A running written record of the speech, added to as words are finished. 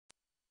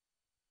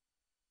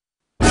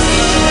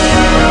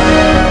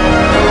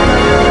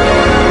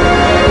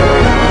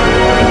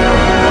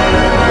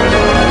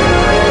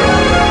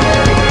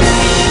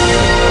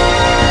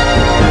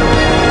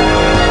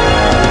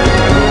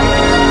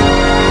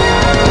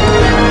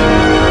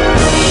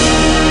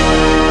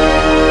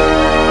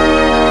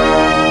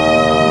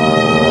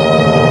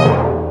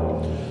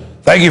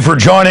Thank you for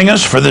joining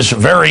us for this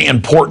very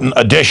important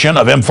edition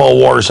of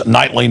InfoWars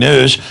Nightly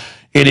News.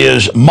 It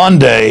is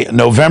Monday,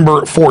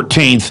 November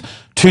 14th,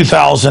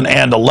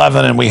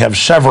 2011, and we have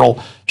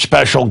several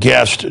special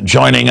guests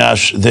joining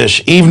us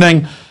this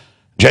evening.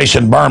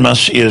 Jason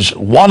Bermas is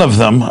one of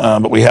them,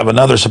 but we have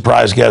another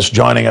surprise guest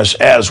joining us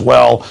as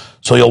well,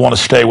 so you'll want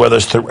to stay with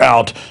us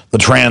throughout the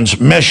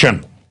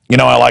transmission. You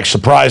know I like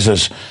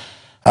surprises.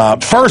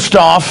 First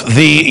off,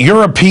 the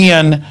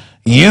European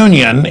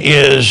Union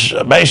is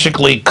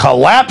basically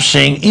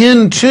collapsing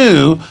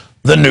into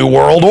the New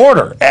World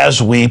Order,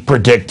 as we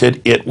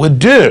predicted it would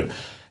do.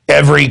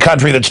 Every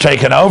country that's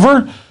taken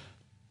over,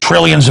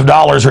 trillions of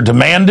dollars are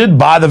demanded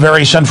by the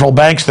very central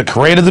banks that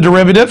created the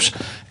derivatives,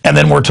 and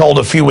then we're told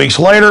a few weeks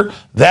later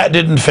that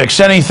didn't fix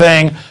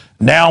anything.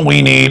 Now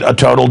we need a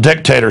total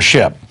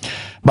dictatorship.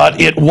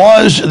 But it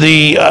was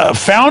the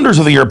founders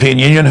of the European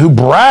Union who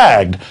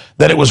bragged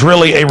that it was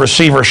really a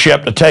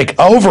receivership to take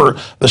over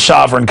the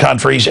sovereign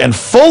countries and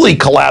fully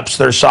collapse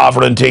their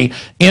sovereignty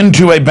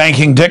into a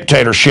banking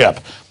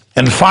dictatorship.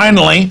 And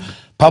finally,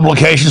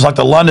 publications like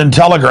the London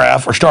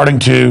Telegraph are starting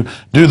to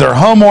do their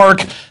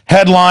homework.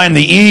 Headline,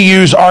 the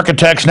EU's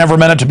architects never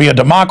meant it to be a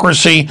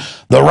democracy.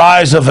 The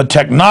rise of a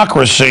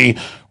technocracy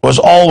was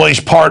always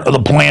part of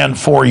the plan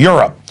for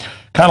Europe.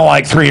 Kind of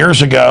like 3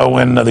 years ago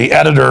when the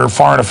editor,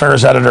 foreign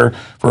affairs editor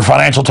for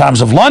Financial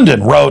Times of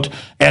London wrote,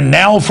 "And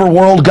now for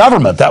world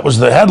government." That was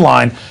the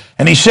headline.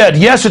 And he said,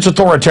 yes, it's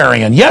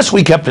authoritarian. Yes,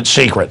 we kept it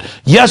secret.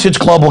 Yes, it's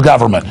global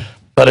government,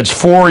 but it's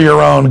for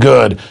your own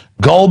good.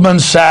 Goldman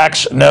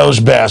Sachs knows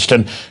best.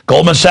 And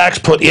Goldman Sachs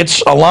put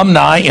its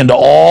alumni into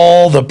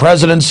all the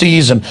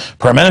presidencies and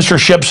prime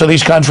ministerships of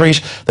these countries.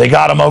 They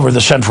got them over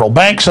the central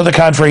banks of the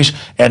countries,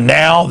 and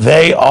now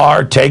they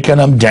are taking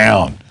them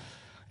down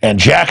and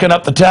jacking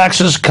up the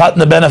taxes, cutting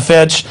the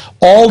benefits,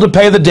 all to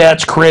pay the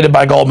debts created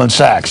by Goldman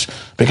Sachs,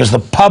 because the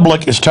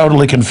public is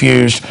totally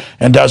confused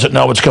and doesn't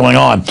know what's going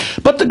on.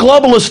 But the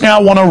globalists now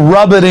want to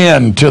rub it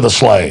in to the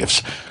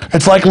slaves.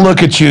 It's like,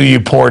 look at you, you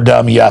poor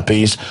dumb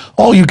yuppies.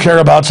 All you care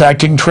about is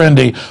acting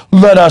trendy.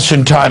 Let us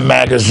in Time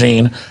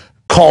magazine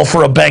call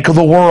for a Bank of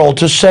the World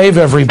to save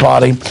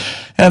everybody.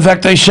 And in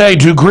fact, they say,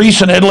 do Greece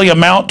and Italy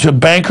amount to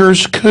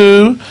bankers'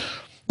 coup?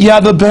 Yeah,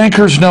 the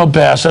bankers know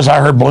best, as I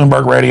heard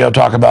Bloomberg Radio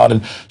talk about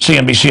and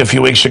CNBC a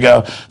few weeks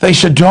ago. They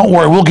said, don't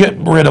worry, we'll get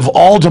rid of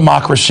all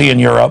democracy in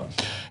Europe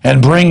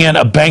and bring in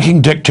a banking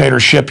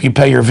dictatorship. You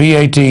pay your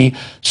VAT,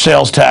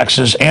 sales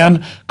taxes,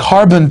 and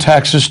carbon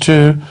taxes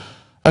too.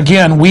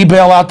 Again, we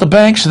bail out the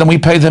banks, and then we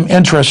pay them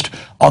interest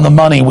on the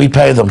money we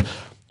pay them.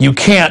 You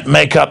can't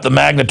make up the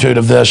magnitude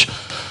of this.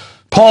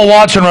 Paul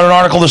Watson wrote an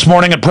article this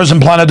morning at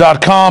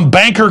prisonplanet.com.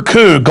 Banker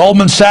coup,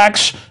 Goldman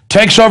Sachs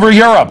takes over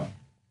Europe.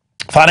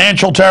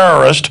 Financial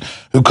terrorist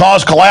who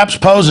caused collapse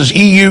poses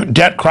EU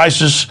debt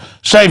crisis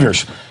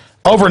saviors.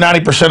 Over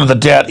 90% of the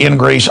debt in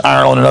Greece,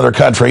 Ireland, and other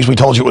countries, we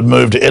told you it would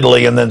move to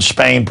Italy and then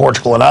Spain,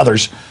 Portugal, and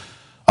others.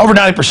 Over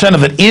 90%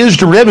 of it is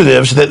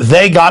derivatives that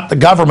they got the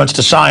governments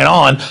to sign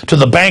on to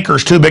the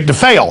bankers too big to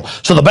fail.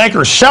 So the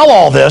bankers sell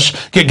all this,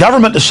 get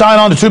government to sign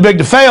on to too big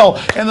to fail,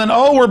 and then,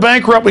 oh, we're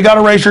bankrupt, we got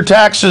to raise your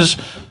taxes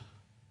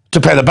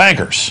to pay the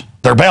bankers,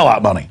 their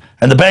bailout money.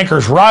 And the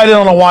bankers ride in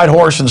on a white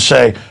horse and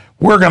say,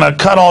 we're going to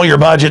cut all your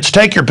budgets,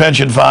 take your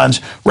pension funds,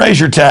 raise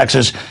your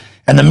taxes.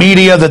 And the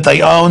media that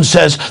they own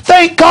says,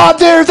 thank God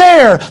they're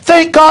there.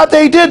 Thank God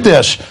they did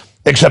this.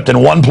 Except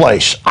in one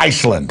place,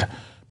 Iceland.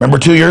 Remember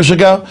 2 years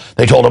ago?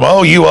 They told them,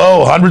 oh, you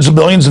owe hundreds of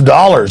billions of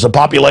dollars, a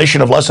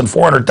population of less than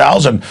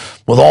 400,000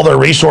 with all their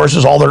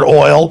resources, all their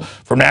oil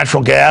from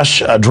natural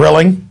gas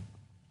drilling,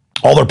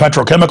 all their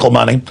petrochemical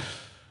money.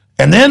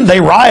 And then they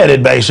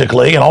rioted,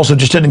 basically, and also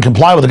just didn't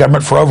comply with the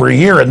government for over a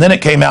year. And then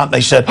it came out and they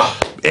said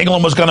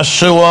England was going to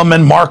sue them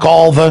and mark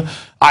all the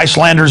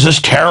Icelanders as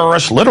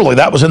terrorists. Literally,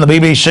 that was in the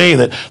BBC,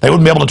 that they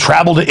wouldn't be able to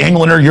travel to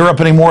England or Europe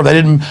anymore if they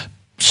didn't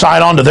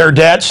sign on to their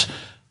debts.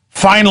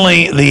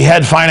 Finally, the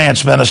head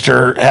finance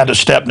minister had to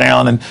step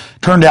down, and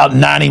turned out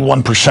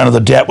 91% of the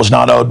debt was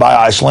not owed by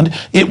Iceland.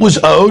 It was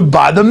owed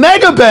by the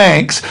mega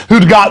banks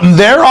who'd gotten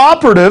their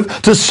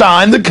operative to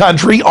sign the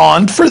country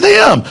on for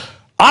them.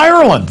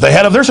 Ireland, the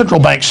head of their central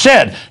bank,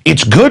 said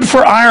it's good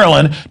for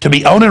Ireland to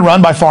be owned and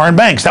run by foreign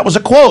banks. That was a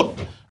quote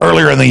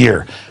earlier in the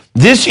year.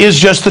 This is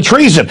just the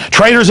treason.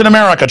 Traitors in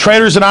America,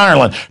 traitors in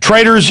Ireland,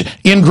 traitors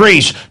in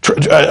Greece,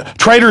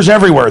 traitors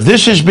everywhere.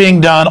 This is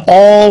being done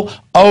all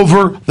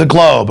over the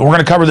globe. And we're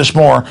going to cover this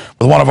more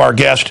with one of our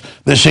guests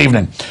this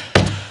evening.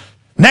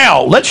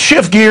 Now, let's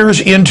shift gears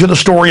into the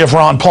story of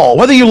Ron Paul.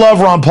 Whether you love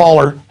Ron Paul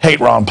or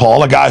hate Ron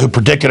Paul, a guy who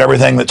predicted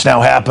everything that's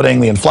now happening,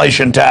 the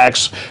inflation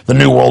tax, the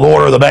New World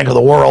Order, the Bank of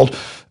the World,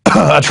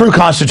 a true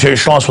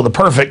constitutionalist with a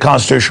perfect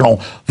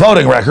constitutional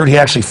voting record. He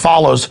actually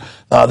follows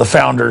the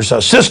founders'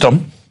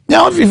 system.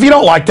 Now, if you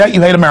don't like that,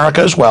 you hate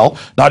America as well,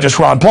 not just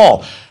Ron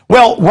Paul.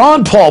 Well,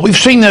 Ron Paul, we've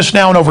seen this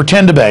now in over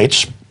 10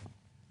 debates,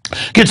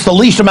 gets the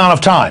least amount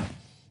of time.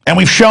 And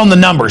we've shown the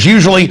numbers.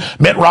 Usually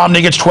Mitt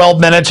Romney gets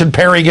 12 minutes and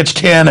Perry gets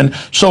 10 and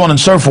so on and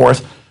so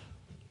forth.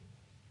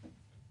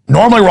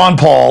 Normally Ron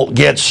Paul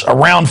gets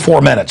around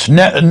 4 minutes,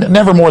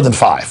 never more than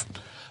 5.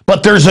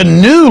 But there's a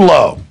new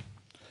low.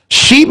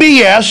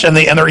 CBS, and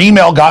their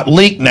email got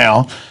leaked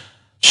now,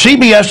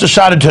 CBS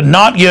decided to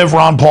not give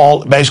Ron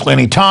Paul basically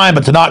any time,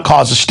 but to not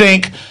cause a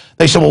stink.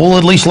 They said, well, we'll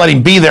at least let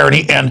him be there.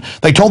 And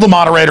they told the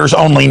moderators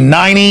only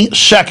 90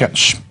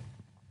 seconds.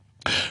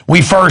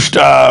 We first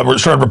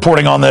started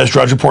reporting on this.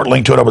 Drudge Report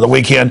linked to it over the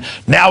weekend.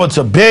 Now it's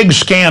a big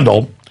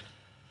scandal.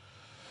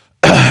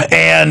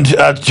 And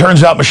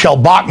turns out Michelle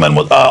Bachmann,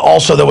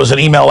 also there was an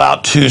email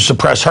out to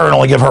suppress her and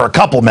only give her a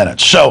couple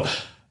minutes. So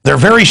they're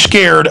very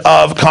scared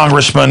of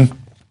Congressman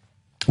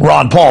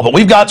Ron Paul. But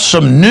we've got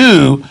some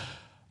new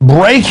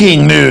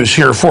breaking news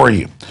here for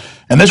you.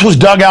 And this was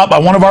dug out by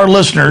one of our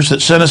listeners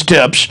that sent us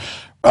tips.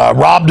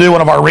 Rob Dew,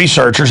 one of our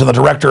researchers and the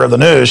director of the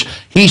news,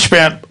 he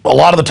spent a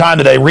lot of the time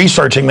today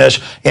researching this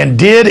and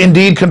did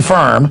indeed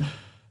confirm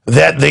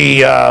that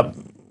the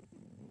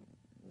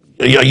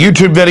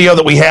YouTube video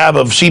that we have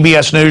of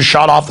CBS News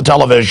shot off the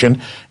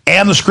television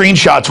and the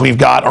screenshots we've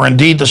got are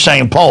indeed the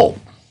same poll.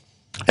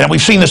 And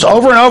we've seen this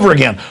over and over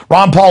again.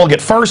 Ron Paul will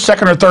get first,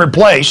 second, or third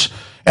place,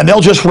 and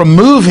they'll just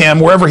remove him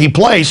wherever he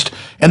placed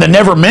and then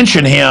never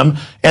mention him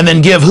and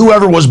then give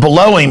whoever was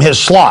below him his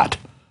slot.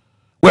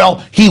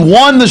 Well, he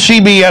won the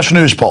CBS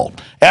News poll,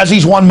 as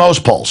he's won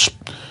most polls.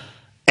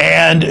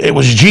 And it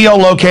was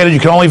geolocated. You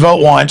can only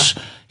vote once.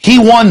 He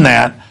won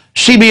that.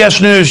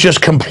 CBS News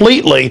just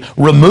completely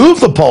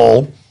removed the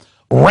poll,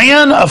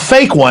 ran a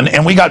fake one,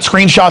 and we got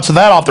screenshots of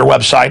that off their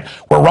website,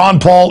 where Ron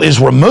Paul is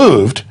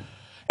removed.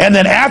 And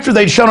then after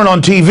they'd shown it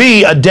on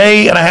TV, a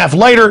day and a half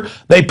later,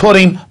 they put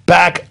him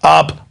back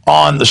up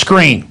on the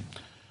screen.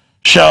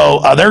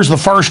 So there's the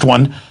first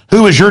one.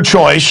 Who is your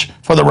choice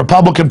for the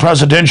Republican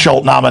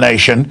presidential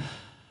nomination?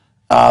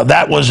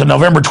 That was on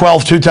November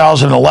 12,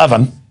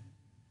 2011.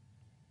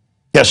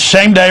 Yes,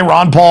 same day,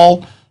 Ron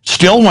Paul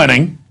still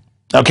winning.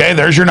 Okay,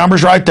 there's your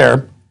numbers right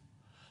there.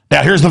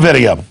 Now, here's the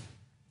video.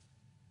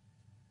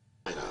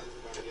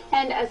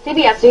 And a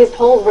CBS News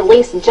poll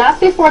released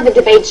just before the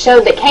debate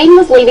showed that Kaine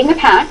was leading the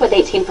pack with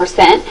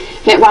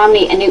 18%. Mitt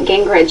Romney and Newt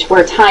Gingrich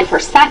were tied for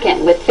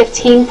second with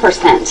 15%.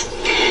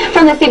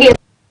 From the CBS...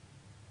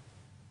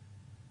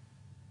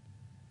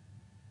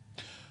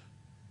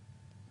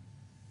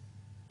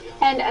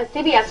 And a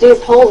CBS News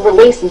poll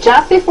released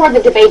just before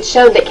the debate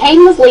showed that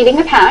Kaine was leading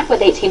the pack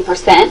with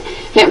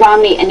 18%. Mitt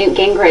Romney and Newt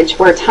Gingrich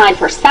were tied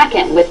for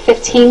second with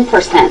 15%.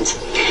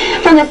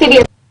 From the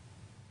CBS...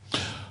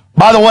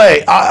 By the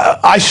way,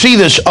 I see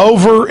this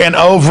over and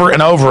over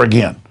and over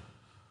again.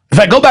 In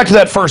fact, go back to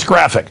that first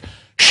graphic.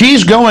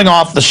 She's going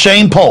off the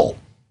same poll.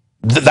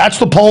 That's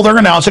the poll they're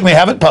announcing. They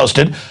have it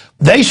posted.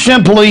 They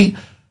simply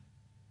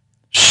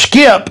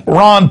skip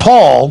Ron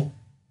Paul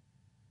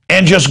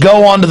and just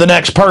go on to the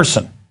next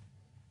person.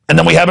 And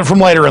then we have it from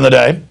later in the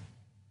day.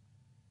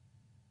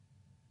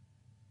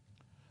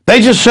 They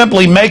just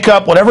simply make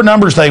up whatever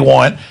numbers they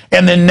want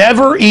and then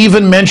never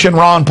even mention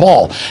Ron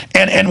Paul.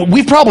 And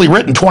we've probably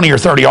written 20 or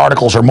 30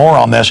 articles or more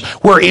on this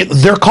where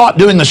they're caught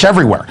doing this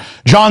everywhere.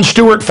 Jon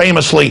Stewart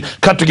famously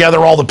cut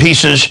together all the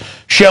pieces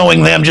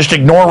showing them just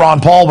ignore Ron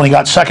Paul when he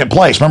got second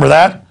place. Remember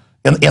that?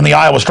 In the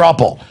Iowa straw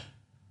poll.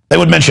 They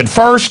would mention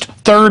first,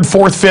 third,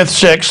 fourth, fifth,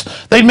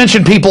 sixth. They'd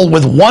mention people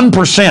with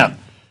 1%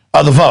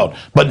 of the vote,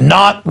 but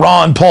not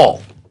Ron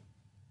Paul.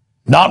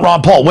 Not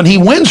Ron Paul. When he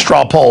wins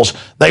straw polls,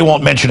 they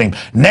won't mention him.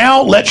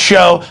 Now let's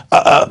show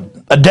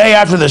a day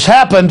after this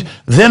happened,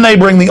 then they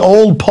bring the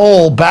old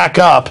poll back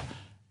up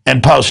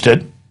and post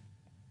it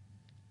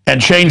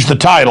and change the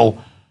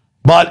title,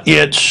 but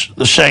it's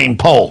the same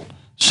poll,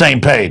 same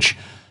page.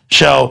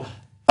 So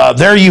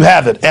there you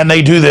have it. And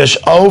they do this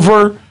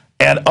over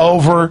and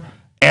over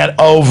and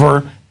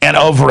over and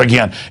over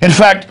again. In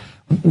fact,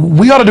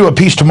 we ought to do a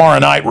piece tomorrow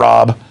night,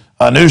 Rob,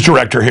 news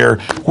director here,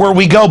 where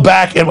we go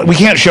back and we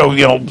can't show,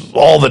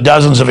 all the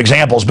dozens of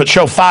examples, but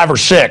show 5 or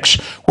 6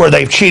 where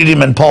they've cheated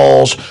him in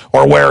polls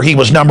or where he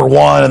was number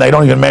 1 and they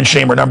don't even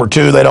mention him, or number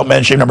 2, they don't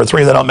mention him, number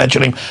 3, they don't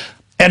mention him.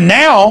 And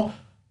now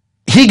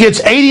he gets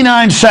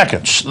 89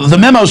 seconds. The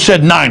memo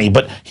said 90,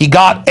 but he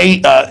got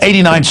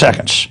 89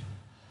 seconds.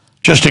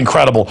 Just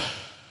incredible.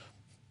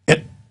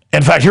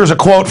 In fact, here's a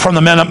quote from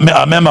the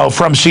memo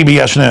from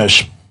CBS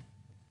News.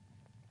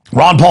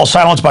 Ron Paul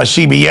silenced by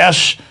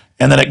CBS.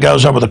 And then it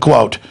goes over the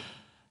quote.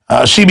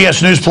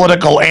 CBS News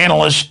political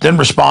analyst then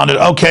responded,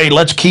 okay,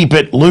 let's keep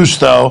it loose,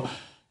 though,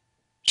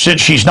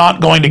 since she's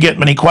not going to get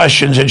many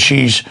questions and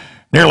she's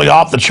nearly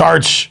off the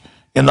charts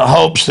in the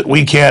hopes that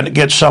we can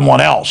get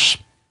someone else.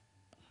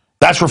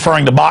 That's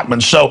referring to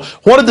Bachmann. So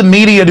what did the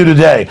media do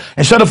today?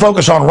 Instead of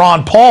focus on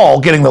Ron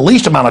Paul getting the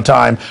least amount of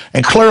time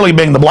and clearly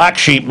being the black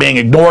sheep being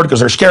ignored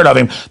because they're scared of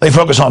him, they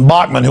focus on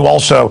Bachmann, who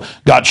also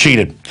got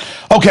cheated.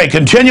 Okay,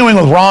 continuing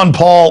with Ron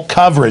Paul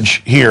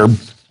coverage here.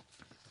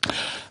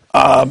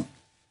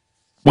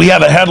 We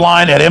have a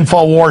headline at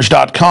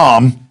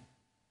Infowars.com.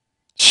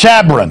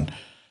 Sabrin,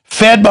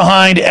 Fed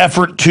behind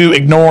effort to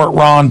ignore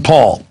Ron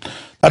Paul.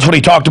 That's what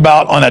he talked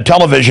about on a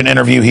television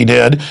interview he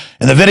did.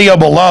 In the video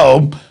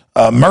below,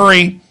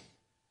 Murray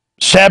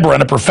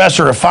Sabrin, a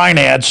professor of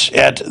finance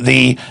at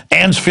the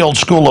Ansfield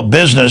School of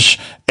Business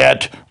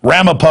at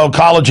Ramapo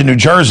College in New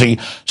Jersey,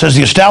 says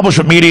the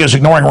establishment media is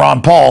ignoring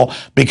Ron Paul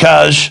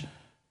because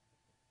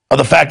of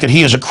the fact that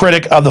he is a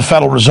critic of the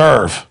Federal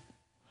Reserve.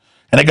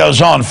 And it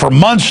goes on. For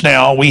months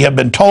now, we have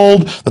been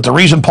told that the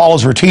reason Paul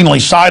is routinely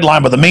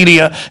sidelined by the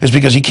media is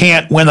because he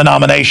can't win the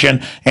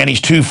nomination and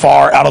he's too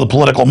far out of the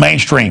political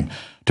mainstream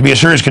to be a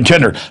serious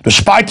contender.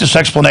 Despite this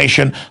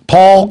explanation,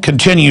 Paul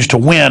continues to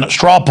win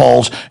straw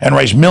polls and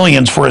raise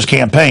millions for his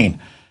campaign.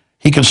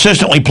 He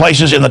consistently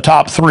places in the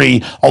top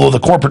 3, although the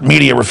corporate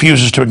media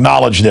refuses to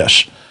acknowledge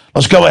this.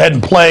 Let's go ahead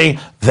and play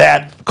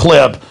that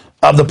clip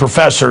of the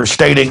professor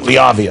stating the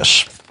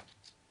obvious.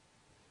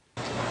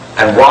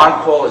 And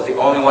Ron Paul is the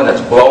only one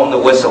that's blown the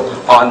whistle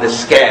on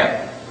this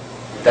scam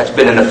that's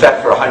been in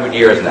effect for 100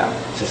 years now,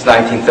 since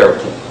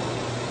 1913.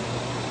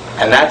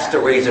 And that's the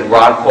reason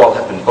Ron Paul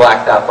has been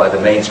blacked out by the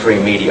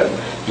mainstream media.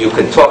 You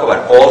can talk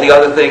about all the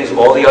other things,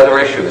 all the other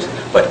issues,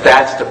 but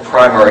that's the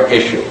primary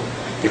issue.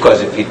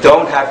 Because if you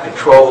don't have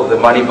control of the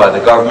money by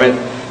the government,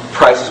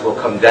 prices will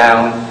come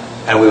down,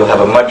 and we will have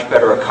a much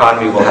better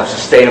economy. We'll have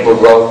sustainable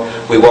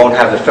growth. We won't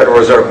have the Federal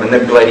Reserve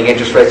manipulating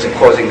interest rates and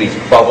causing these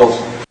bubbles.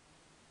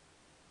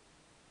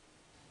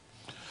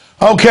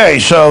 Okay,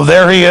 so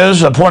there he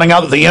is, pointing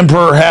out that the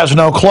emperor has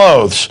no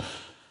clothes.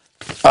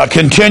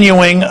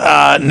 Continuing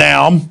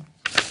now,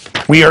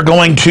 we are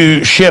going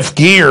to shift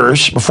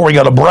gears before we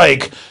go to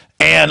break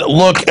and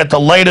look at the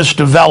latest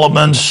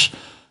developments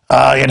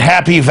in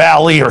Happy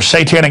Valley or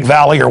Satanic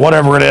Valley or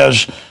whatever it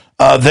is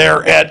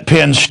there at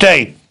Penn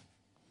State.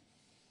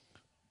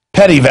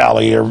 Petty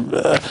Valley.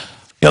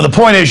 The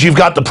point is you've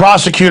got the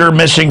prosecutor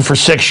missing for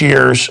 6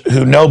 years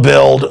who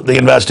no-billed the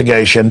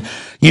investigation.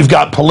 You've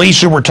got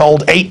police who were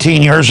told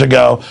 18 years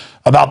ago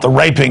about the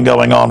raping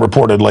going on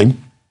reportedly.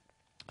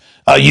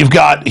 You've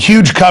got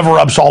huge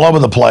cover-ups all over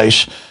the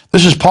place.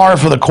 This is par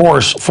for the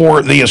course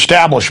for the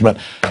establishment.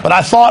 But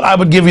I thought I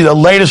would give you the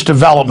latest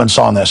developments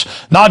on this.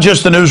 Not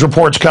just the news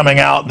reports coming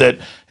out that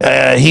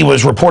he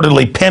was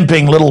reportedly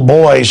pimping little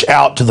boys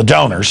out to the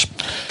donors.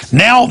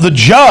 Now the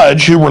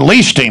judge who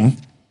released him,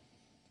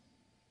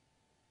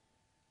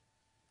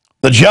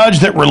 the judge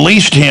that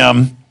released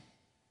him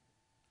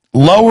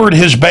lowered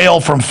his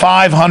bail from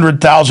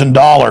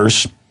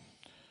 $500,000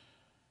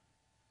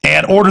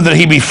 and ordered that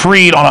he be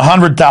freed on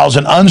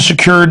 $100,000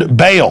 unsecured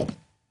bail.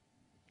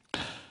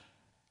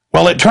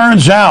 Well, it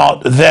turns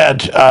out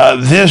that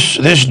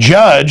this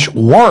judge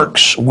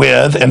works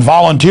with and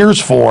volunteers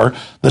for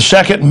the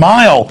Second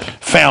Mile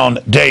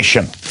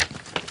Foundation.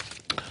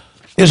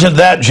 Isn't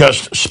that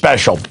just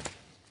special?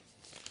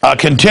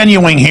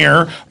 Continuing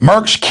here,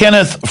 Merck's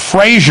Kenneth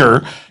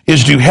Frazier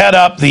is to head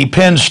up the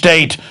Penn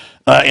State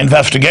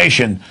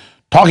investigation,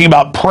 talking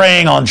about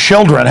preying on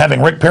children,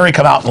 having Rick Perry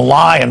come out and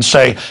lie and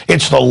say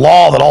it's the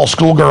law that all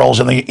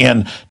schoolgirls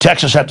in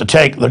Texas have to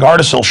take the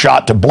Gardasil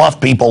shot to bluff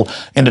people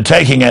into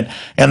taking it.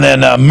 And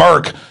then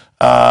Merck,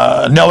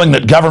 knowing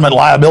that government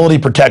liability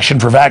protection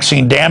for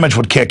vaccine damage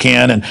would kick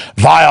in, and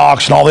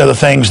Vioxx and all the other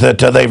things that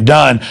they've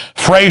done,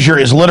 Frazier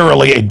is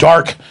literally a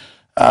dark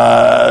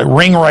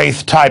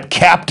ringwraith type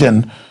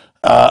captain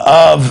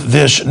of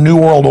this New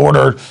World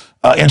Order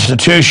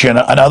institution,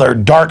 another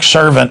dark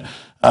servant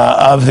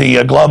of the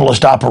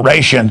globalist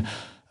operation,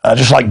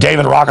 just like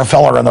David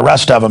Rockefeller and the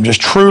rest of them.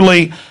 Just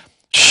truly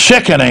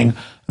sickening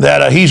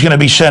that he's going to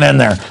be sent in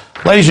there.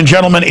 Ladies and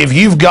gentlemen, if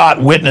you've got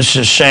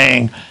witnesses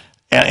saying,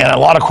 and a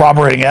lot of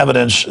corroborating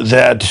evidence,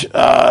 that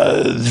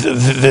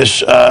this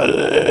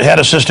head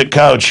assistant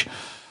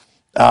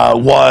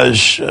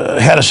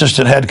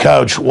head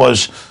coach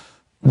was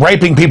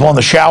raping people in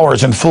the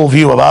showers in full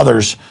view of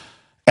others,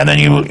 and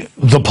then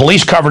the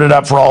police covered it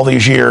up for all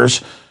these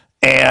years,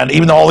 and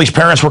even though all these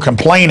parents were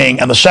complaining,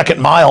 and the Second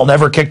Mile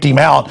never kicked him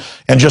out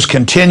and just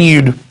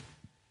continued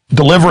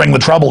delivering the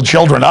troubled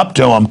children up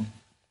to him,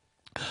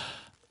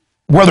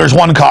 where there's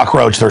one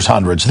cockroach, there's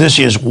hundreds. This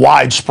is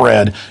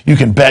widespread. You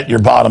can bet your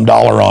bottom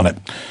dollar on it.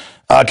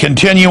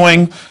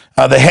 Continuing,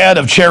 the head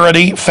of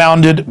charity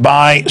founded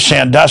by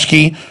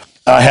Sandusky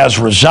has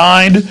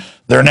resigned.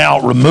 They're now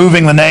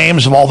removing the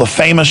names of all the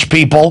famous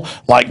people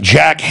like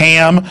Jack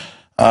Ham,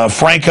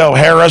 Franco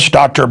Harris,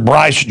 Dr.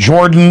 Bryce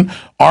Jordan,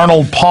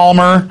 Arnold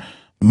Palmer,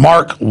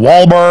 Mark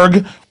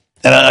Wahlberg.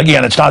 And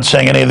again, it's not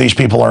saying any of these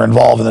people are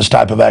involved in this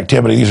type of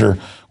activity. These are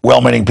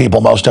well-meaning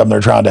people. Most of them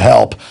they're trying to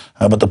help.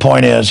 But the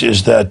point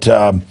is that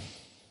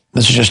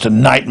this is just a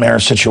nightmare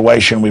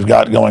situation we've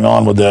got going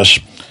on with this.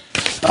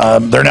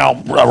 They're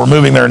now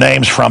removing their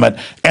names from it.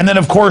 And then,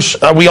 of course,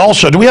 do we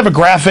have a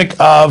graphic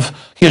of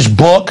his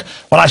book?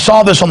 When I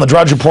saw this on the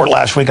Drudge Report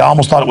last week, I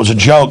almost thought it was a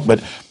joke,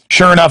 but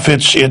sure enough,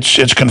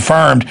 it's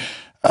confirmed.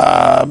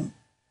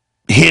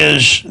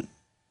 His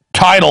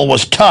title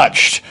was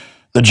Touched,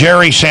 the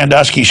Jerry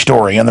Sandusky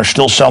story, and they're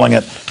still selling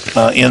it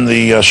in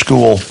the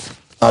school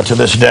to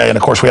this day. And,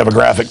 of course, we have a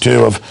graphic,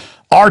 too, of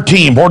our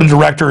team, Board of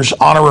Directors,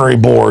 Honorary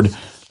Board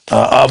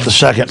of the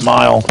Second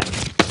Mile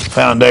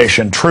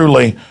Foundation.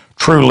 Truly,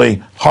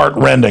 truly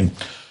heart-rending.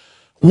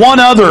 One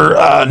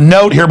other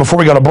note here before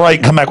we go to break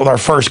and come back with our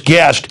first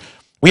guest.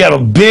 We have a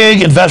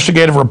big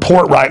investigative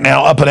report right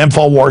now up at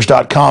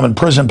Infowars.com and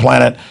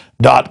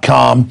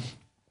PrisonPlanet.com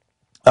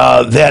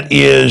that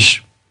is,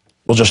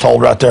 we'll just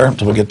hold right there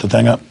until we get the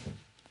thing up.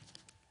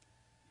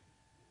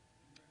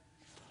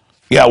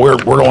 Yeah, we're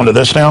going to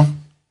this now.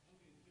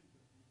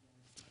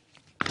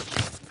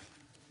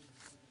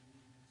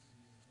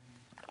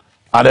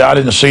 I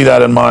didn't see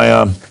that in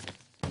my...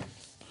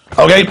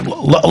 Okay,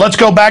 let's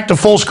go back to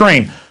full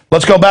screen.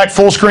 Let's go back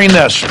full screen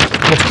this.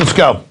 Let's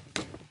go.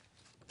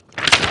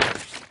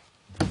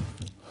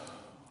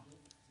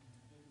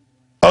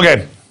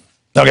 Okay.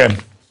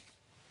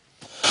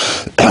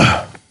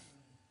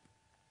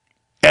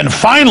 And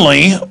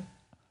finally,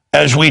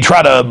 as we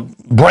try to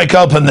break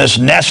open this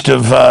nest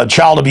of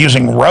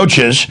child-abusing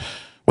roaches,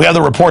 we have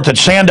the report that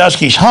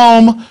Sandusky's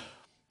home,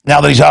 now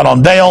that he's out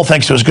on bail,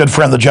 thanks to his good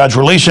friend, the judge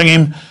releasing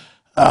him,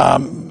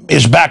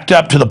 is backed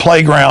up to the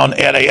playground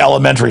at an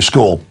elementary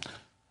school.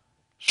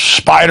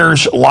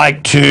 Spiders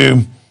like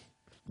to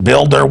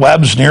build their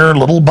webs near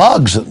little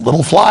bugs,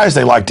 little flies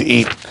they like to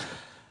eat.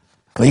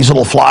 These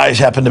little flies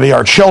happen to be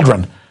our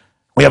children.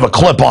 We have a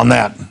clip on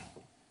that.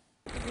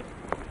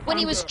 When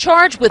he was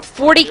charged with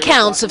 40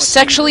 counts of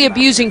sexually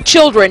abusing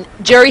children,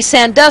 Jerry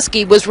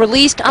Sandusky was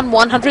released on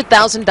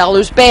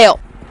 $100,000 bail.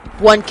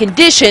 One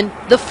condition,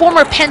 the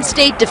former Penn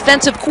State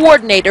defensive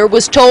coordinator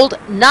was told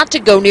not to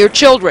go near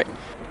children.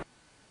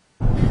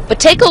 But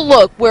take a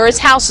look where his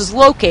house is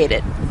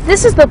located.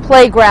 This is the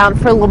playground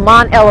for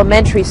Lamont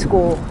Elementary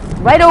School.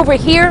 Right over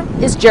here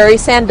is Jerry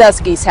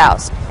Sandusky's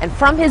house, and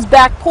from his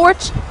back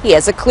porch, he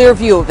has a clear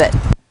view of it.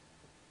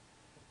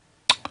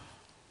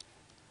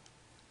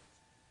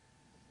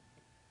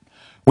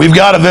 We've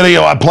got a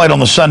video I played on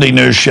the Sunday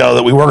news show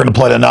that we were going to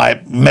play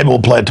tonight. Maybe we'll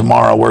play it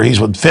tomorrow, where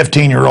he's with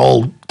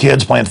 15-year-old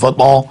kids playing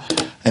football,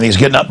 and he's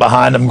getting up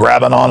behind them,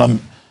 grabbing on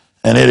them,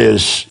 and it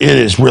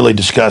is really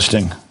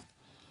disgusting.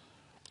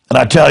 And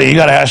I tell you, you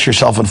got to ask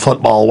yourself in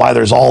football why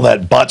there's all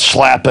that butt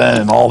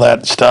slapping and all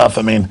that stuff.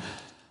 I mean,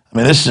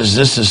 this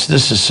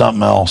is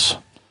something else.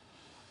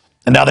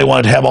 And now they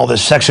wanted to have all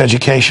this sex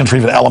education for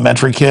even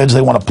elementary kids.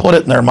 They want to put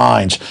it in their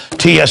minds.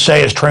 TSA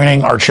is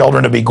training our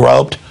children to be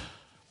groped.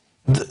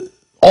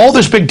 All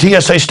this big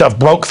TSA stuff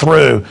broke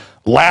through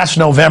last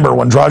November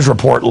when Drudge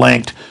Report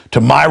linked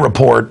to my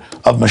report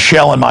of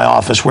Michelle in my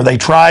office, where they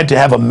tried to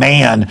have a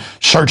man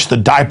search the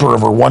diaper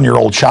of her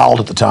 1-year-old child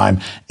at the time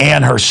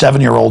and her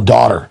 7-year-old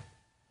daughter.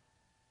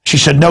 She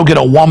said, no, get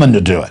a woman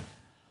to do it.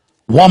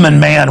 Woman,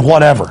 man,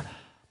 whatever.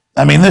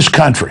 I mean, this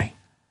country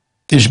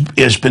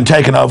has been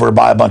taken over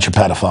by a bunch of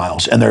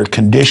pedophiles, and they're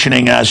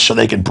conditioning us so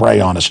they can prey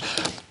on us.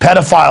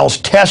 Pedophiles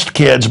test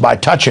kids by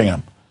touching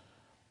them.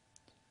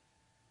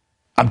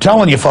 I'm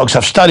telling you, folks,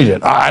 I've studied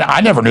it.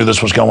 I never knew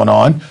this was going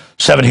on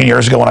 17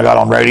 years ago when I got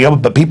on radio,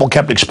 but people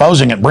kept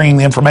exposing it, bringing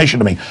the information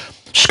to me.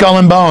 Skull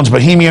and Bones,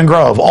 Bohemian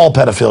Grove, all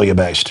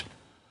pedophilia-based.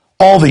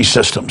 All these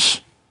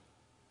systems.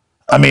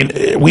 I mean,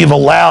 we've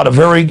allowed a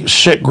very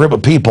sick group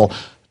of people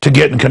to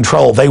get in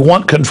control. They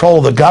want control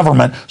of the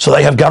government, so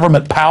they have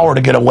government power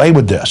to get away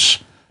with this.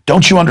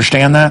 Don't you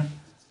understand that?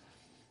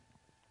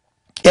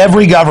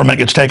 Every government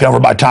gets taken over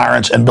by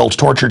tyrants and builds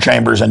torture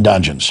chambers and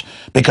dungeons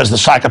because the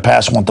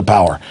psychopaths want the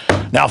power.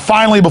 Now,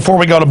 finally, before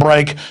we go to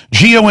break,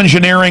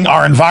 geoengineering,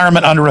 our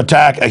environment under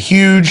attack, a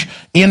huge,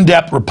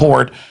 in-depth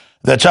report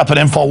that's up at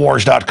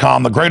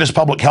Infowars.com. The greatest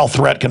public health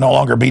threat can no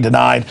longer be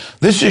denied.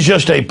 This is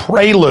just a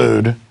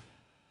prelude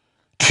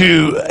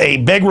to a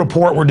big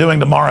report we're doing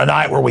tomorrow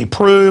night where we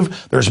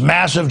prove there's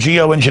massive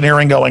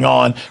geoengineering going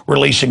on,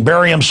 releasing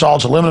barium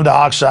salts, aluminum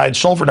dioxide,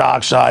 sulfur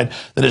dioxide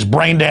that is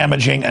brain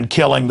damaging and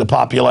killing the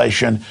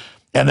population,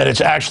 and that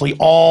it's actually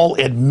all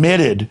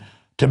admitted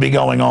to be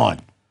going on.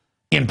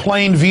 In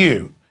plain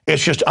view,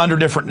 it's just under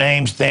different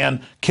names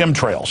than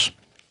chemtrails.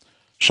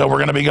 So we're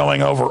going to be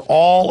going over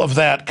all of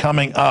that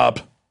coming up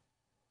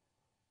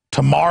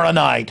tomorrow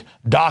night,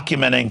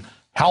 documenting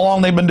how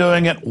long they've been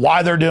doing it,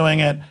 why they're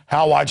doing it,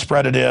 how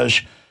widespread it is,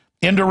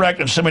 indirect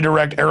and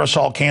semi-direct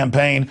aerosol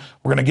campaign.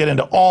 We're going to get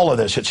into all of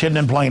this. It's hidden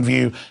in plain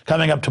view.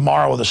 Coming up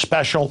tomorrow with a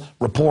special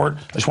report.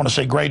 I just want to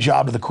say great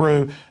job to the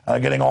crew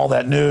getting all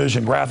that news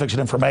and graphics and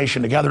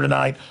information together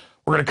tonight.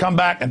 We're going to come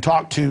back and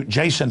talk to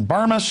Jason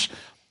Bermas,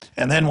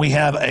 and then we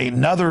have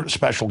another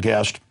special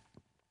guest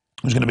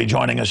who's going to be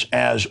joining us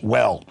as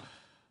well.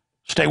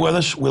 Stay with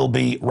us. We'll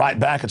be right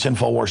back. It's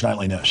InfoWars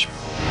Nightly News.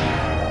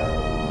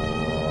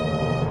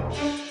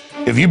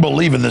 If you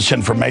believe in this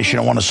information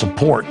and want to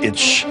support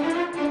its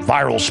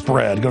viral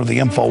spread, go to the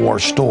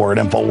InfoWars store at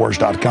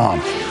Infowars.com.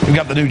 We've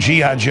got the new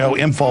G.I. Joe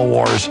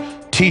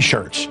InfoWars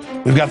t-shirts.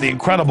 We've got the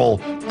incredible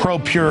Pro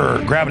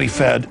Pure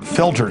gravity-fed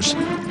filters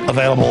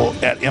available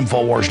at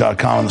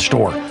Infowars.com in the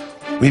store.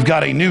 We've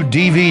got a new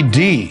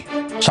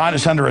DVD,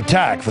 Scientists Under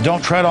Attack, the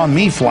Don't Tread on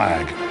Me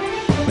flag.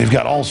 We've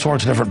got all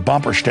sorts of different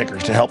bumper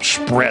stickers to help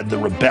spread the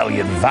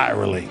rebellion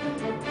virally.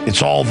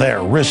 It's all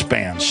there.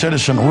 Wristbands,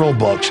 citizen rule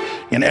books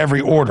in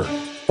every order.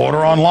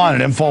 Order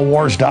online at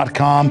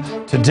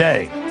Infowars.com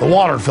today. The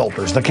water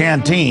filters, the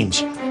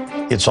canteens.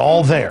 It's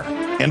all there.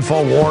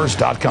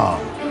 Infowars.com.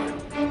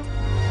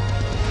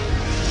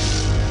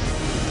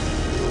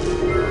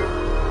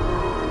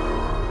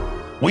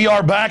 We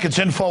are back. It's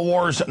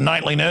InfoWars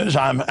Nightly News.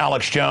 I'm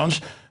Alex Jones.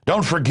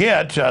 Don't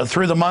forget,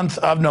 through the month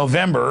of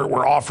November,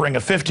 we're offering a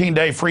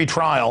 15-day free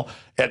trial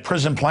at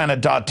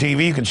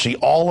prisonplanet.tv. You can see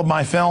all of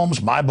my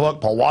films, my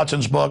book, Paul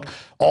Watson's book,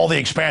 all the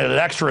expanded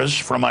extras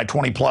from my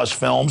 20-plus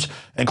films,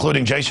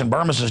 including Jason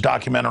Bermas'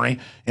 documentary,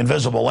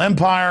 Invisible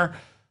Empire.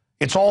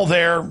 It's all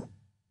there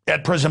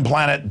at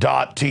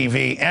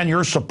prisonplanet.tv. And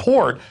your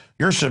support,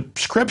 your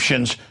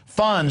subscriptions,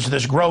 funds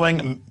this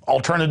growing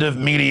alternative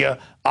media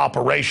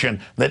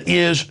operation that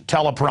is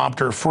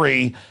teleprompter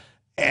free.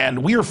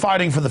 And we are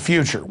fighting for the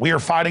future. We are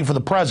fighting for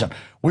the present.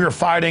 We are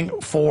fighting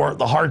for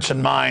the hearts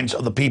and minds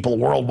of the people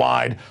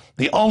worldwide.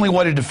 The only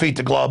way to defeat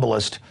the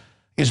globalist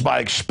is by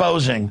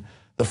exposing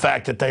the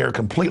fact that they are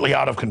completely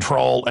out of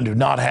control and do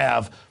not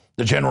have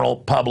the general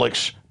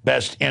public's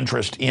best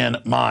interest in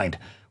mind.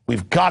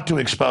 We've got to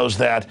expose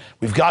that.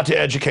 We've got to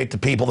educate the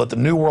people that the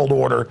New World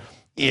Order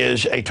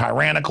is a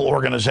tyrannical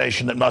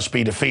organization that must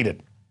be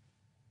defeated.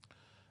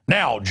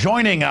 Now,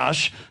 joining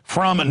us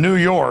from New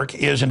York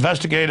is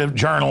investigative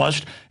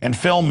journalist and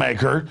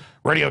filmmaker,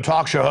 radio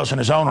talk show host in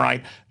his own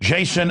right,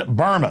 Jason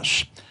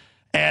Bermas.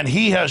 And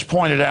he has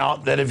pointed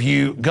out that if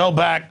you go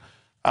back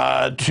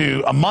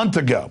to a month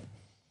ago,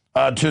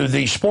 to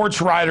the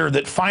sports writer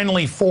that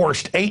finally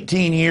forced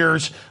 18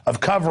 years of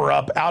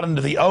cover-up out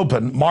into the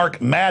open,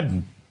 Mark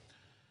Madden,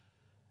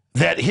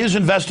 that his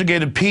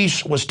investigative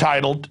piece was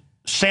titled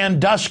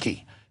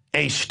Sandusky,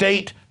 a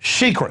State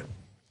Secret.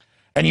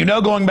 And you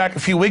know, going back a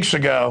few weeks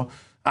ago,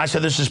 I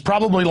said this is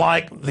probably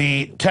like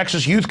the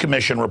Texas Youth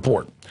Commission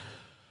report,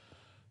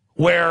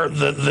 where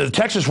the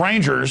Texas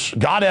Rangers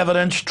got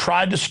evidence,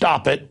 tried to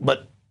stop it,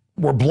 but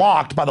were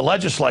blocked by the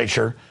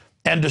legislature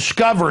and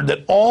discovered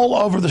that all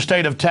over the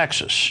state of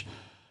Texas,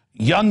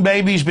 young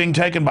babies being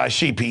taken by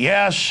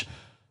CPS,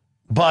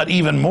 but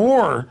even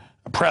more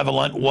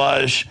prevalent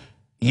was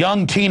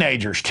young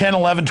teenagers, 10,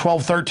 11,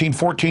 12, 13,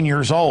 14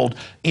 years old,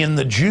 in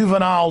the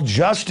juvenile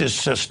justice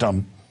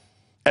system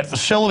at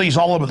facilities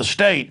all over the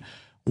state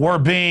were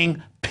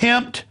being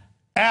pimped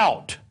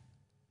out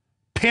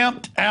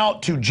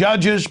to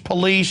judges,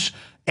 police,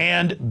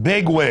 and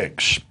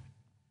bigwigs.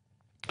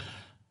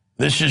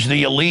 This is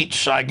the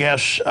elite's, I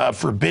guess,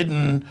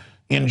 forbidden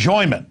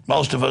enjoyment.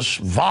 Most of us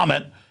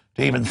vomit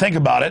to even think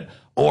about it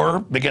or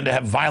begin to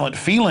have violent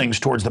feelings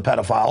towards the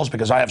pedophiles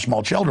because I have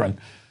small children.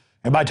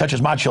 Anybody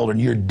touches my children,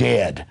 you're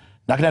dead.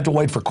 Not going to have to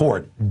wait for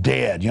court.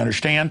 Dead. You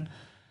understand?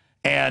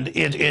 And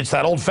it's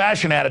that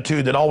old-fashioned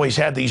attitude that always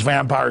had these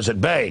vampires at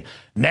bay.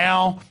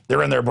 Now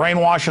they're in there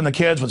brainwashing the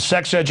kids with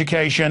sex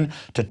education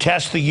to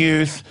test the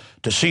youth,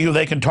 to see who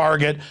they can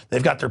target.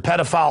 They've got their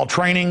pedophile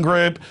training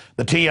group,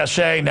 the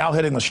TSA, now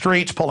hitting the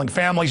streets, pulling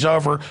families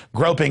over,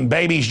 groping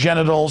babies'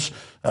 genitals,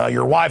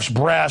 your wife's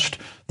breast.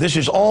 This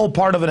is all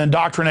part of an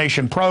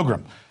indoctrination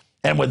program.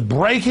 And with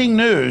breaking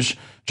news,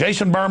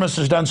 Jason Bermas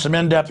has done some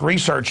in-depth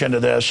research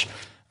into this.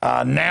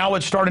 Now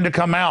it's starting to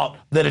come out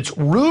that it's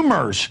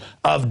rumors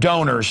of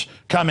donors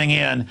coming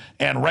in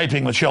and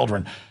raping the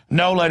children.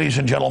 No, ladies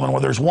and gentlemen,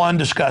 where there's one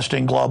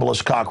disgusting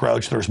globalist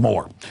cockroach, there's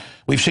more.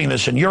 We've seen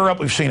this in Europe.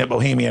 We've seen it at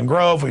Bohemian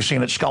Grove. We've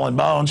seen it at Skull and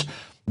Bones.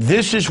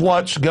 This is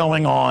what's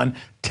going on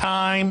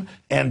time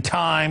and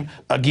time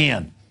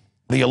again.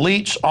 The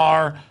elites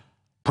are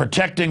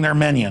protecting their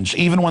minions.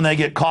 Even when they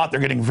get caught, they're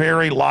getting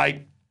very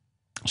light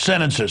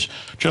sentences.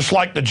 Just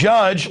like the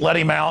judge let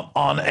him out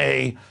on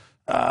a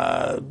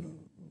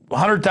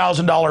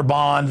 $100,000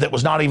 bond that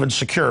was not even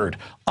secured.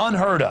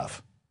 Unheard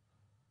of.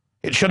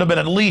 It should have been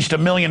at least $1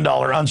 million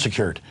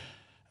unsecured.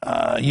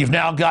 You've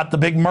now got the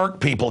big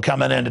Merc people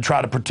coming in to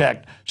try to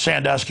protect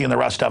Sandusky and the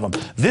rest of them.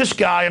 This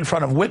guy in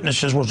front of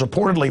witnesses was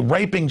reportedly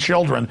raping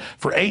children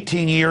for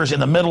 18 years in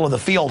the middle of the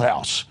field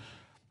house.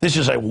 This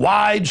is a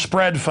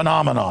widespread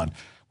phenomenon.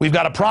 We've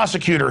got a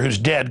prosecutor who's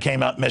dead,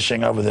 came up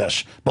missing over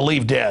this,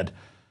 believed dead,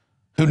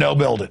 who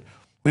no-billed it.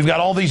 We've got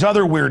all these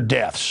other weird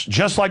deaths,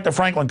 just like the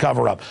Franklin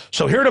cover-up.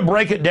 So here to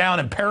break it down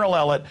and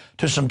parallel it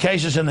to some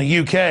cases in the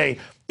UK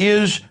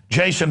is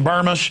Jason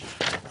Bermas.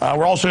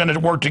 We're also going to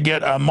work to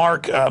get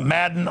Mark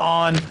Madden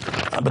on,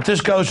 but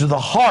this goes to the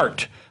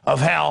heart of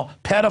how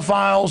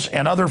pedophiles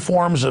and other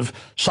forms of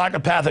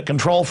psychopathic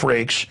control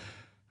freaks,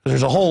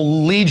 there's a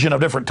whole legion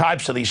of different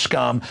types of these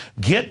scum,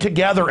 get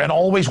together and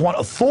always want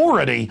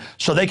authority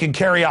so they can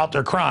carry out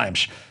their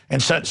crimes.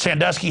 And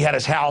Sandusky had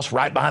his house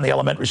right behind the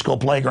elementary school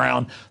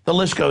playground. The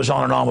list goes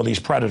on and on with these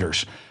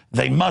predators.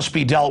 They must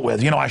be dealt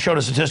with. You know, I showed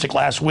a statistic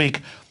last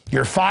week.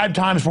 You're 5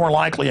 times more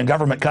likely in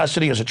government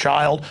custody as a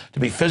child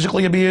to be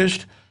physically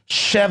abused,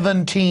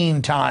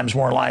 17 times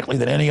more likely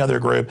than any other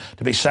group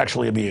to be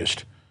sexually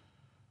abused.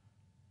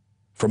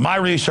 From my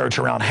research,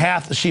 around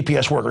half the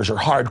CPS workers are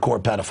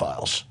hardcore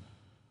pedophiles.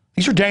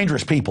 These are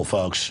dangerous people,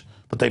 folks,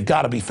 but they've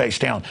got to be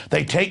faced down.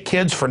 They take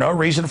kids for no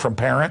reason from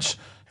parents.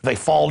 If they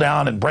fall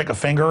down and break a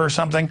finger or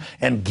something,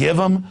 and give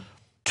them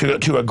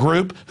to a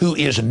group who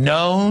is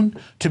known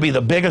to be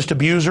the biggest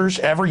abusers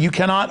ever. You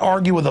cannot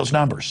argue with those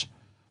numbers.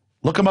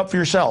 Look them up for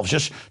yourselves.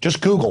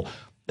 Just Google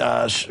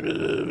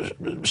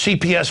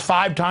CPS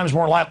 5 times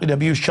more likely to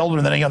abuse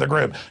children than any other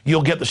group.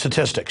 You'll get the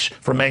statistics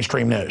from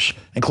mainstream news,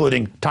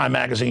 including Time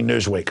Magazine,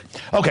 Newsweek.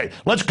 Okay,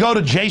 let's go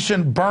to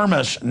Jason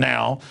Bermas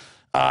now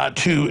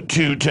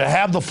to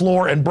have the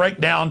floor and break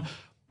down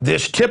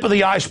this tip of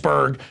the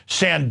iceberg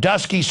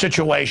Sandusky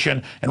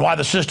situation and why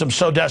the system's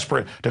so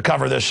desperate to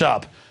cover this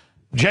up.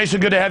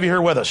 Jason, good to have you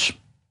here with us.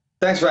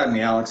 Thanks for having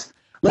me, Alex.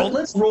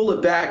 Let's roll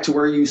it back to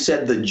where you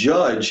said the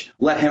judge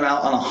let him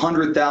out on a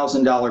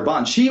 $100,000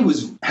 bond. She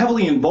was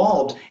heavily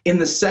involved in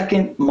the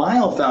Second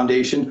Mile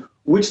Foundation,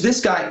 which this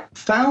guy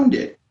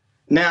founded.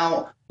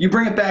 Now, you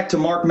bring it back to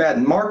Mark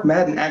Madden. Mark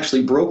Madden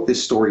actually broke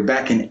this story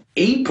back in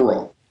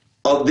April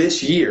of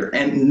this year,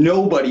 and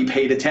nobody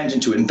paid attention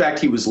to it. In fact,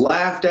 he was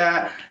laughed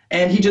at,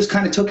 and he just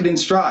kind of took it in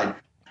stride.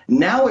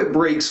 Now it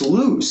breaks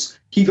loose.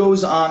 He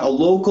goes on a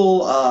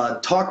local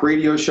talk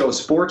radio show, a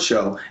sports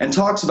show, and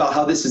talks about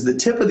how this is the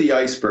tip of the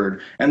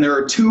iceberg, and there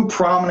are 2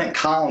 prominent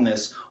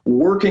columnists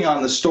working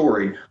on the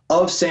story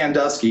of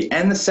Sandusky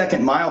and the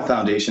Second Mile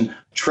Foundation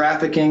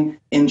trafficking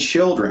in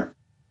children.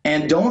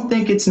 And don't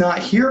think it's not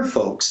here,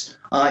 folks.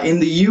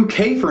 In the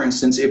UK, for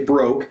instance, it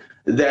broke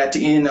that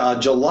in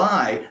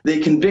July, they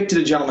convicted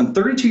a gentleman,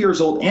 32 years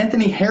old,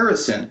 Anthony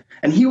Harrison,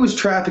 and he was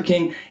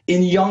trafficking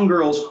in young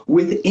girls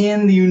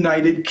within the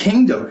United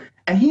Kingdom.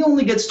 And he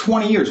only gets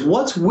 20 years.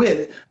 What's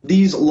with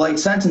these light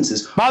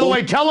sentences? By the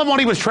way, tell him what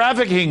he was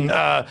trafficking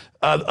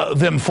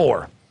them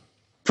for.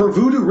 For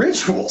voodoo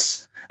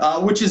rituals,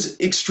 which is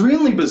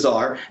extremely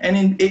bizarre.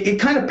 And it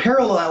kind of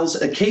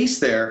parallels a case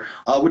there,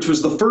 which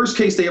was the first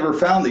case they ever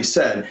found, they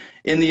said,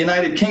 in the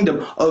United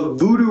Kingdom, of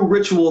voodoo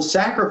ritual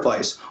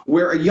sacrifice,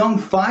 where a young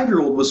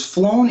 5-year-old was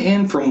flown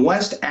in from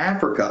West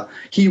Africa.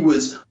 He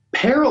was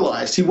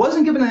paralyzed. He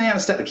wasn't given an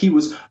anesthetic. He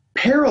was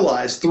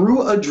paralyzed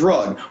through a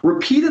drug,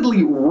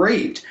 repeatedly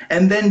raped,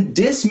 and then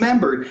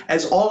dismembered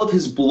as all of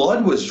his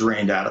blood was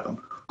drained out of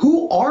him.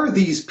 Who are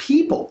these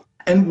people?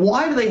 And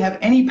why do they have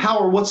any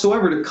power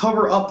whatsoever to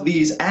cover up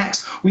these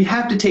acts? We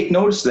have to take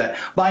notice of that.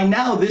 By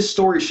now, this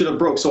story should have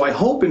broke. So I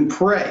hope and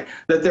pray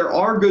that there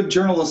are good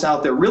journalists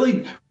out there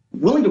really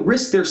willing to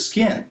risk their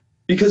skin,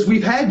 because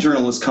we've had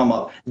journalists come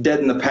up dead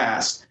in the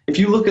past. If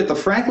you look at the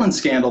Franklin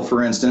scandal,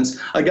 for instance,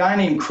 a guy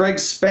named Craig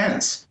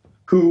Spence,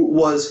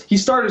 he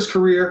started his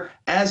career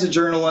as a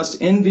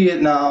journalist in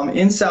Vietnam,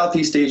 in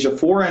Southeast Asia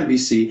for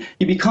NBC.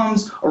 He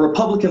becomes a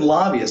Republican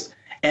lobbyist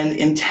and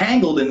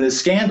entangled in this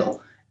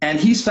scandal. And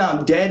he's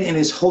found dead in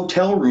his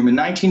hotel room in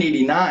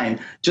 1989,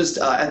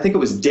 I think it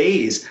was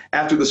days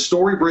after the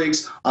story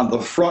breaks on the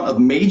front of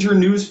major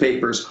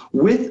newspapers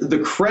with the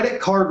credit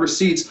card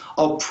receipts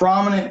of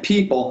prominent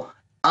people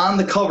on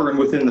the cover and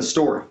within the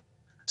story.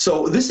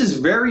 So this is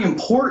very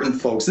important,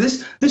 folks.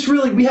 This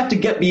really, we have to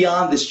get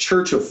beyond this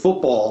church of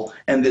football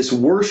and this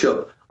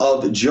worship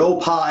of Joe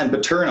Pa and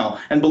Paterno.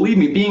 And believe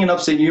me, being in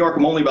upstate New York,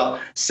 I'm only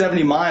about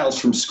 70 miles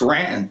from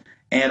Scranton.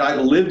 And I've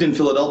lived in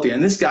Philadelphia,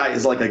 and this guy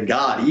is like a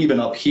god even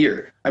up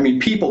here. I mean,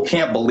 people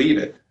can't believe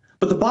it.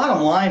 But the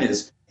bottom line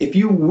is, if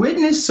you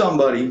witness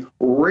somebody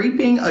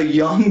raping a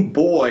young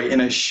boy in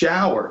a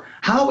shower,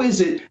 how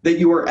is it that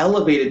you are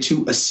elevated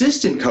to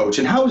assistant coach?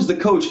 And how is the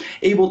coach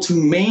able to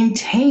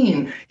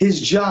maintain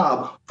his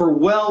job for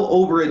well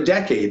over a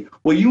decade?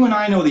 Well, you and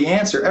I know the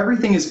answer.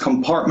 Everything is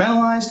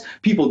compartmentalized.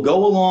 People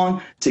go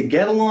along to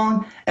get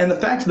along. And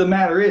the fact of the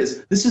matter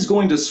is, this is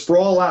going to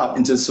sprawl out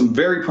into some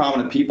very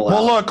prominent people.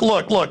 Well,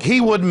 look, he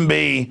wouldn't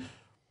be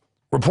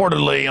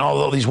reportedly,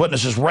 although these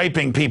witnesses,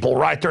 raping people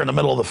right there in the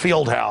middle of the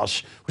field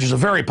house, which is a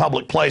very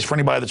public place for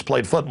anybody that's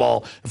played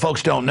football. If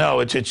folks don't know,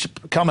 it's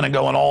coming and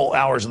going all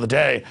hours of the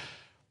day.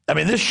 I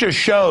mean, this just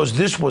shows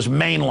this was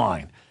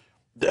mainline.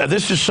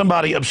 This is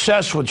somebody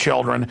obsessed with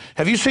children.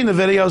 Have you seen the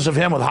videos of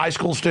him with high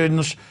school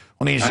students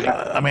when he's,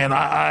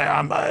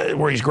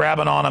 where he's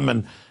grabbing on them?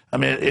 And I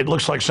mean, it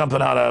looks like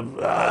something out of,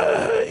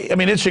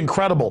 it's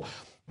incredible.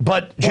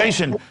 But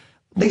Jason,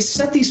 they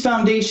set these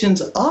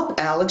foundations up,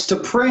 Alex, to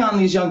prey on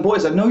these young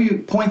boys. I know you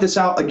point this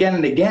out again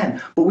and again,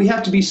 but we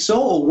have to be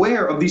so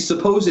aware of these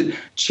supposed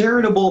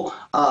charitable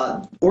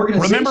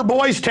organizations. Remember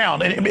Boys Town.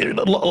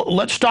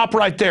 Let's stop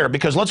right there,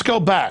 because let's go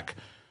back.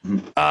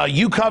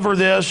 You cover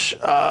this.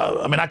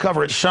 I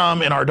cover it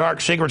some in our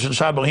Dark Secrets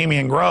Inside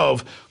Bohemian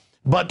Grove.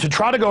 But to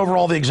try to go over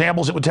all the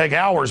examples, it would take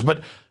hours.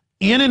 But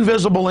in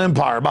Invisible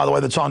Empire, by the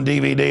way, that's on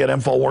DVD at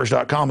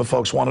Infowars.com if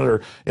folks want it,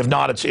 or if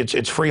not,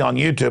 it's free on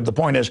YouTube. The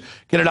point is,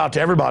 get it out to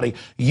everybody.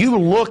 You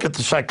look at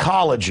the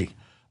psychology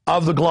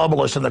of the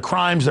globalists and the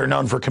crimes they're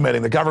known for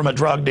committing, the government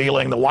drug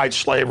dealing, the white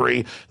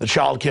slavery, the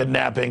child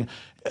kidnapping.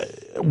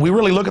 We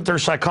really look at their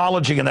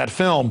psychology in that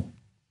film.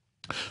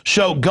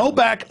 So go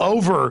back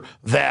over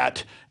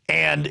that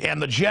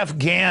and the Jeff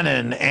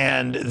Gannon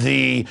and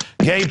the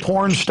gay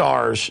porn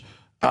stars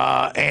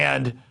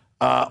and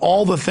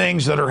all the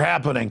things that are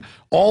happening,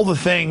 all the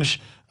things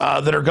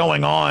that are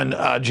going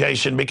on,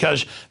 Jason,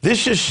 because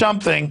this is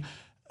something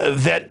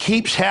that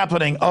keeps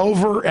happening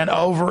over and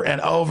over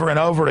and over and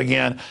over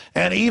again.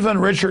 And even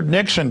Richard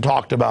Nixon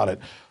talked about it.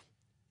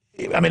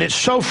 I mean, it's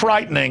so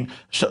frightening.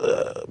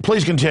 So,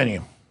 please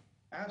continue.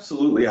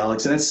 Absolutely,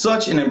 Alex. And it's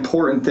such an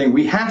important thing.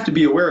 We have to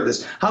be aware of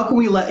this. How can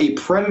we let a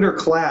predator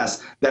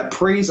class that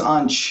preys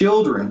on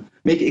children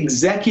make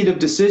executive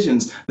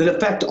decisions that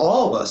affect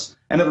all of us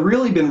and have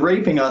really been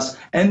raping us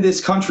and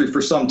this country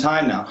for some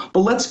time now?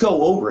 But let's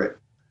go over it.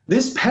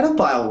 This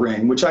pedophile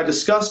ring, which I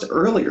discussed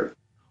earlier,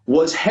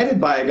 was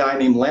headed by a guy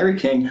named Larry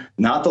King,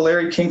 not the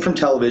Larry King from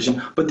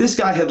television, but this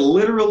guy had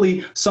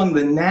literally sung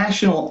the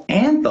national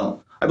anthem.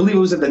 I believe it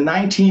was at the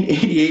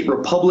 1988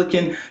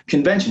 Republican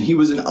convention. He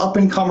was an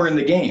up-and-comer in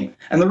the game.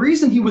 And the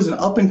reason he was an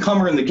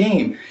up-and-comer in the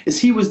game is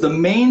he was the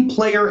main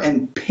player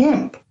and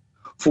pimp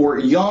for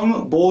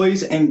young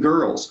boys and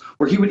girls,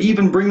 where he would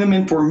even bring them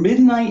in for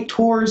midnight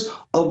tours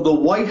of the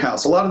White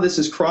House. A lot of this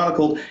is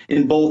chronicled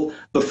in both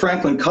the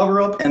Franklin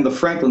cover-up and the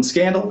Franklin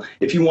scandal.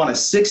 If you want a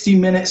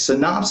 60-minute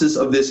synopsis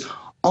of this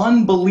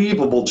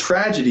unbelievable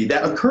tragedy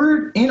that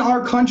occurred in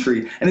our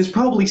country and is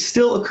probably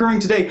still occurring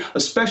today,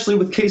 especially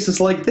with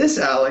cases like this,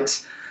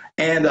 Alex.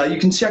 And you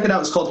can check it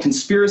out. It's called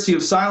Conspiracy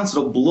of Silence.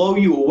 It'll blow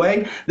you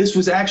away. This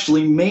was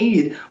actually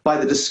made by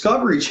the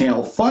Discovery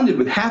Channel, funded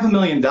with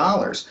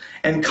 $500,000.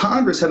 And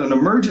Congress had an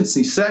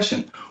emergency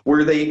session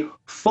where they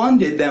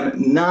funded them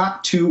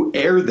not to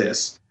air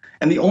this.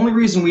 And the only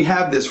reason we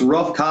have this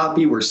rough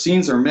copy where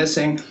scenes are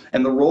missing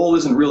and the roll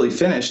isn't really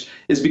finished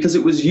is because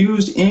it was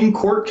used in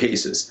court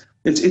cases.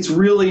 It's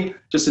really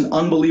just an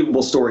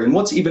unbelievable story. And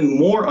what's even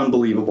more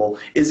unbelievable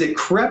is it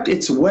crept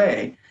its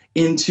way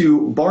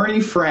into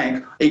Barney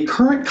Frank, a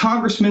current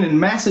congressman in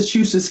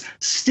Massachusetts,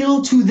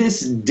 still to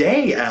this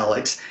day,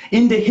 Alex,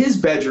 into his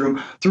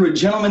bedroom through a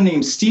gentleman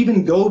named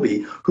Stephen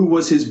Goby, who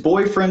was his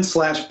boyfriend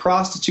slash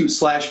prostitute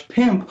slash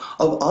pimp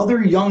of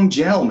other young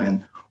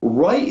gentlemen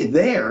right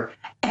there,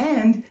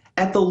 and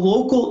at the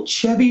local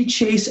Chevy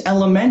Chase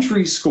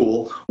Elementary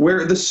School,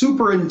 where the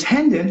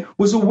superintendent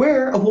was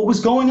aware of what was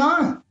going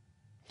on.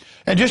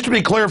 And just to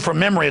be clear from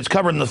memory, it's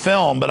covered in the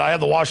film, but I have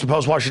the Washington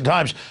Post, Washington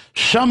Times.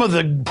 Some of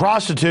the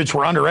prostitutes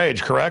were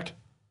underage, correct?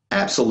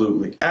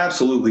 Absolutely.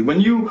 Absolutely. When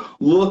you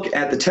look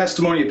at the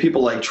testimony of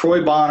people like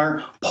Troy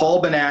Bonner,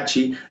 Paul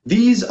Bonacci,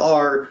 these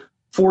are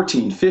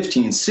 14,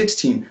 15,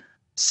 16,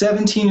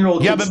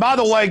 17-year-old Yeah, kids. but by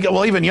the way,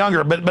 well, even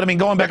younger, but I mean,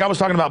 going back, I was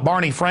talking about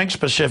Barney Frank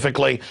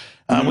specifically.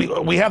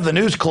 We have the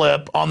news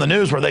clip on the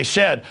news where they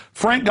said,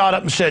 Frank got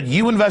up and said,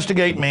 you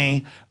investigate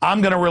me,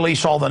 I'm going to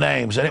release all the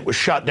names, and it was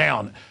shut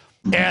down.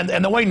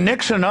 And the way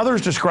Nixon and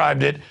others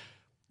described it,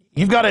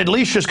 you've got to at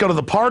least just go to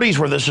the parties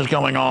where this is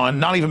going on,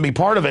 not even be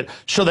part of it,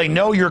 so they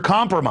know you're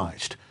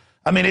compromised.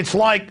 I mean, it's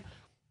like,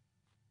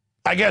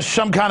 I guess,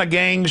 some kind of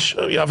gangs.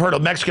 I've heard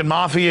of Mexican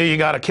mafia, you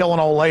got to kill an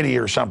old lady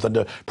or something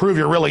to prove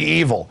you're really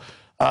evil.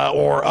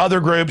 Or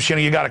other groups,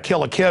 you got to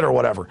kill a kid or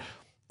whatever.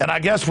 And I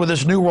guess with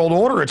this New World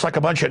Order, it's like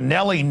a bunch of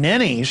Nelly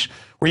ninnies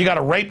where you got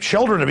to rape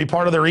children to be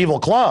part of their evil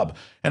club.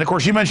 And, of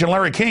course, you mentioned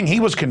Larry King. He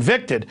was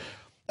convicted.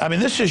 I mean,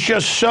 this is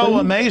just so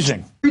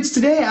amazing. Streets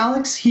today,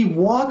 Alex, he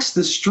walks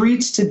the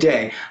streets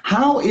today.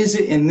 How is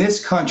it in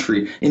this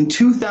country in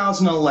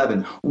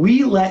 2011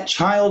 we let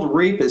child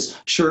rapists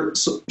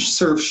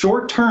serve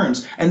short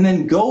terms and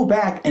then go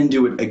back and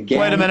do it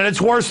again? Wait a minute,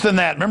 it's worse than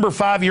that. Remember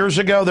 5 years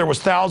ago there was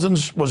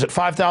thousands, was it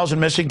 5,000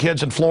 missing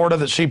kids in Florida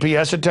that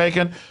CPS had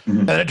taken?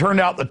 And it turned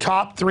out the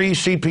top 3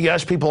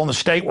 CPS people in the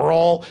state were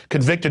all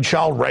convicted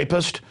child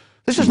rapists.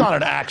 This is not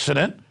an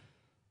accident.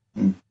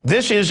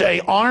 This is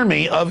an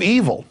army of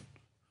evil.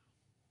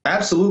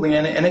 Absolutely,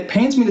 and it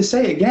pains me to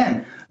say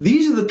again,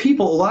 these are the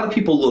people a lot of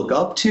people look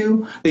up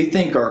to, they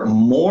think are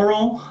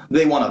moral,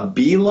 they want to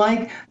be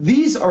like.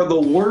 These are the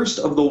worst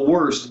of the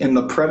worst in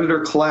the predator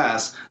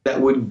class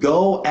that would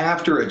go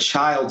after a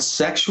child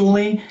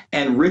sexually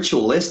and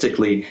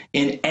ritualistically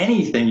in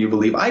anything you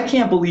believe. I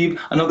can't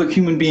believe another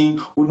human being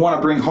would want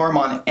to bring harm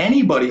on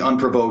anybody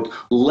unprovoked,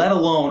 let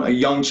alone a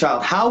young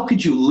child. How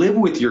could you live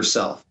with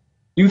yourself?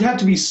 You'd have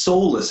to be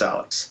soulless,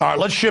 Alex. All right,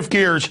 let's shift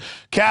gears.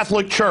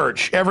 Catholic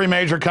Church, every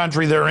major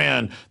country they're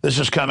in, this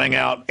is coming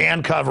out,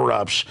 and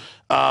cover-ups.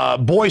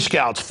 Boy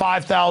Scouts,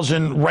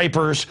 5,000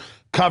 rapers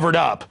covered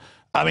up.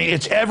 I mean,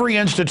 it's every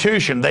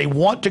institution. They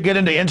want to get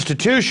into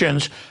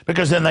institutions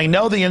because then they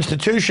know the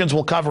institutions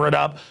will cover it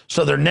up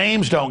so their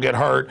names don't get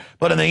hurt.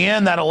 But in the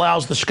end, that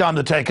allows the scum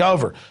to take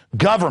over.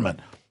 Government,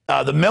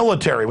 the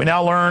military. We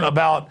now learn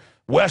about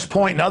West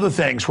Point and other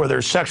things where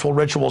there's sexual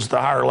rituals at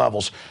the higher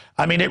levels.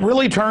 I mean, it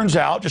really turns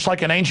out, just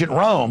like in ancient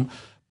Rome,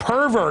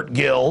 pervert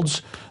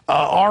guilds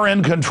are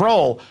in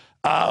control.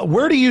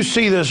 Where do you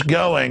see this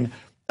going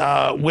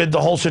with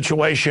the whole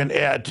situation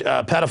at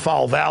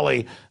Pedophile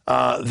Valley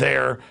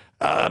there?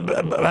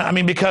 I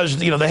mean, because,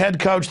 the head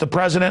coach, the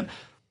president,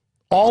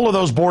 all of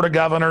those board of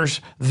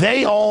governors,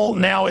 they all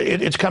now,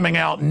 it's coming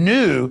out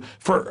new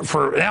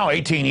for now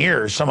 18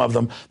 years, some of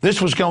them,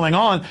 this was going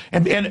on.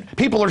 And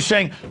people are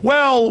saying,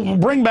 well,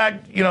 bring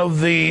back,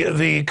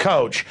 the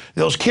coach.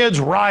 Those kids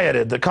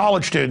rioted, the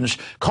college students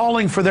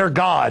calling for their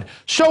God.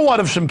 So what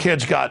if some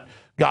kids got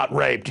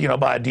raped,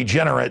 by a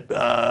degenerate,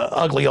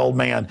 ugly old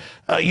man?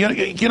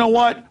 You know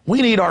what?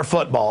 We need our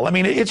football. I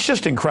mean, it's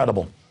just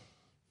incredible.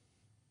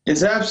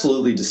 It's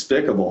absolutely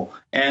despicable.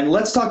 And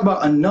let's talk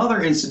about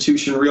another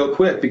institution real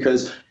quick,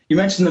 because, You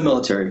mentioned the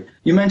military.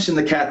 You mentioned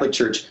the Catholic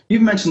Church.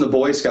 You've mentioned the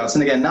Boy Scouts.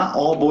 And again, not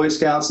all Boy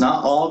Scouts,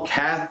 not all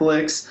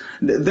Catholics.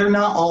 They're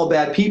not all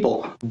bad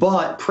people.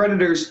 But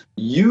predators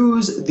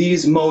use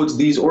these modes,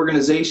 these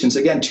organizations,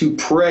 again, to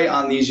prey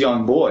on these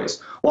young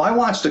boys. Well, I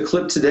watched a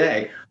clip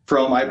today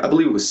from, I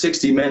believe it was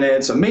 60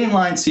 Minutes, a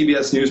mainline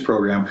CBS News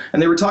program,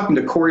 and they were talking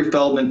to Corey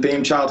Feldman,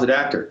 famed childhood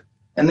actor.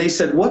 And they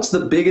said, what's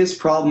the biggest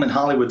problem in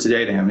Hollywood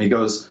today to him? And he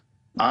goes,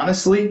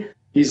 honestly,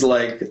 he's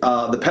like,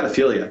 the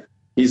pedophilia.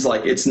 He's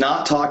like, it's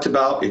not talked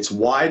about. It's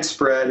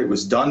widespread. It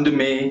was done to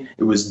me.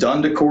 It was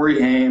done to Corey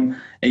Haim.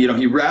 And,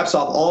 he wraps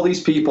off all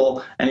these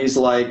people. And he's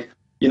like,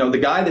 the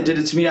guy that did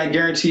it to me, I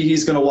guarantee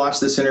he's going to watch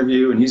this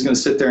interview and he's going to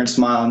sit there and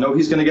smile and know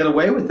he's going to get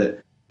away with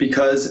it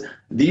because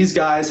these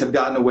guys have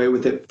gotten away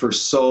with it for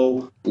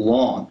so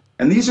long.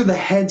 And these are the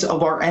heads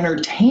of our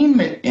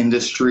entertainment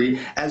industry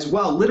as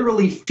well,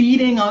 literally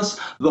feeding us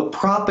the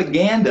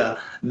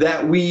propaganda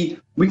that we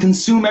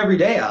consume every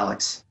day,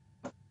 Alex.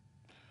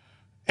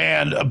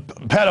 And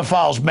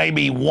pedophiles may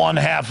be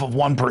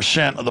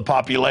 0.5% of the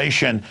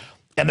population,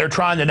 and they're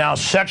trying to now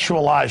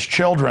sexualize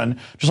children,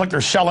 just like they're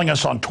selling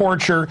us on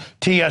torture,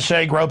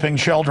 TSA groping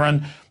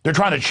children. They're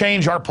trying to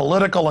change our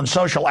political and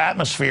social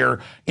atmosphere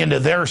into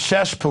their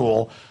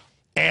cesspool,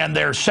 and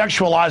they're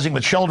sexualizing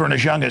the children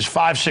as young as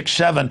 5, 6,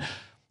 7,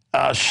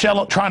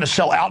 trying to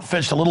sell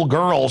outfits to little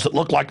girls that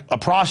look like a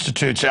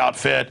prostitute's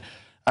outfit.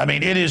 I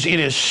mean, it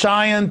is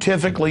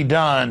scientifically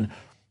done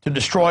to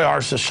destroy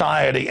our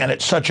society, and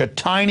it's such a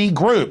tiny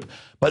group,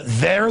 but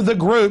they're the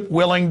group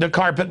willing to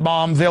carpet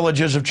bomb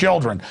villages of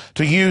children,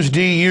 to use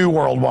DU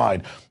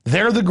worldwide.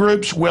 They're the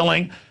groups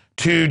willing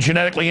to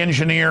genetically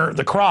engineer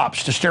the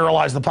crops, to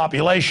sterilize the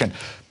population.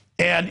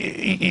 And,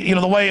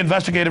 the way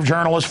investigative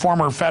journalist,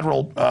 former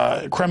federal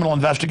criminal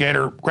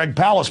investigator Greg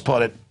Pallas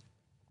put it,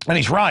 and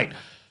he's right,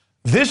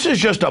 this is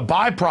just a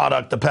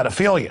byproduct of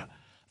pedophilia.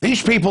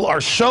 These people are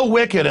so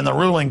wicked in the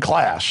ruling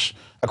class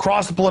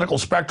across the political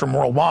spectrum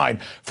worldwide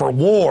for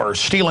wars,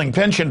 stealing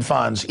pension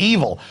funds,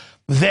 evil,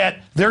 that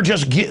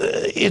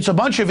it's a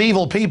bunch of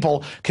evil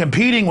people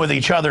competing with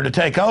each other to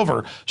take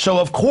over. So,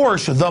 of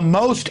course, the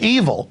most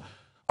evil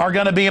are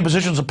going to be in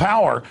positions of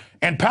power.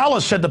 And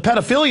Pallas said the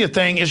pedophilia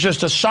thing is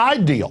just a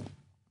side deal,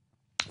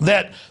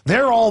 that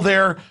they're all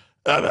there.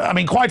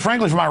 Quite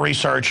frankly, from my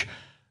research,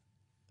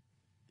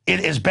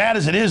 as bad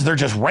as it is, they're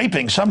just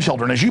raping some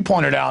children. As you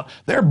pointed out,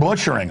 they're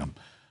butchering them.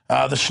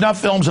 The snuff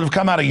films that have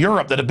come out of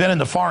Europe that have been in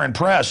the foreign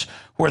press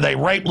where they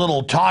rape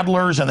little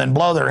toddlers and then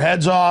blow their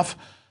heads off.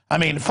 I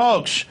mean,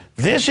 folks,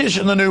 this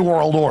isn't the New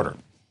World Order.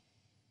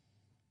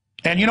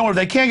 And if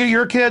they can't get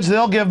your kids,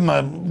 they'll give them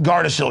a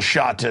Gardasil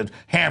shot to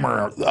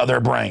hammer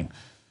their brain.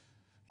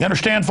 You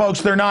understand,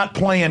 folks? They're not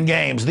playing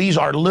games. These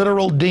are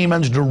literal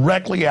demons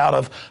directly out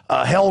of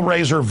a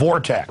Hellraiser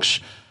vortex.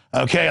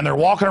 Okay, and they're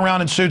walking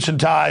around in suits and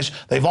ties.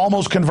 They've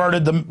almost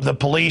converted the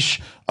police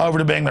over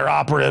to being their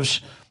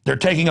operatives. They're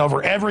taking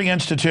over every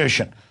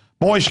institution.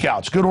 Boy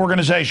Scouts, good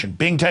organization,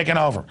 being taken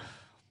over.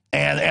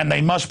 And they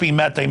must be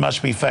met, they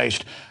must be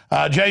faced.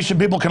 Jason,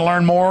 people can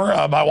learn more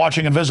by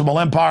watching Invisible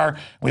Empire.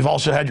 We've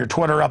also had your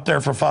Twitter up there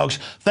for folks.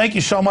 Thank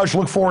you so much.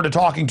 Look forward to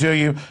talking to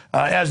you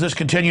as this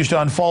continues to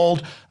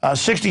unfold.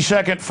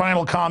 60-second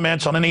final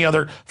comments on any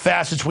other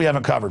facets we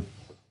haven't covered.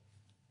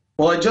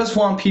 Well, I just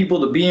want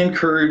people to be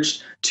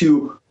encouraged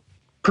to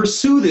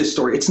pursue this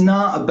story. It's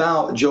not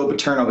about Joe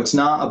Paterno. It's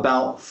not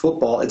about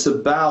football. It's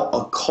about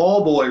a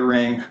cowboy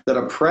ring that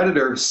a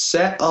predator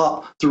set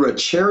up through a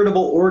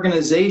charitable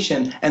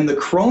organization and the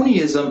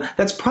cronyism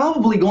that's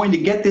probably going to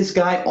get this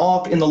guy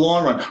off in the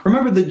long run.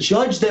 Remember, the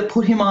judge that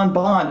put him on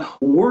bond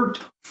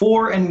worked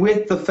for and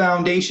with the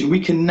foundation. We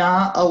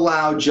cannot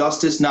allow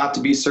justice not to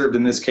be served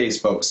in this case,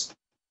 folks.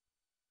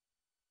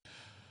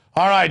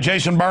 All right,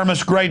 Jason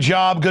Bermas, great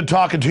job. Good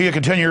talking to you.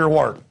 Continue your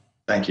work.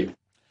 Thank you.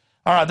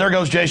 All right, there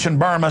goes Jason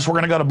Bermas. We're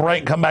going to go to break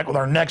and come back with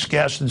our next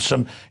guest and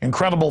some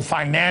incredible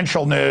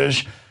financial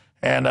news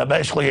and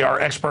basically our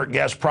expert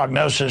guest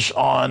prognosis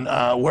on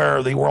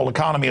where the world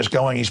economy is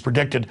going. He's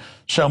predicted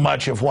so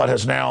much of what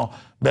has now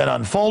been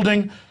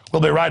unfolding.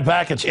 We'll be right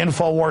back. It's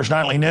InfoWars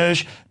Nightly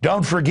News.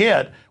 Don't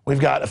forget, we've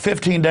got a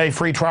 15-day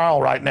free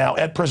trial right now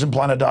at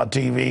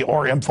prisonplanet.tv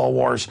or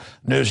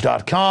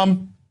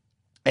InfoWarsNews.com.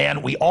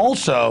 And we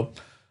also...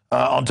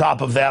 on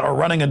top of that, are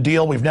running a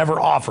deal we've never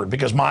offered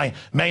because my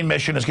main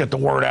mission is get the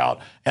word out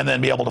and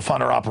then be able to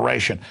fund our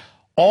operation.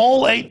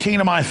 All 18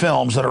 of my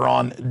films that are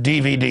on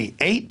DVD,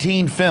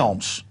 18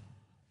 films,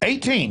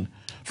 18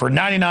 for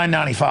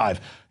 $99.95.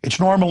 It's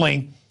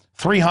normally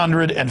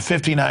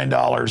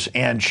 $359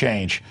 and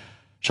change.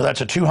 So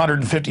that's a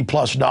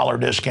 $250+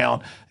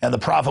 discount, and the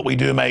profit we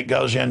do make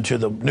goes into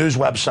the news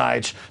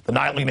websites, the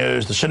nightly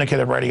news, the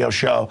syndicated radio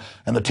show,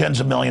 and the tens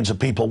of millions of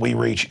people we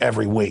reach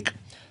every week.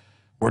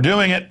 We're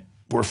doing it.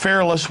 We're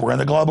fearless. We're in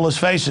the globalist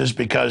faces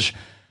because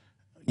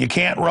you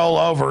can't roll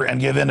over and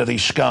give in to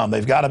these scum.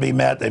 They've got to be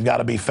met. They've got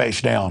to be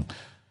faced down.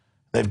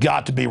 They've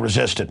got to be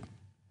resisted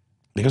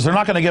because they're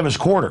not going to give us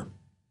quarter.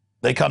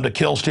 They come to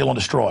kill, steal, and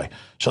destroy.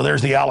 So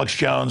there's the Alex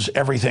Jones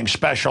Everything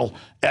Special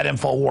at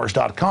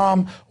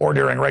Infowars.com, or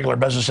during regular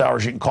business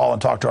hours, you can call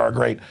and talk to our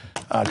great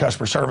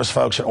customer service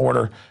folks and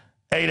order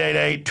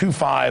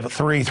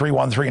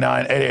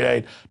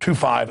 888-253-3139,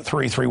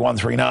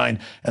 888-253-3139,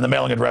 and the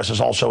mailing address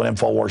is also at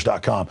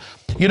Infowars.com.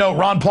 You know,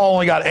 Ron Paul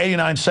only got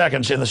 89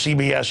 seconds in the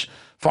CBS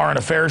Foreign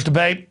Affairs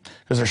debate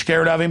because they're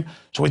scared of him.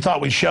 So we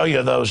thought we'd show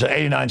you those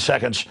 89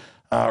 seconds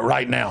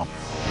right now.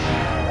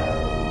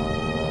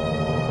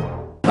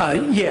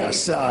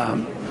 Yes,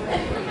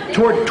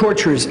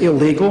 torture is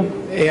illegal,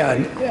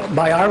 and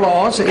by our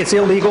laws, it's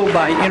illegal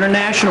by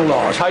international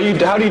laws. How do you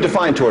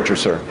define torture,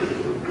 sir?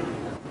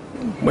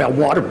 Well,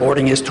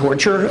 waterboarding is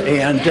torture,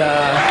 and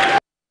many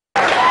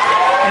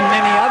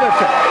other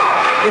things.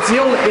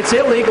 It's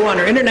illegal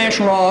under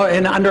international law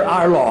and under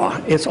our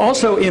law. It's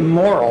also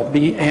immoral,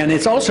 and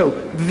it's also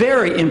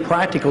very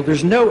impractical.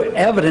 There's no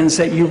evidence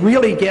that you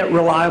really get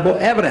reliable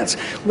evidence.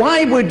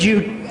 Why would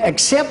you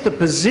accept the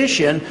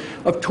position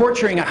of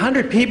torturing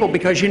 100 people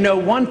because you know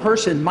one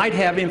person might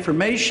have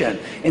information?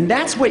 And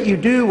that's what you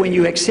do when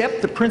you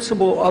accept the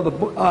principle of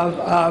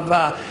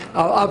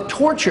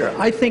torture.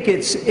 I think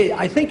it's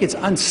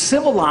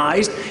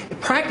uncivilized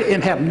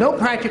and have no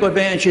practical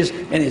advantages,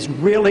 and is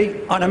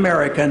really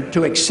un-American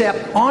to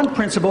accept on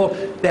principle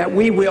that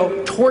we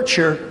will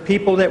torture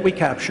people that we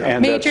capture.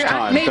 And Major,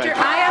 I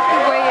have to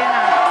weigh in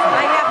on.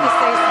 I have to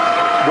say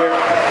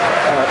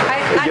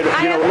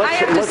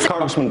something. Let's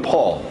Congressman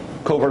Paul,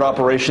 covert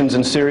operations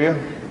in Syria.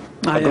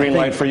 A green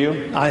light for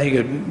you? I think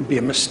it would be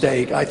a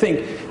mistake. I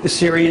think the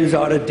Syrians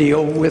ought to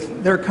deal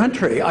with their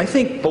country. I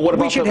think. But what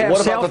about the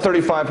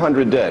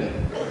 3,500 dead?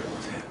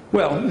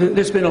 Well,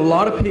 there's been a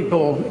lot of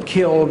people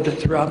killed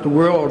throughout the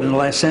world in the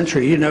last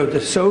century. You know, the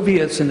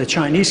Soviets and the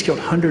Chinese killed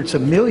hundreds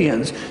of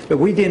millions, but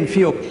we didn't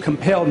feel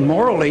compelled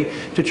morally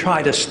to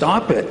try to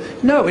stop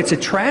it. No, it's a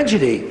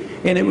tragedy.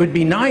 And it would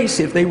be nice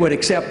if they would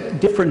accept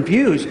different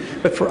views.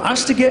 But for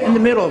us to get in the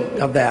middle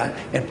of that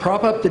and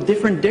prop up the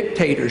different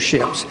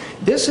dictatorships,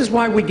 this is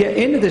why we get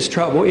into this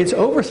trouble. It's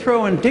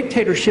overthrowing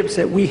dictatorships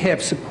that we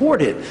have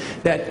supported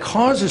that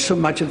causes so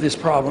much of this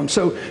problem.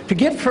 So to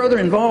get further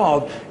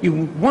involved,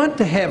 you want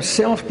to have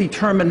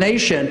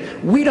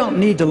self-determination. We don't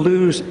need to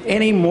lose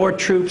any more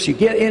troops. You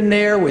get in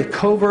there with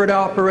covert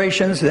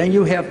operations, then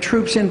you have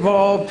troops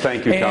involved.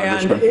 Thank you,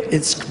 Congressman. And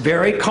it's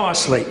very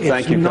costly.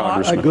 Thank you, not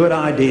Congressman. a good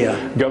idea.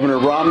 Governor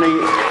Romney.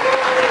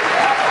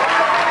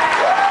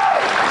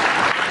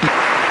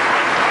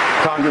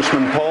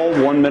 Congressman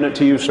Paul, 1 minute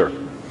to you, sir.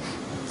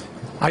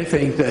 I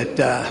think that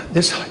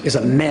this is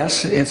a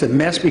mess. It's a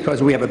mess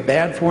because we have a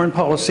bad foreign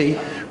policy.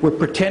 We're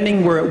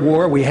pretending we're at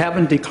war. We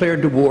haven't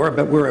declared the war,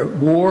 but we're at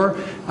war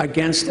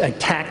against a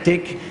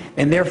tactic,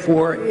 and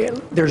therefore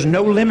there's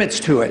no limits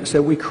to it.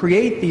 So we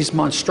create these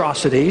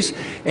monstrosities,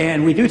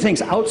 and we do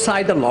things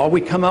outside the law. We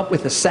come up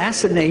with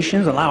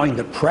assassinations, allowing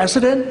the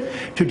president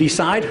to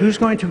decide who's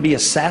going to be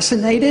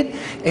assassinated,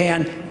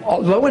 and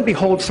lo and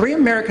behold, 3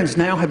 Americans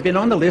now have been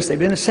on the list. They've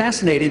been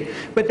assassinated,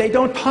 but they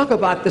don't talk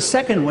about the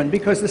second one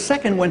because the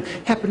second one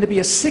happened to be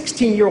a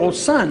 16-year-old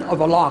son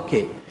of a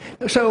Lockheed.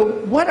 So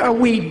what are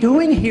we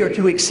doing here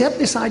to accept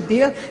this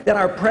idea that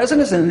our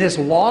president is in this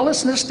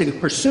lawlessness to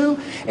pursue,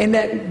 and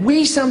that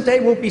we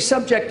someday will be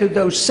subject to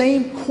those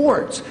same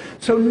courts?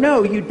 So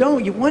no, you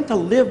don't. You want to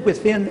live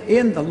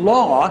within the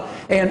law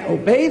and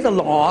obey the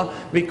law,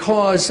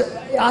 because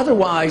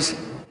otherwise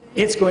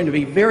it's going to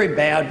be very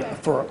bad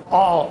for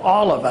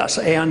all of us.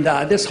 And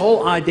this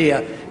whole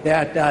idea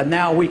that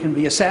now we can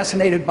be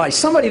assassinated by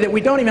somebody that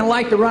we don't even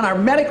like to run our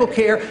medical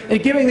care,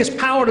 and giving this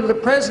power to the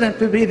president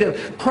to be the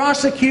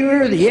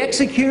prosecutor, the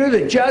executor,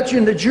 the judge,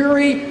 and the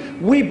jury,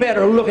 we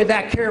better look at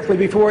that carefully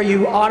before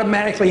you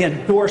automatically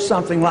endorse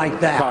something like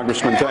that.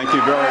 Congressman, thank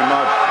you very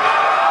much.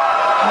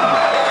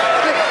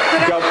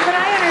 Could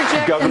I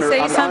interject Governor,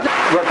 and say something?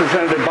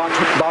 Representative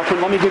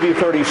Bachman, let me give you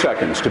 30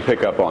 seconds to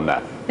pick up on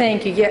that.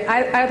 Thank you.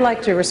 Yeah, I'd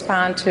like to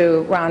respond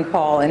to Ron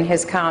Paul and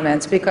his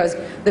comments, because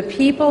the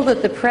people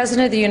that the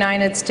President of the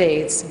United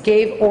States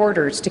gave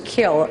orders to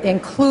kill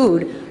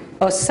include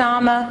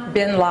Osama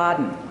bin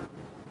Laden.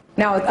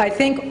 Now, I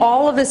think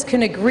all of us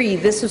can agree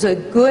this was a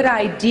good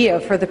idea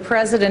for the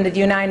President of the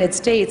United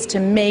States to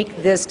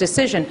make this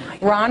decision.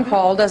 Ron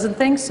Paul doesn't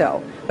think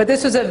so. But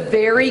this was a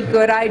very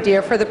good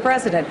idea for the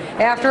President.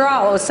 After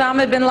all,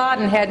 Osama bin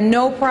Laden had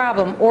no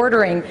problem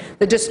ordering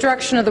the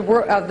destruction of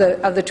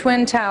the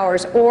Twin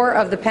Towers or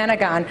of the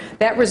Pentagon.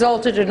 That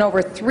resulted in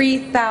over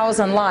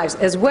 3,000 lives.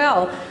 As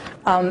well,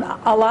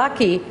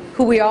 Alaki,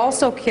 who we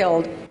also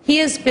killed, he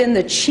has been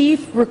the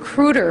chief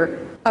recruiter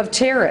of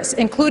terrorists,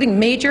 including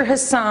Major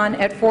Hassan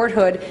at Fort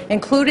Hood,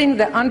 including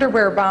the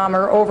underwear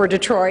bomber over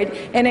Detroit,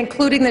 and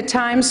including the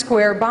Times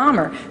Square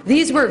bomber.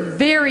 These were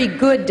very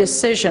good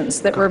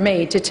decisions that were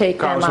made to take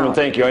them out. Congressman,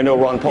 thank you. I know,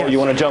 Ron Paul, you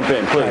want to jump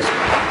in, please.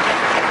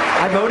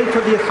 I voted for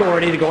the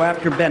authority to go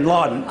after bin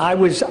Laden. I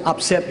was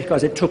upset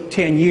because it took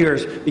 10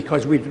 years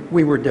because we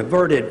were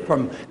diverted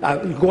from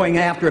going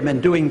after him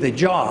and doing the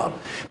job.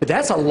 But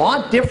that's a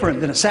lot different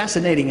than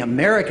assassinating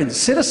American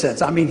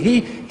citizens. I mean,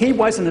 he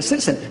wasn't a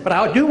citizen. But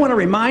I do want to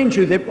remind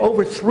you that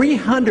over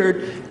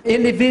 300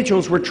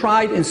 individuals were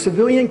tried in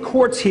civilian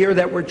courts here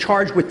that were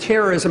charged with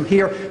terrorism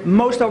here.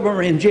 Most of them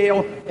are in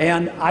jail,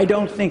 and I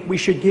don't think we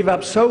should give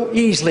up so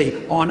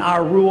easily on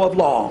our rule of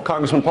law.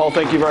 Congressman Paul,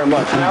 thank you very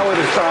much. Now it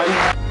is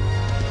time.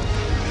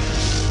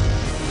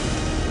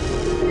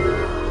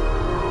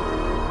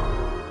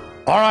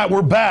 All right,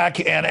 we're back,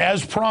 and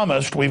as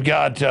promised, we've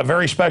got a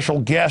very special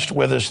guest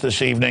with us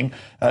this evening,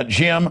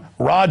 Jim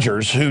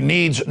Rogers, who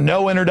needs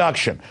no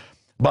introduction,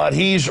 but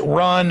he's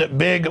run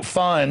big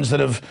funds that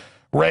have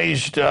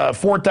raised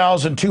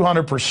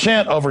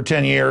 4,200% over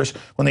 10 years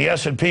when the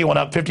S&P went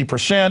up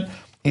 50%.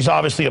 He's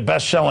obviously a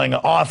best-selling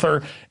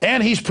author,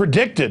 and he's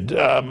predicted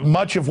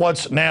much of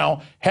what's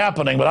now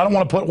happening, but I don't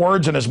want to put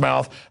words in his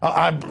mouth.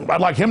 I'd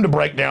like him to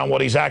break down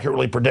what he's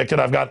accurately predicted.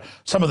 I've got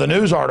some of the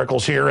news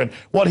articles here and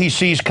what he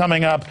sees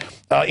coming up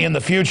in the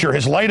future.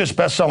 His latest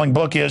best-selling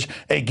book is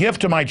A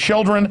Gift to My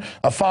Children,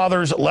 A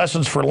Father's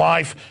Lessons for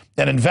Life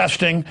and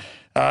Investing.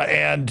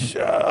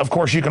 Of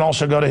course, you can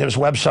also go to his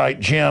website,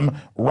 Jim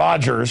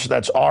Rogers,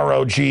 that's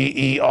ROGERS.com.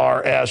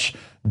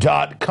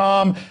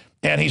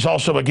 And he's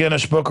also a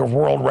Guinness Book of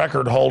World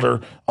Record holder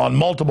on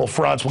multiple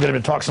fronts. We'll get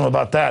him to talk some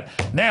about that.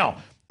 Now,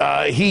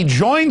 he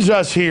joins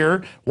us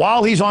here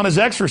while he's on his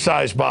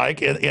exercise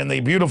bike in the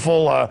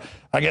beautiful, I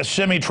guess,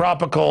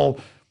 semi-tropical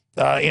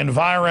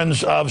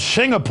environs of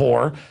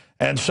Singapore.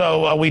 And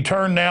so we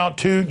turn now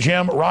to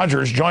Jim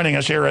Rogers joining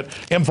us here at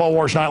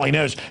InfoWars Nightly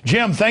News.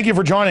 Jim, thank you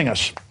for joining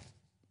us.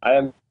 I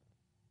am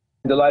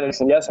delighted.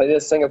 And yes, it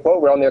is Singapore.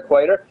 We're on the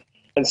equator.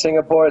 In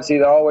Singapore, it's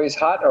either always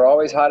hot or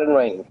always hot and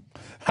raining.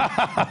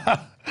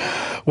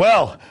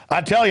 Well,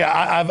 I tell you,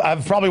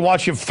 I've probably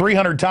watched you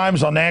 300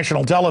 times on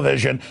national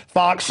television,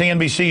 Fox,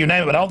 CNBC, you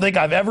name it, but I don't think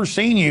I've ever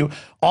seen you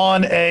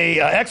on a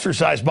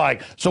exercise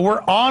bike. So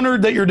we're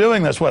honored that you're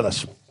doing this with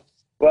us.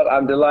 Well,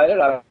 I'm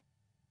delighted. I'm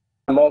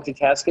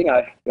multitasking.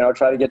 I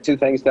try to get two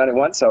things done at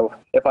once. So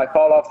if I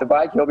fall off the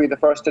bike, you'll be the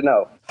first to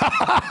know.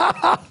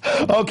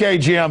 Okay,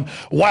 Jim.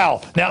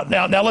 Wow.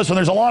 Now, listen,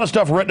 there's a lot of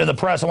stuff written in the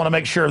press. I want to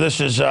make sure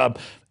this is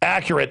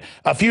accurate.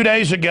 A few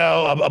days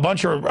ago, a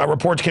bunch of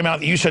reports came out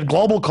that you said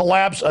global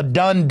collapse, a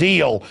done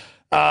deal.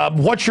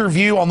 What's your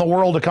view on the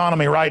world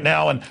economy right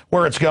now and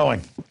where it's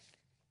going?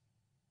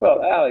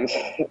 Well, Alex,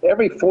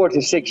 every 4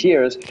 to 6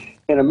 years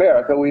in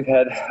America, we've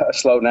had a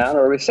slowdown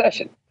or a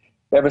recession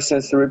ever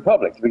since the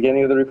Republic, the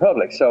beginning of the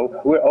Republic.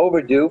 So we're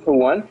overdue for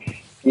one,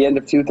 the end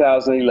of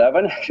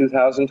 2011,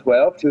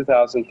 2012,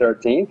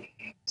 2013.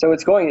 So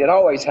it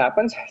always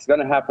happens. It's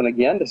going to happen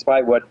again,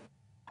 despite what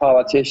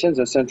politicians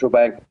or central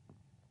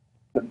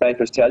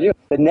bankers tell you.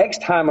 The next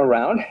time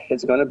around,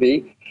 it's going to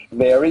be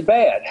very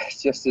bad.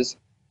 It's just as,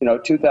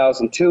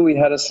 2002, we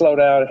had a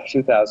slowdown.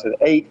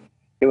 2008,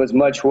 it was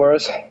much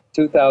worse.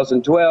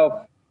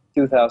 2012,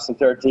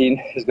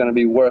 2013 is going to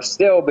be worse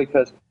still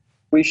because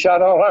we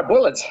shot all our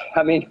bullets.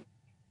 I mean,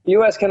 the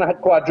U.S. cannot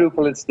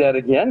quadruple its debt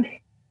again.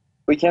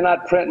 We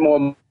cannot print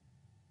more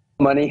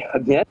money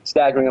again,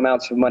 staggering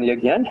amounts of money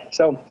again.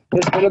 So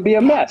it's going to be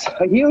a mess,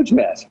 a huge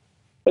mess.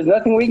 There's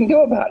nothing we can do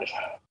about it.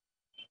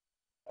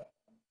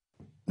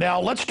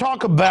 Now, let's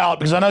talk about,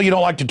 because I know you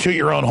don't like to toot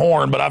your own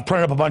horn, but I've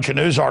printed up a bunch of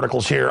news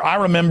articles here. I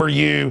remember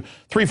you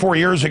 3-4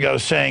 years ago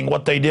saying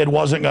what they did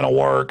wasn't going to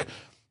work,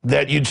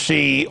 that you'd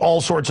see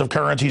all sorts of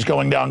currencies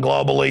going down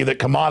globally, that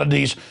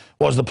commodities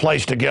was the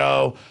place to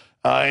go,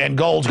 and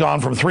gold's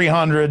gone from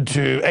 $300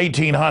 to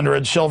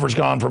 $1,800, silver's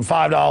gone from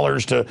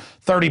 $5 to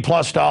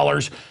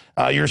 $30+.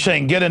 You're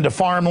saying get into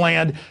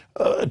farmland.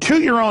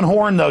 Toot your own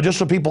horn, though, just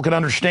so people can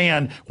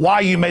understand why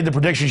you made the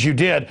predictions you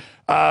did.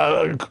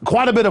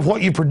 Quite a bit of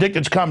what you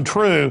predicted's come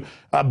true.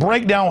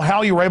 Break down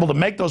how you were able to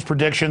make those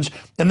predictions,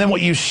 and then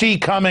what you see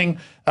coming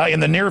in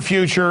the near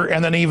future,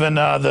 and then even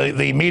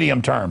the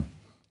medium term.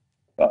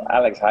 Well,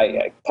 Alex,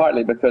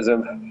 partly because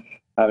of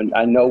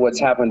I know what's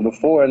happened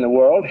before in the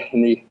world.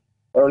 In the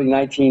early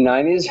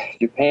 1990s,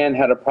 Japan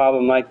had a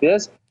problem like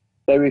this.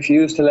 They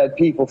refused to let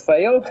people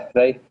fail.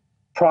 They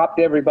propped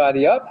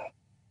everybody up.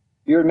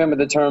 You remember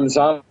the term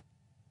zombie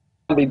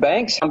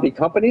banks, zombie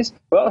companies?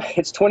 Well,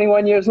 it's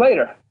 21 years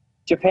later.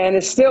 Japan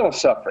is still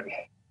suffering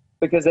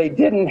because they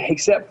didn't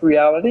accept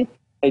reality.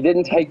 They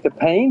didn't take the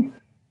pain.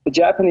 The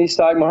Japanese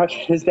stock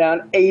market is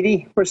down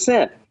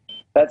 80%.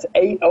 That's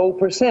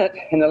 80%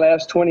 in the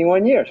last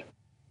 21 years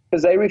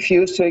because they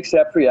refuse to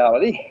accept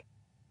reality.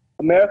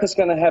 America's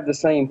going to have the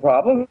same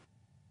problem.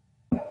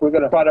 We're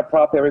going to try to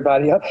prop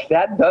everybody up.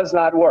 That does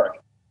not work.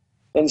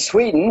 In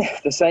Sweden,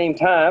 at the same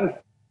time,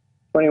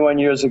 21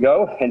 years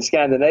ago, in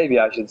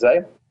Scandinavia, I should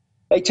say,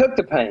 they took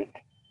the pain.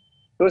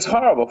 It was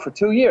horrible for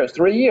 2 years,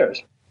 3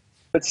 years.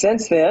 But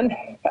since then,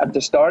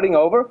 after starting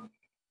over,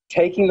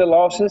 taking the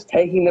losses,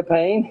 taking the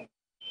pain,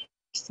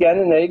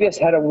 Scandinavia's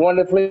had a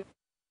wonderfully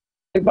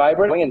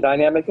vibrant and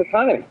dynamic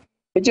economy.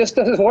 It just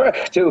doesn't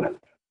work to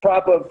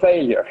prop up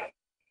failure.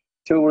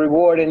 to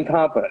reward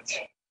incompetence.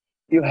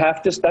 You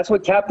have to, that's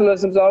what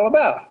capitalism's all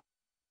about.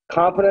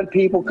 Competent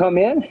people come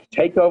in,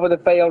 take over the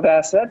failed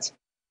assets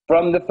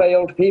from the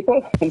failed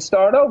people, and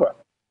start over.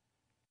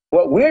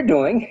 What we're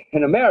doing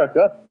in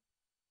America,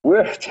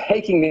 we're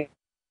taking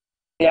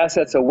the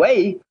assets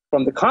away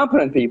from the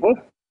competent people,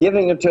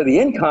 giving them to the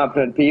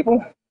incompetent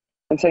people,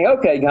 and saying,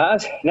 okay,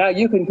 guys, now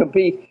you can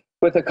compete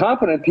with the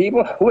competent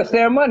people with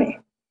their money.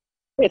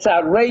 It's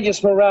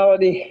outrageous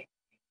morality.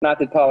 Not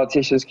that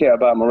politicians care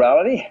about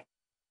morality,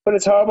 but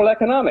it's horrible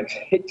economics.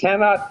 It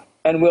cannot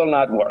and will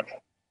not work.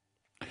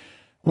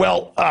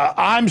 Well,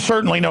 I'm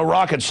certainly no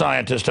rocket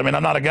scientist. I mean,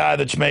 I'm not a guy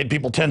that's made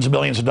people tens of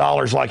millions of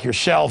dollars like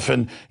yourself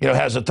and, you know,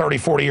 has a 30,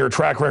 40-year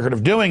track record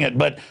of doing it.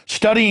 But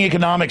studying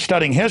economics,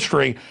 studying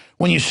history,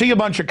 when you see a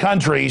bunch of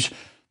countries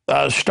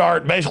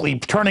start basically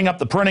turning up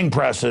the printing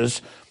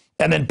presses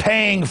and then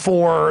paying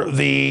for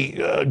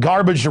the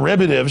garbage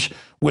derivatives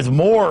with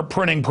more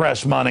printing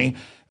press money,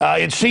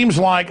 it seems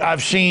like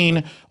I've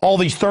seen all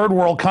these third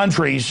world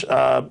countries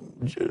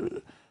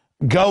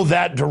go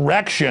that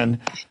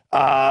direction.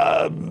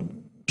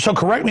 So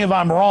correct me if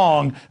I'm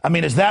wrong. I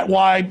mean, is that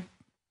why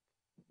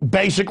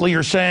basically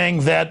you're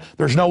saying that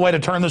there's no way to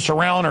turn this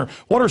around? Or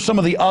what are some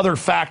of the other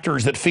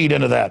factors that feed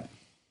into that?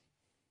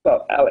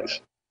 Well,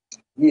 Alex,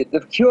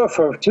 the cure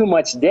for too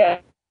much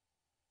debt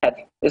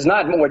is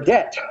not more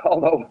debt,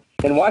 although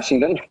in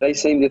Washington they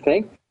seem to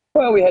think,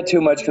 well, we had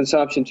too much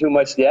consumption, too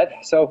much debt,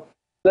 so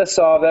let's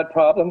solve that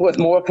problem with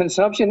more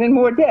consumption and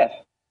more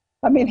debt.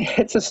 I mean,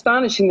 it's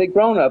astonishing that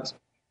grown-ups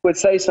would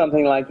say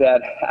something like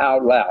that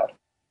out loud.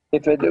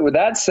 If it were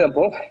that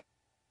simple,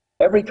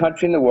 every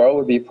country in the world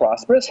would be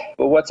prosperous.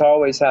 But what's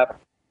always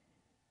happened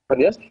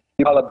is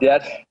you pile up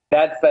debt,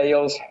 that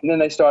fails, and then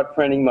they start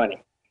printing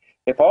money.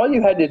 If all you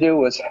had to do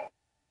was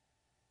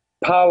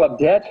pile up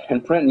debt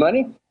and print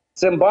money,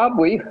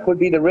 Zimbabwe would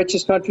be the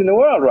richest country in the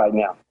world right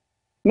now.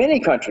 Many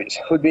countries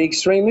would be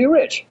extremely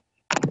rich.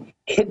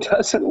 It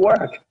doesn't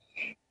work.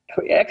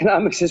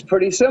 Economics is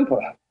pretty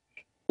simple.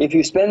 If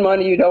you spend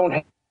money you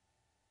don't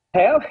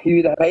have, you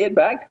either pay it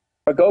back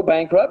or go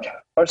bankrupt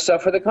or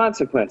suffer the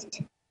consequences.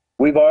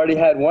 We've already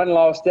had one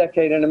lost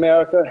decade in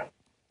America.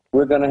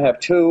 We're going to have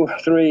 2,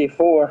 3,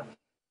 4.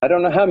 I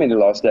don't know how many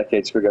lost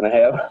decades we're going to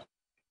have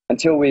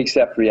until we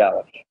accept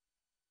reality.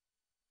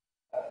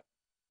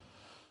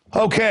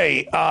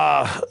 Okay.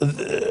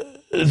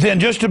 Then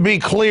just to be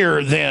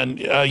clear, then,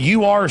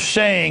 you are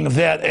saying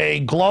that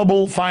a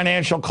global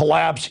financial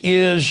collapse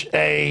is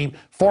a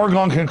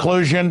foregone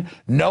conclusion,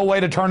 no way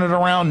to turn it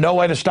around, no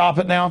way to stop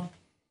it now?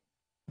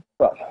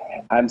 Well,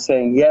 I'm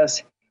saying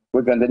yes.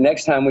 The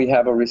next time we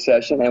have a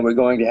recession, and we're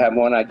going to have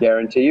one, I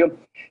guarantee you,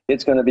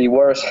 it's going to be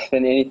worse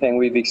than anything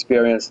we've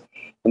experienced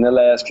in the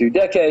last few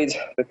decades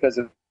because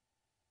of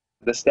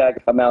the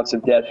staggering amounts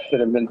of debt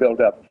that have been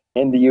built up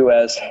in the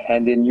U.S.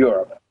 and in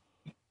Europe.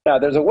 Now,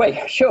 there's a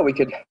way. Sure, we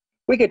could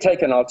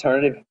take an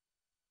alternative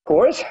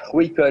course.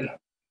 We could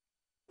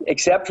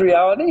accept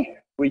reality.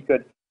 We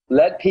could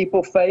let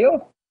people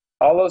fail.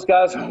 All those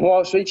guys on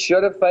Wall Street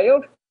should have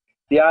failed.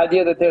 The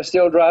idea that they're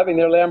still driving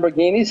their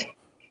Lamborghinis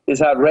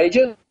is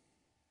outrageous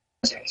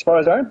as far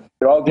as I'm concerned.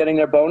 They're all getting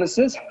their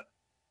bonuses.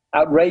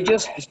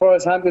 Outrageous as far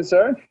as I'm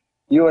concerned.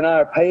 You and I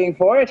are paying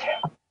for it.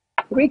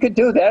 We could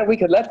do that. We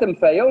could let them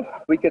fail.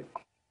 We could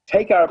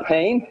take our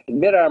pain,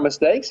 admit our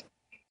mistakes.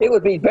 It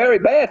would be very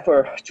bad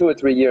for 2 or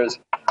 3 years,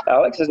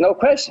 Alex. There's no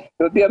question.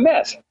 It would be a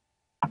mess.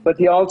 But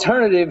the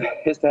alternative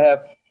is to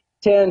have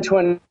 10,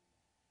 20,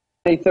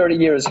 30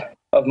 years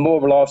of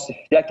more lost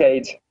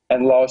decades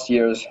and lost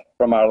years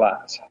from our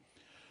lives.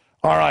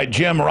 All right,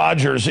 Jim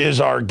Rogers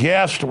is our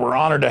guest. We're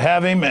honored to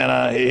have him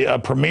and a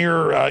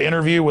premiere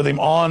interview with him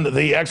on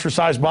the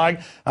exercise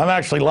bike. I'm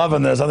actually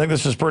loving this. I think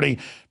this is pretty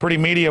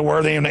media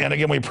worthy. And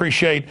again, we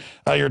appreciate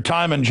your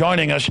time and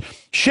joining us.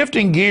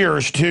 Shifting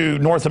gears to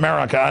North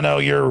America. I know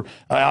you're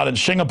out in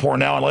Singapore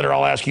now, and later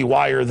I'll ask you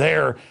why you're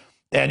there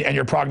and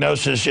your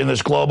prognosis in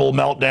this global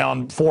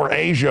meltdown for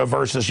Asia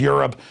versus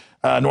Europe,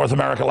 North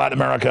America, Latin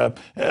America,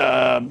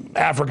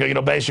 Africa, you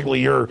know,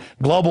 basically your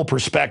global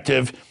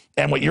perspective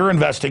and what you're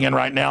investing in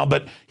right now.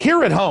 But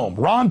here at home,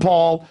 Ron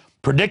Paul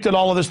predicted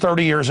all of this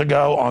 30 years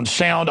ago on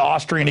sound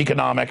Austrian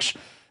economics.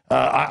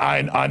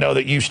 I know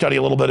that you study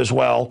a little bit as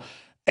well.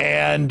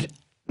 And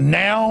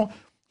now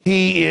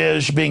he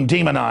is being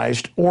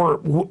demonized,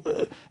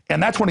 and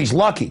that's when he's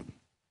lucky.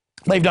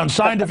 They've done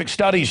scientific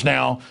studies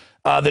now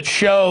that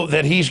show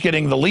that he's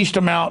getting the least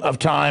amount of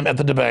time at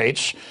the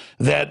debates,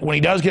 that when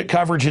he does get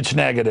coverage, it's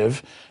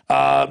negative,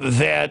 also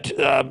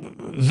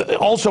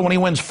when he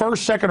wins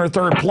first, second, or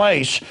third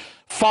place,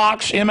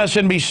 Fox,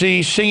 MSNBC,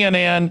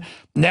 CNN,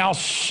 now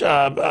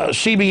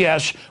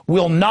CBS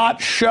will not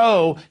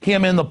show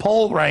him in the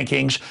poll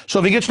rankings. So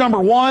if he gets number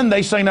 1,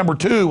 they say number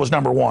 2 was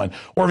number 1.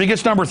 Or if he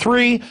gets number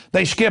 3,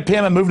 they skip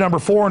him and move number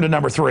 4 into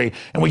number 3.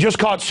 And we just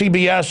caught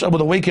CBS over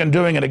the weekend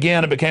doing it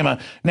again. It became a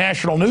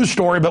national news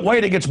story. But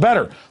wait, it gets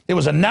better. It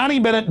was a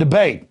 90-minute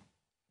debate,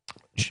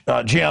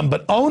 Jim,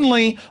 but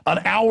only an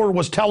hour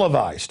was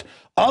televised.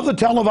 Of the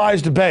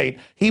televised debate,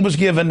 he was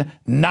given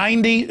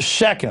 90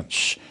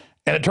 seconds.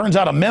 And it turns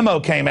out a memo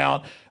came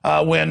out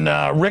when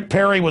Rick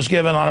Perry was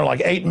given, I don't know,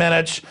 like 8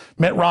 minutes,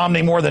 Mitt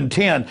Romney more than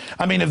 10.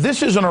 I mean, if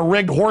this isn't a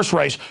rigged horse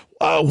race,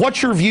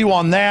 what's your view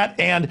on that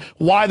and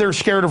why they're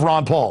scared of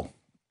Ron Paul?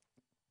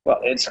 Well,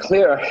 it's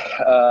clear,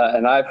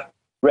 and I've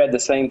read the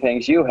same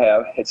things you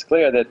have. It's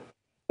clear that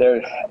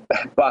they're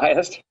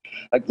biased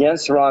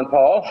against Ron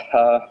Paul.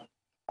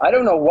 I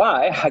don't know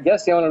why. I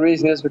guess the only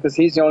reason is because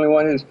he's the only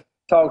one who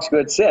talks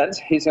good sense.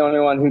 He's the only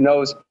one who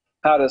knows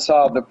how to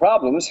solve the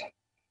problems.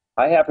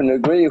 I happen to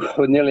agree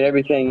with nearly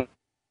everything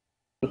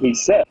he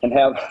said and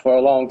have for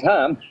a long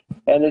time.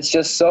 And it's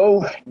just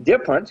so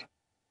different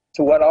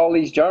to what all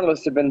these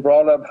journalists have been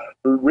brought up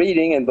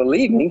reading and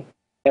believing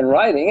and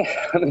writing.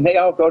 I mean, they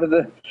all go to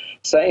the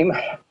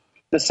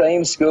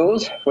same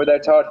schools where they're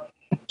taught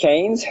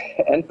Keynes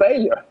and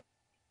failure.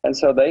 And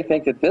so they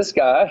think that this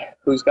guy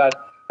who's got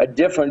a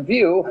different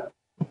view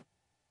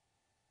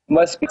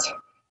must be,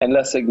 and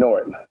let's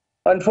ignore him.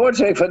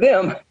 Unfortunately for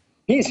them,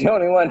 he's the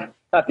only one,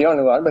 not the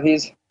only one, but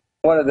he's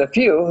one of the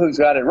few who's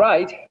got it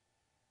right.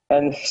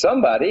 And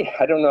somebody,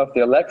 I don't know if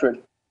the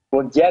electorate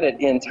will get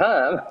it in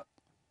time,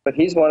 but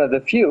he's one of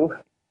the few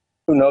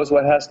who knows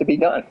what has to be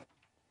done.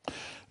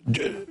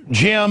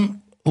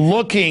 Jim,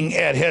 looking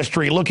at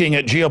history, looking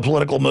at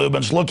geopolitical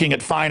movements, looking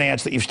at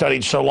finance that you've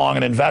studied so long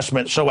and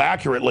investment so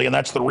accurately, and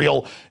that's the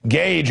real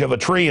gauge of a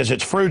tree is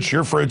its fruits.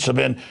 Your fruits have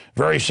been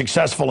very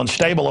successful and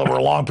stable over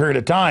a long period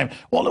of time.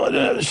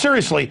 Well,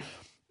 seriously,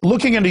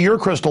 looking into your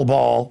crystal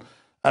ball,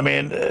 I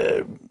mean,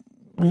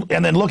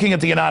 and then looking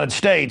at the United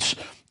States,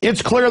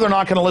 it's clear they're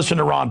not going to listen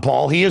to Ron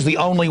Paul. He is the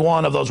only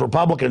one of those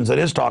Republicans that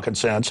is talking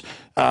sense,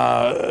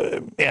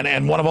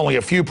 and one of only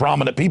a few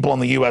prominent people in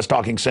the U.S.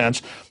 talking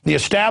sense. The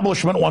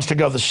establishment wants to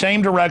go the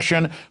same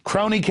direction,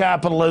 crony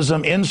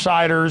capitalism,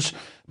 insiders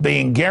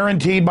being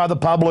guaranteed by the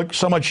public,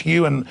 so much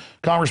you and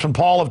Congressman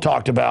Paul have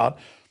talked about.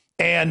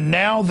 And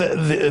now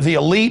the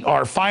elite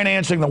are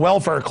financing the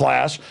welfare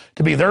class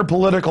to be their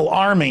political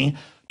army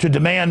to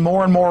demand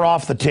more and more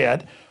off the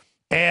tit.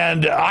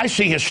 And I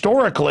see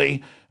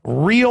historically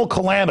real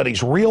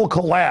calamities, real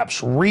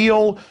collapse,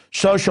 real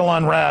social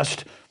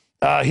unrest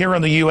here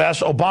in the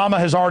U.S. Obama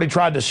has already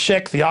tried to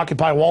sick the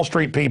Occupy Wall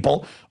Street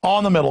people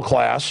on the middle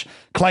class,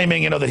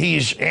 claiming, that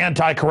he's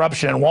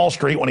anti-corruption in Wall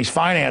Street when he's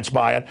financed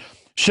by it.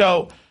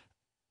 So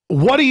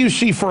what do you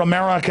see for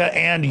America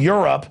and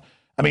Europe?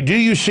 I mean, do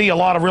you see a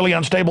lot of really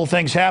unstable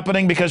things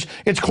happening? Because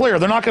it's clear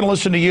they're not going to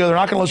listen to you. They're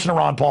not going to listen to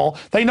Ron Paul.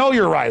 They know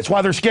you're right. It's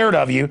why they're scared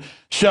of you.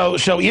 So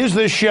is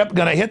this ship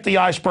going to hit the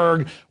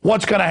iceberg?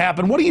 What's going to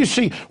happen? What do you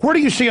see? Where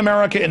do you see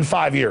America in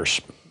 5 years?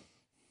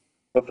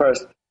 Well,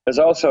 first, there's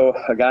also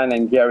a guy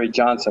named Gary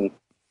Johnson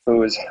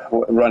who is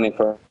running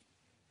for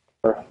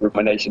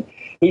nomination.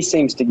 He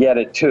seems to get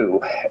it,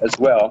 too, as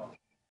well.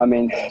 I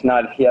mean,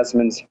 he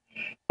hasn't been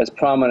as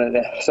prominent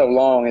so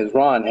long as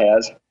Ron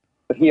has,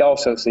 but he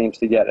also seems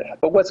to get it.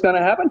 But what's going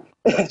to happen?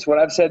 It's what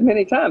I've said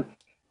many times.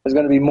 There's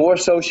going to be more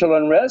social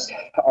unrest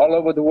all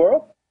over the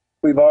world.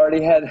 We've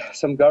already had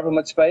some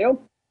governments fail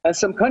and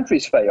some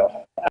countries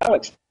fail.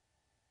 Alex,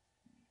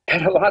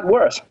 and a lot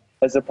worse.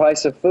 As the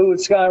price of food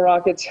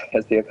skyrockets,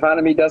 as the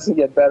economy doesn't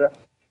get better,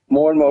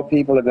 more and more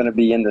people are going to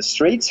be in the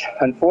streets.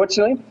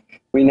 Unfortunately,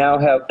 we now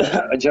have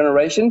a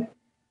generation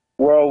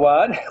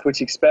worldwide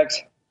which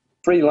expects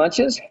free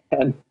lunches.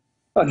 And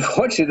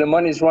unfortunately, the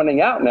money's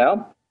running out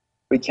now.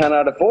 We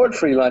cannot afford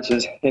free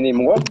lunches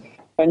anymore,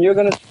 and you're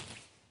going to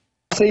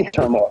see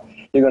turmoil.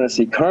 You're going to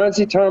see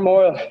currency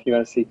turmoil. You're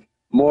going to see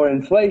more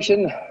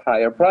inflation,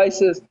 higher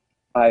prices,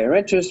 higher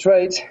interest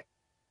rates.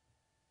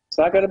 It's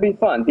not going to be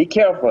fun. Be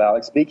careful,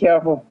 Alex. Be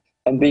careful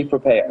and be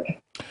prepared.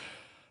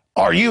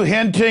 Are you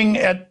hinting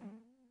at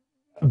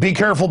be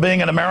careful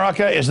being in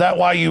America? Is that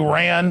why you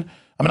ran?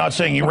 I'm not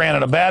saying you ran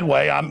in a bad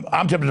way. I'm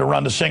tempted to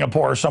run to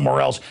Singapore or somewhere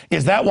else.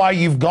 Is that why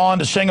you've gone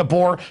to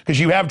Singapore? Because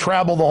you have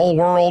traveled the whole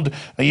world.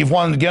 You've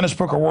won the Guinness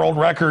Book of World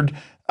Record,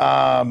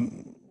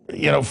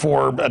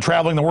 for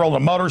traveling the world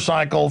on a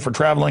motorcycle, for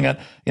traveling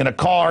in a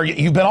car.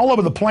 You've been all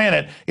over the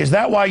planet. Is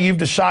that why you've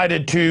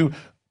decided to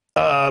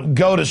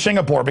go to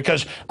Singapore?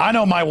 Because I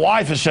know my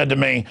wife has said to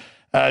me,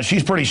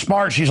 she's pretty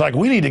smart. She's like,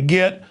 we need to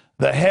get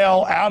the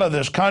hell out of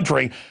this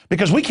country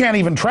because we can't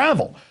even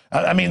travel.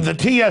 I mean, the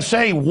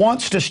TSA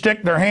wants to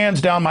stick their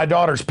hands down my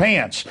daughter's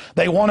pants.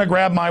 They want to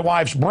grab my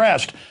wife's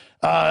breast.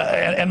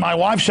 And my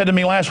wife said to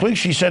me last week,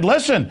 she said,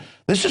 listen,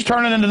 this is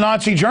turning into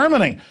Nazi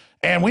Germany,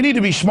 and we need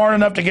to be smart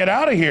enough to get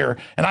out of here.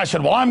 And I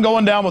said, well, I'm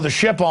going down with a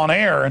ship on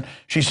air. And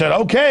she said,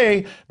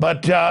 okay,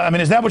 but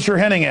is that what you're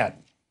hinting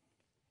at?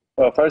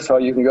 Well, first of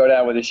all, you can go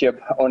down with a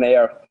ship on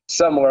air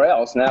somewhere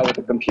else now with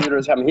the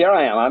computers. I mean, here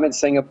I am. I'm in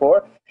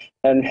Singapore,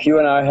 and you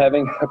and I are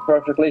having a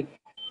perfectly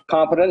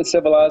competent and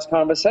civilized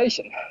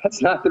conversation.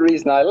 That's not the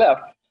reason I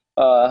left.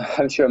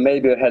 I'm sure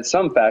maybe it had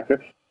some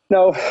factor.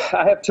 No,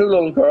 I have two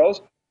little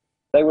girls.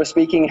 They were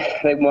speaking,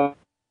 one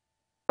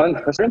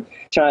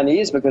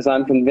Chinese, because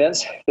I'm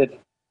convinced that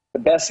the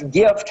best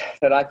gift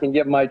that I can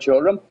give my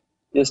children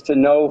is to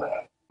know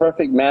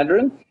perfect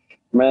Mandarin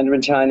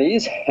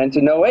Chinese, and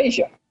to know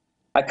Asia.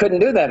 I couldn't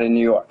do that in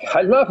New York.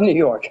 I love New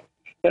York.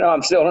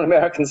 I'm still an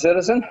American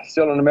citizen,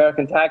 still an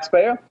American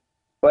taxpayer,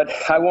 but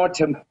I want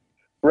to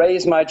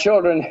raise my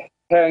children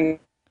carrying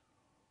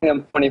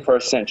them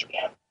 21st century.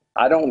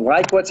 I don't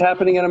like what's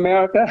happening in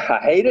America. I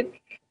hate it.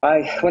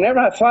 Whenever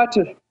I fly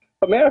to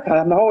America,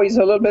 I'm always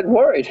a little bit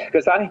worried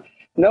because I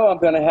know I'm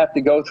going to have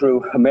to go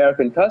through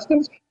American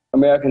customs,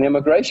 American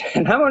immigration,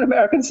 and I'm an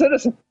American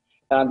citizen.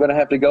 And I'm going to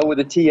have to go with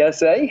the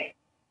TSA,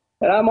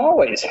 and I'm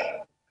always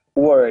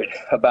worried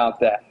about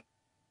that.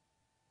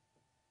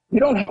 You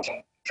don't have to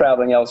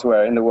traveling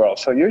elsewhere in the world,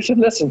 so you should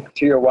listen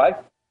to your wife.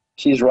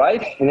 She's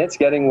right, and it's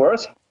getting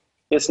worse.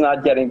 It's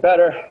not getting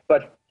better,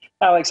 but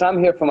Alex,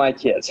 I'm here for my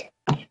kids.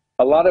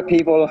 A lot of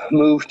people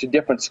move to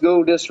different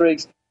school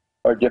districts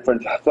or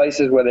different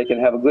places where they can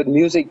have a good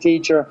music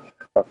teacher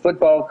or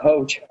football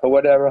coach or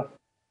whatever.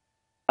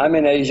 I'm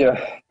in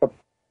Asia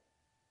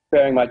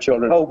preparing my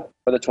children hope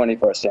for the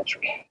 21st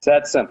century. It's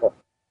that simple.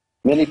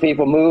 Many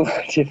people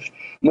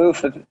move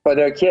for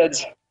their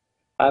kids.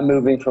 I'm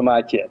moving for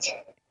my kids.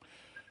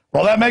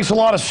 Well, that makes a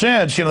lot of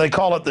sense. They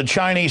call it the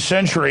Chinese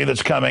century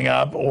that's coming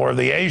up, or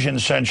the Asian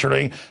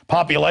century,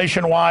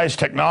 population-wise,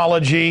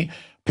 technology,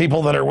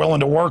 people that are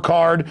willing to work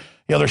hard.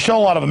 There's still a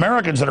lot of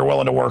Americans that are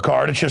willing to work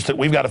hard. It's just that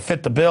we've got to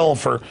fit the bill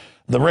for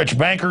the rich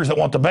bankers that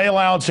want the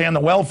bailouts and the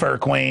welfare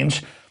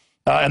queens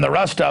and the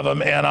rest of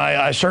them. And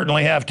I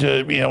certainly have to,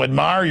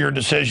 admire your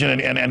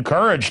decision and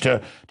courage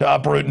to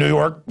uproot New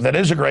York. That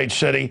is a great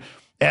city.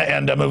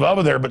 And move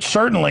over there. But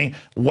certainly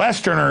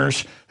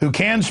Westerners who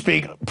can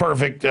speak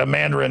perfect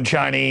Mandarin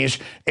Chinese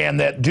and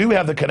that do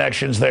have the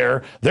connections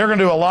there, they're going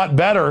to do a lot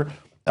better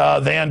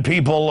than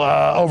people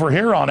over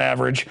here on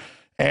average.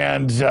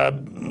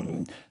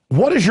 And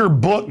what does your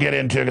book get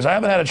into? Because I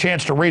haven't had a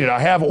chance to read it. I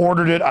have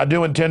ordered it. I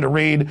do intend to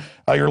read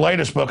your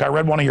latest book. I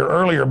read one of your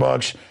earlier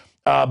books.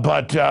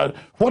 But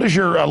what is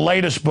your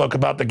latest book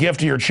about the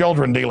gift of your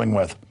children dealing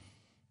with?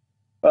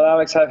 Well,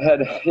 Alex, I've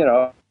had,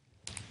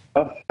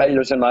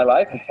 failures in my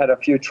life. I had a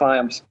few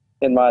triumphs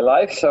in my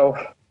life. So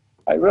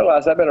I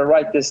realized I better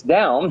write this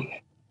down.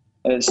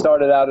 And it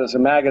started out as a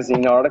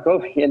magazine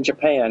article in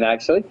Japan,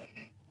 actually.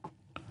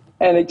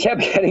 And it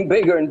kept getting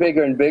bigger and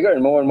bigger and bigger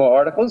and more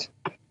articles.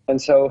 And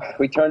so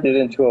we turned it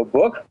into a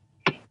book.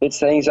 It's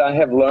things I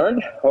have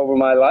learned over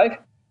my life,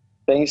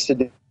 things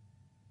to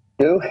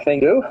do.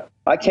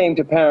 I came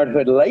to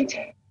parenthood late.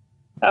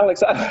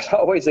 Alex, I was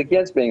always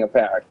against being a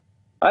parent.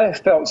 I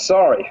felt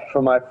sorry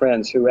for my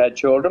friends who had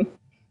children.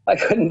 I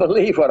couldn't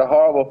believe what a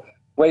horrible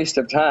waste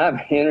of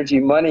time, energy,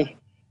 money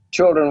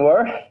children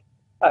were.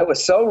 I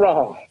was so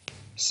wrong,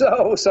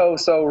 so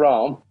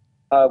wrong,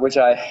 which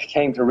I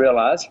came to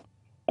realize.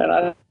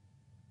 And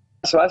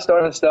so I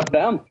started stuff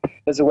down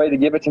as a way to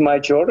give it to my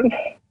children,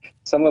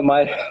 some of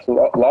my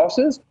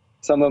losses,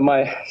 some of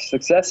my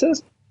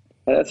successes.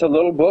 And it's a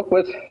little book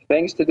with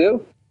things to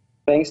do,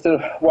 things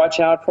to watch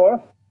out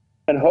for.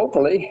 And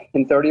hopefully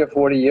in 30 or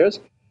 40 years,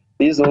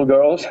 these little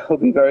girls will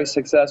be very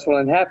successful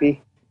and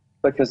happy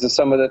because of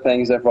some of the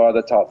things their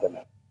father taught them.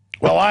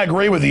 Well, I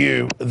agree with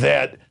you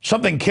that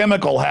something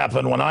chemical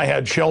happened when I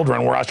had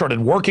children where I started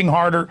working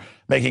harder,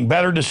 making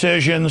better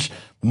decisions,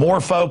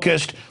 more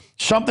focused.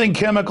 Something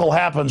chemical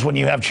happens when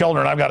you have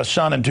children. I've got a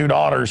son and two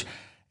daughters.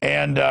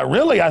 And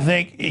really, I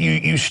think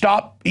you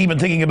stop even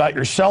thinking about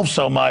yourself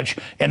so much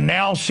and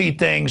now see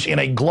things in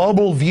a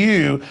global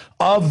view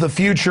of the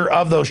future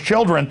of those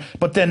children.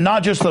 But then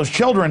not just those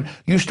children,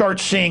 you start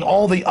seeing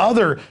all the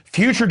other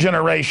future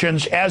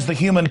generations as the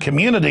human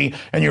community.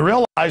 And you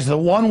realize the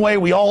one way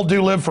we all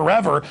do live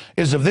forever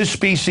is if this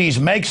species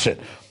makes it.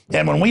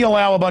 And when we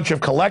allow a bunch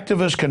of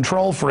collectivist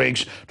control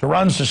freaks to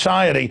run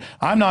society,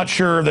 I'm not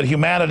sure that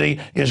humanity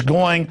is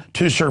going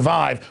to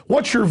survive.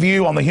 What's your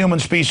view on the human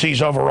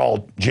species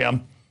overall,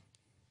 Jim?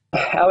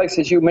 Alex,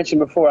 as you mentioned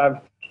before,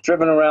 I've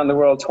driven around the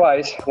world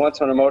twice, once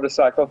on a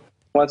motorcycle,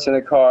 once in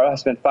a car. I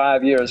spent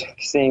 5 years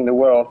seeing the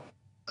world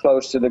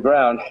close to the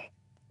ground.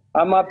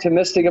 I'm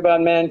optimistic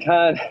about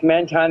mankind.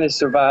 Mankind has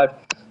survived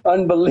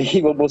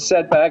unbelievable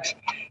setbacks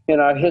in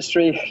our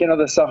history.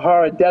 The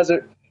Sahara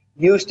Desert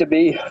used to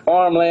be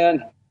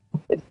farmland.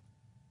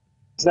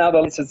 It's now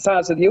the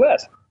size of the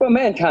U.S. Well,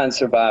 mankind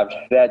survived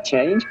that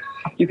change.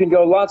 You can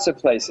go lots of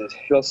places.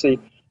 You'll see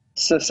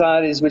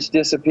societies which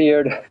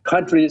disappeared,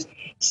 countries,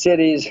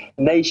 cities,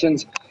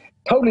 nations,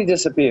 totally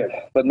disappeared.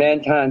 But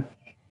mankind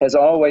has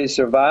always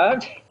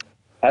survived.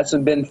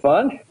 Hasn't been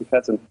fun. We've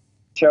had some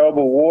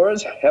terrible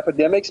wars,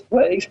 epidemics,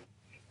 plagues.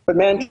 But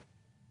mankind,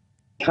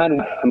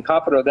 I'm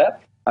confident of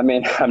that. I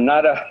mean, I'm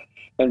not an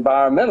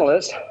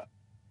environmentalist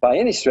by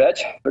any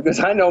stretch,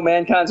 because I know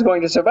mankind's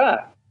going to survive.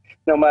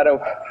 No matter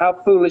how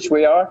foolish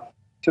we are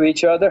to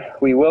each other,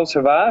 we will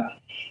survive.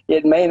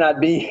 It may not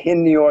be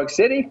in New York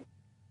City,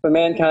 but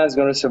mankind's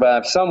going to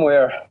survive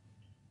somewhere,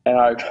 and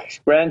our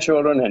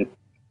grandchildren and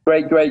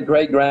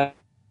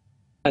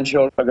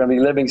great-great-great-grandchildren are going to be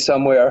living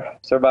somewhere,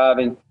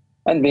 surviving,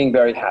 and being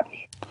very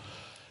happy.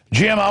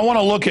 Jim, I want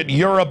to look at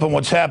Europe and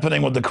what's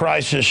happening with the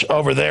crisis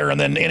over there, and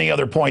then any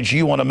other points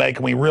you want to make,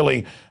 and we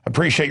really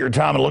appreciate your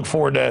time and look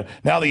forward to,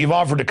 now that you've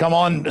offered to come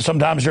on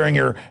sometimes during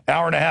your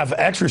hour-and-a-half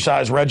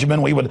exercise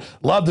regimen, we would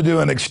love to do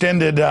an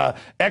extended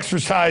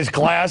exercise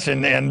class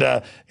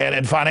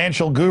and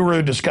financial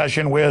guru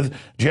discussion with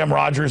Jim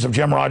Rogers of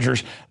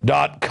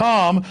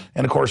jimrogers.com.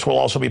 And, of course, we'll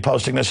also be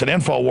posting this at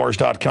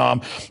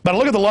Infowars.com. But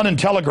look at the London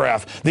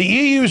Telegraph. The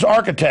EU's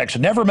architects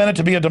never meant it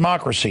to be a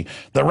democracy.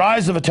 The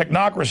rise of a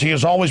technocracy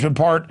has always been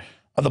part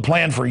of the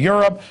plan for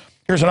Europe.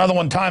 Here's another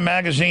one, Time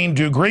Magazine.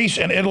 Do Greece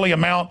and Italy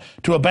amount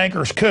to a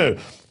banker's coup?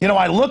 You know,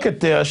 I look at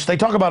this. They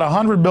talk about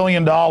 $100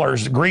 billion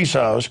Greece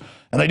owes,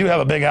 and they do have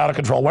a big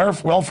out-of-control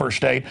welfare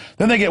state.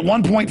 Then they get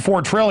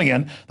 $1.4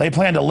 trillion. They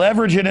plan to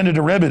leverage it into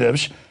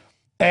derivatives.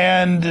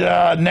 And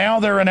now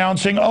they're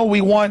announcing, oh, we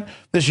want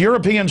this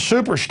European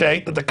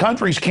superstate that the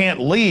countries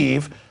can't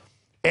leave.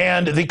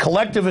 And the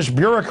collectivist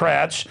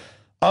bureaucrats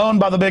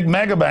owned by the big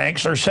mega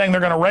banks are saying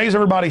they're going to raise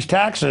everybody's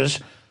taxes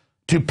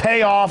to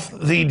pay off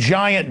the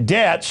giant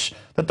debts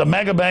that the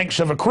mega banks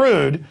have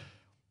accrued.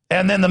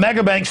 And then the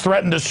mega banks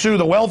threaten to sue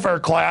the welfare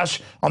class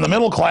on the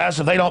middle class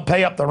if they don't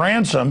pay up the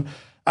ransom.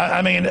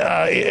 I mean,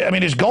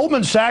 is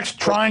Goldman Sachs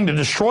trying to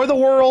destroy the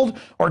world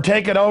or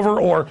take it over?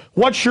 Or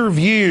what's your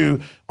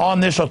view on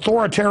this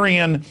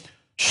authoritarian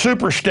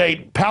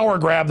superstate power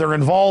grab they're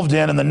involved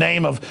in the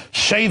name of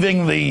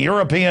saving the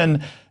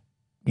European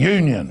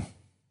Union?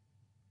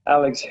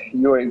 Alex,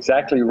 you're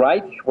exactly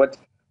right. What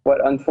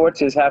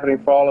unfortunately is happening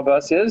for all of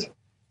us is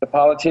the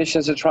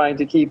politicians are trying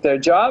to keep their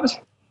jobs.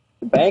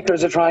 The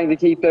bankers are trying to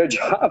keep their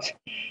jobs.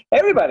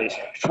 Everybody's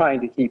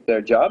trying to keep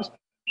their jobs.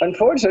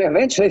 Unfortunately,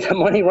 eventually the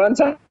money runs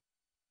out.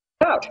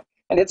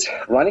 And it's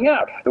running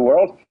out. The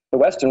world, the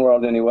Western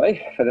world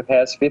anyway, for the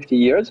past 50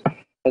 years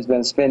has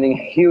been spending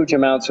huge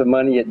amounts of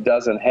money it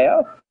doesn't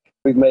have.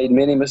 We've made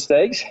many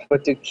mistakes,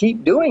 but to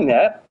keep doing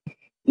that,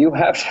 you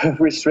have to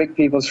restrict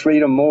people's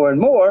freedom more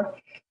and more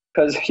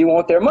because you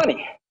want their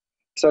money.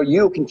 So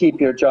you can keep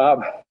your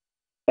job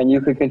and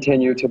you can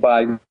continue to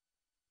buy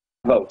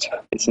votes.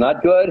 It's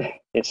not good.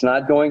 It's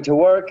not going to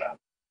work.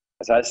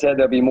 As I said,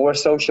 there'll be more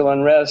social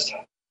unrest,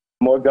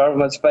 more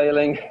governments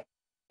failing.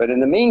 But in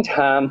the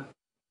meantime,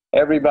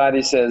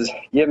 everybody says,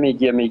 give me,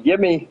 give me,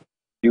 give me.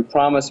 You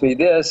promised me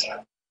this.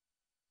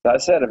 As I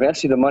said,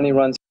 eventually the money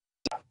runs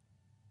out,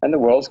 and the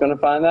world's going to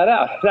find that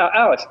out. Now,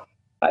 Alex,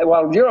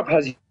 while Europe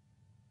has a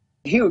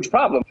huge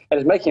problem and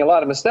is making a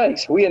lot of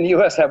mistakes, we in the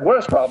U.S. have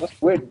worse problems.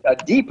 We're a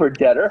deeper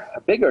debtor,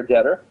 a bigger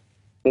debtor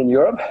than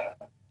Europe.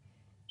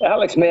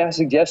 Alex, may I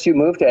suggest you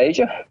move to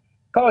Asia?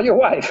 Call your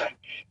wife.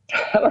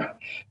 Tell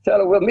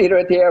her we'll meet her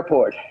at the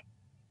airport.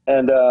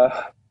 And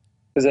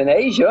because in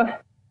Asia,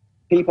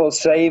 people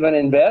save and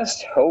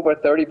invest over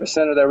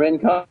 30% of their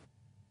income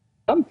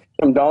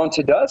from dawn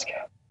to dusk.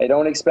 They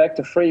don't expect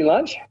a free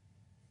lunch.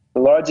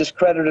 The largest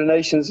creditor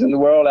nations in the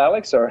world,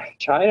 Alex, are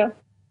China,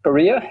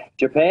 Korea,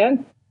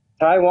 Japan,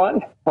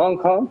 Taiwan, Hong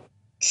Kong,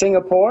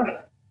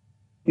 Singapore.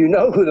 You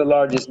know who the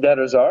largest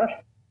debtors are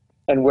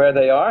and where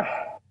they are.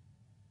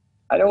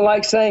 I don't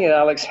like saying it,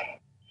 Alex.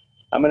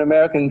 I'm an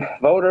American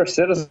voter,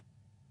 citizen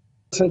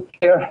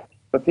here,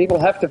 but people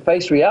have to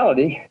face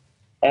reality,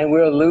 and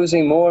we're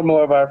losing more and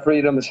more of our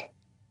freedoms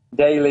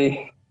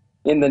daily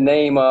in the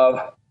name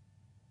of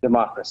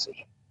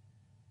democracy.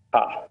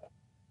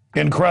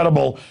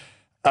 Incredible.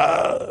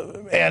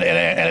 And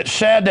it's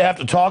sad to have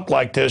to talk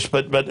like this,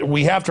 but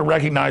we have to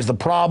recognize the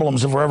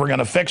problems if we're ever going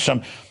to fix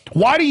them.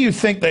 Why do you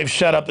think they've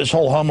set up this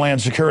whole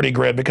Homeland Security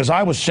grid? Because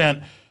I was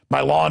sent by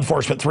law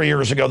enforcement 3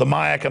 years ago the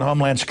MIAC and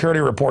Homeland Security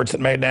reports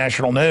that made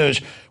national news,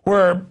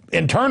 where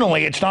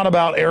internally it's not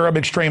about Arab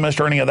extremists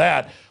or any of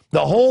that.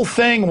 The whole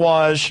thing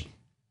was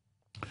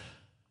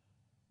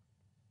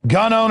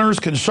gun owners,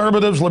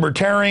 conservatives,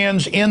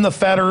 libertarians, in the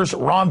fetters,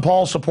 Ron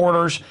Paul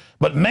supporters,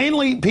 but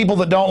mainly people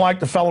that don't like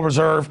the Federal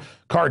Reserve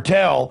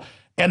cartel.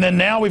 And then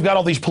now we've got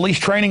all these police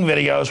training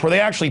videos where they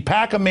actually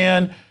pack them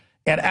in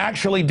and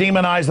actually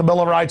demonize the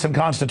Bill of Rights and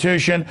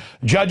Constitution.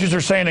 Judges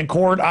are saying in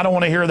court, I don't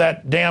want to hear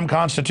that damn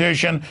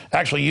Constitution,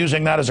 actually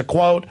using that as a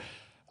quote.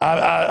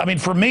 I mean,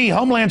 for me,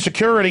 Homeland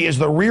Security is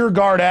the rear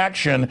guard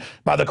action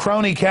by the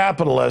crony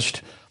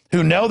capitalist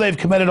who know they've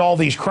committed all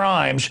these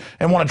crimes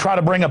and want to try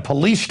to bring a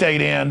police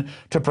state in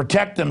to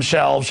protect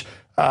themselves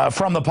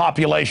from the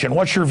population.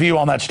 What's your view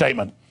on that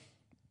statement?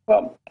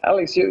 Well,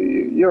 Alex,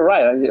 you're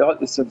right.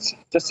 It's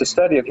just a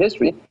study of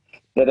history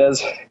that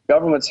as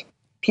governments,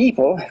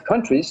 people,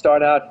 countries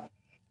start out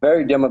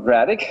very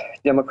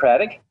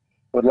democratic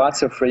with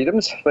lots of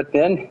freedoms, but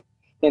then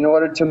in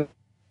order to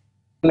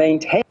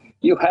maintain,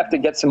 you have to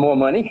get some more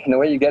money. And the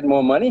way you get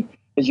more money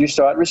is you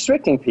start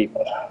restricting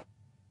people.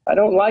 I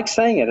don't like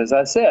saying it, as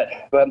I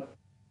said, but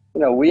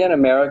we in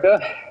America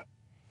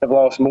have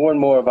lost more and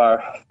more of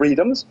our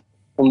freedoms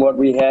from what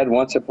we had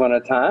once upon a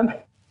time.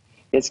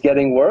 It's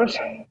getting worse.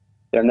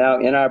 They're now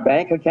in our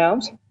bank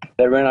accounts.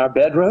 They're in our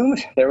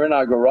bedrooms. They're in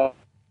our garages,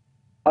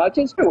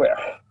 everywhere.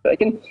 They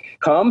can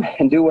come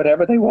and do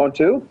whatever they want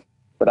to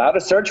without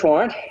a search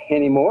warrant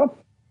anymore.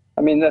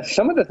 I mean,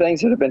 some of the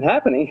things that have been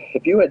happening,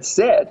 if you had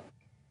said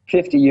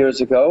 50 years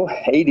ago,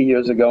 80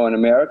 years ago in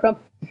America,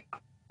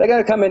 they're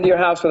going to come into your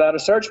house without a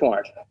search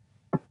warrant.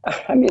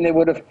 I mean, they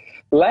would have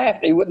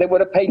laughed. They would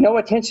have paid no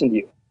attention to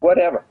you,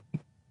 whatever.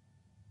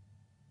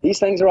 These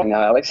things are wrong,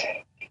 Alex.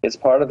 It's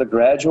part of the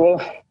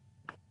gradual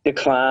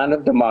decline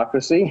of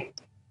democracy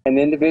and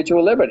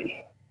individual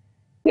liberty.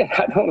 Yeah,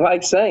 I don't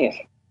like saying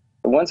it,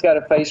 but one's got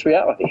to face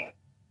reality.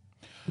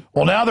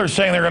 Well, now they're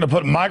saying they're going to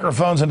put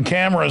microphones and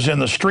cameras in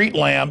the street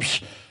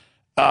lamps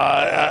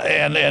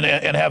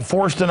and have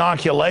forced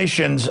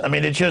inoculations. I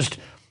mean,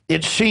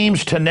 it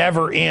seems to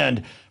never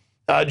end.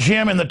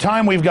 Jim, in the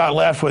time we've got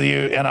left with you,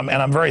 and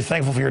I'm very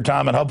thankful for your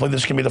time, and hopefully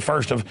this can be the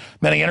first of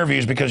many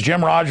interviews, because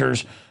Jim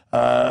Rogers,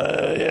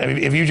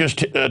 if you just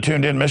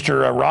tuned in,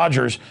 Mr.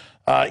 Rogers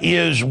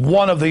is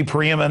one of the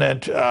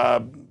preeminent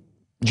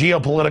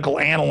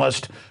geopolitical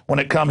analysts when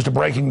it comes to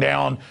breaking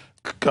down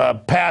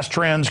past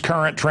trends,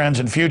 current trends,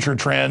 and future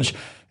trends.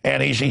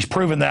 And he's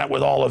proven that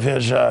with all of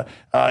his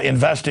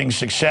investing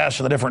success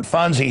and the different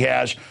funds he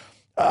has.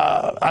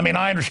 I mean,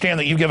 I understand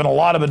that you've given a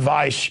lot of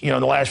advice, in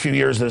the last few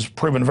years that's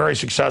proven very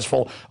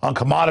successful on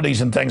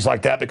commodities and things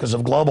like that because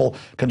of global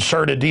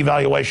concerted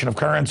devaluation of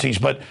currencies.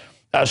 But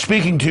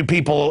speaking to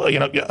people,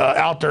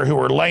 out there who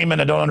are laymen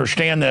and don't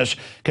understand this,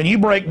 can you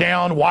break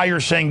down why you're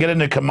saying get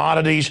into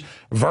commodities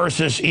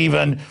versus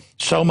even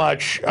so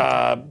much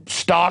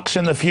stocks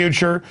in the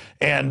future,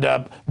 and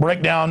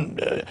break down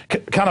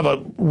kind of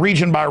a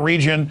region by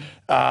region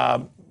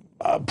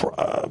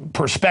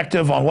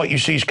perspective on what you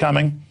see is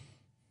coming?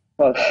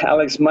 Well,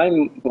 Alex, my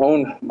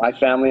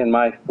family and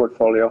my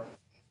portfolio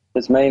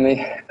is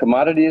mainly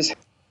commodities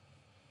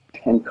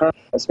and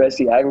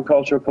especially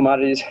agricultural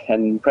commodities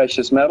and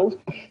precious metals.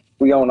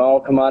 We own all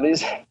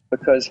commodities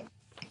because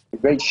the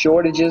great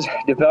shortages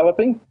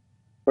developing.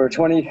 For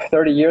 20,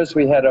 30 years,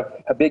 we had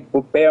a big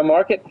bear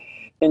market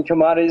in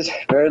commodities.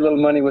 Very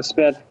little money was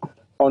spent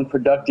on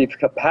productive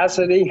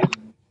capacity.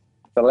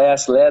 The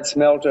last lead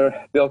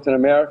smelter built in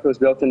America was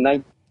built in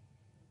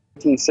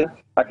 1960.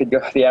 I could go,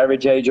 the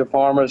average age of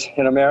farmers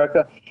in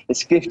America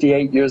is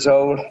 58 years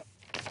old.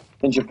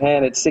 In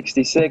Japan, it's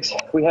 66.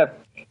 We have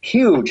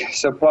huge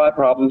supply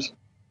problems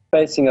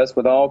facing us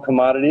with all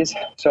commodities.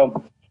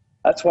 So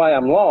that's why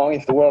I'm long.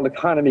 If the world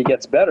economy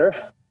gets better,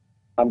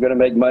 I'm going to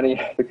make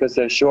money because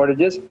there's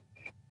shortages.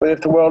 But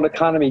if the world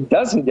economy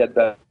doesn't get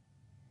better,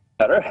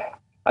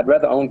 I'd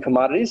rather own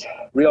commodities,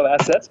 real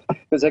assets,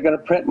 because they're going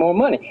to print more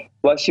money.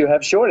 Plus, you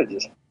have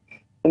shortages.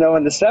 In the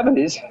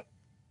 70s,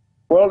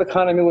 world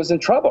economy was in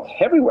trouble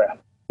everywhere,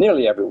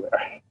 nearly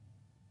everywhere.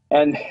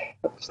 And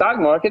stock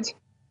markets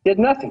did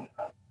nothing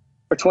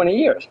for 20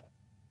 years.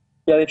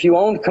 Yet if you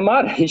owned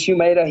commodities, you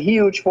made a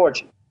huge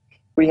fortune.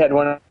 We had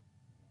one of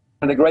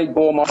the great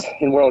bull markets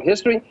in world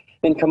history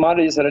in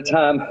commodities at a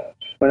time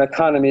when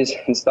economies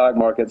and stock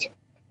markets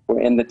were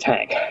in the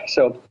tank.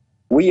 So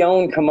we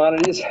own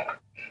commodities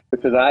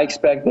because I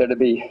expect there to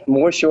be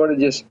more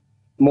shortages,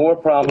 more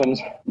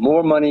problems,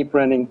 more money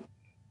printing,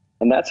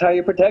 and that's how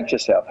you protect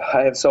yourself.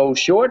 I have sold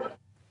short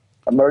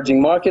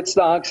emerging market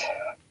stocks,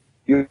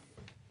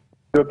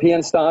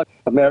 European stocks,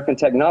 American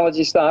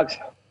technology stocks,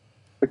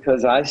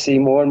 because I see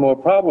more and more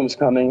problems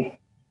coming.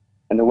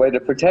 And the way to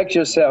protect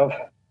yourself,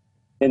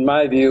 in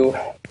my view,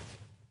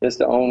 is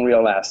to own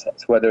real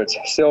assets, whether it's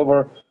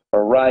silver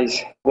or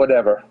rice,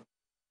 whatever.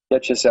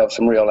 Get yourself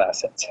some real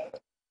assets.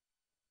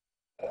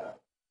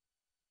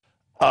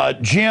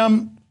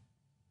 Jim,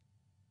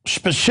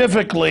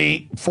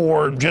 specifically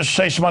for just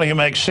say somebody who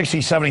makes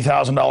 $60,000,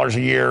 $70,000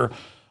 a year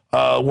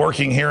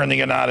working here in the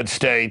United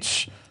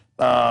States,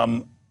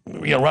 running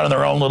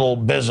their own little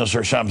business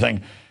or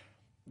something,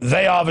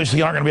 they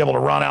obviously aren't going to be able to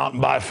run out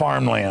and buy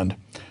farmland.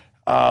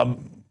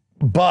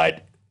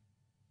 But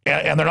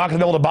they're not going to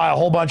be able to buy a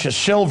whole bunch of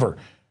silver.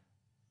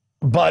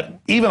 But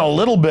even a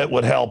little bit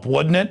would help,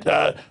 wouldn't it?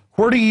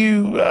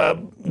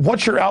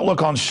 What's your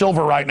outlook on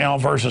silver right now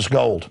versus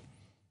gold?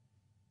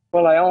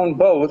 Well, I own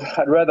both.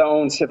 I'd rather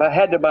own, if I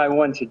had to buy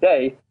one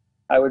today,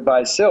 I would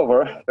buy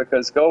silver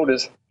because gold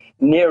is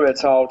near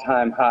its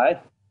all-time high.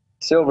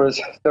 Silver is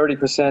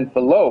 30%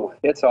 below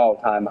its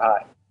all-time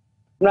high.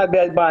 I'm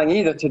not buying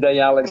either today,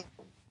 Alex,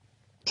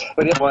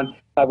 but if one,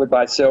 I would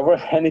buy silver.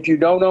 And if you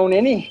don't own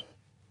any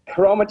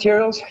raw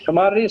materials,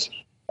 commodities,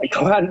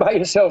 go out and buy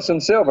yourself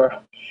some silver,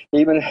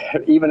 even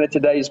at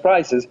today's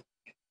prices,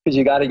 because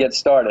you got to get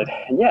started.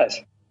 And yes,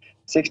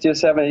 $60,000 or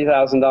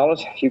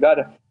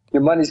 $70,000,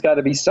 your money's got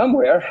to be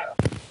somewhere.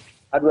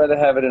 I'd rather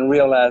have it in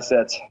real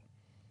assets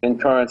than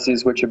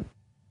currencies which are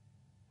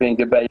being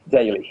debated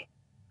daily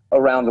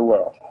around the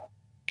world.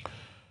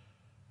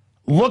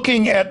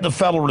 Looking at the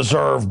Federal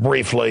Reserve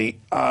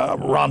briefly,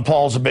 Ron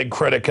Paul's a big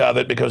critic of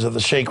it because of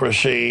the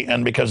secrecy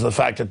and because of the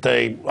fact that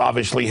they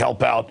obviously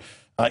help out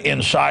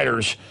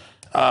insiders.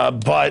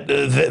 But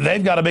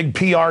they've got a big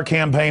PR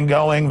campaign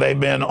going. They've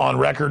been on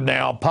record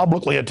now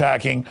publicly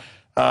attacking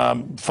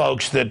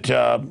folks that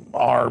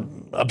are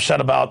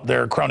upset about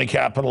their crony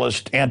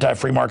capitalist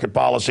anti-free market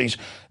policies.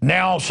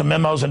 Now some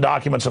memos and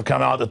documents have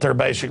come out that they're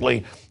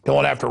basically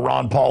going after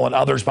Ron Paul and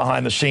others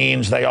behind the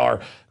scenes. They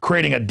are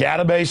creating a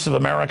database of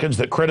Americans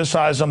that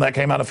criticize them. That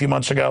came out a few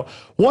months ago.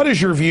 What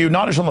is your view,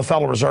 not just on the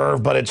Federal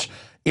Reserve, but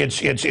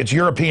its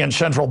European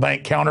central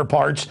bank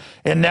counterparts,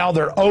 and now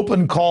there are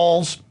open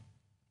calls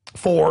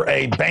for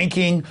a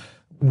banking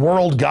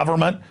world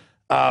government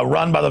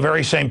run by the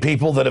very same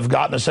people that have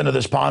gotten us into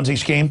this Ponzi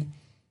scheme?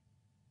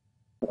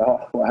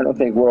 Well, I don't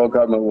think world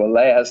government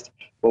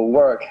will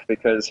work,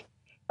 because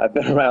I've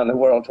been around the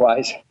world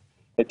twice.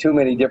 There are too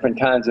many different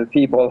kinds of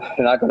people.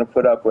 They're not going to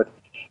put up with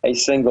a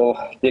single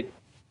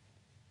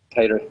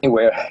dictator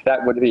anywhere.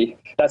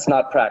 That's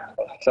not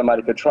practical.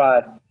 Somebody could try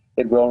it.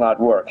 It will not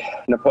work.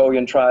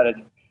 Napoleon tried it.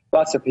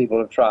 Lots of people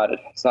have tried it.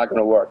 It's not going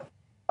to work,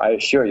 I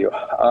assure you.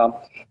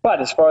 But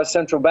as far as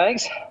central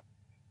banks,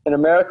 in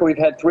America, we've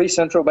had 3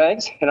 central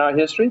banks in our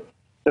history.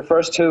 The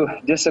first 2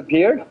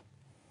 disappeared.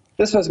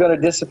 This one's going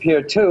to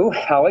disappear too,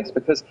 Alex,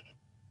 because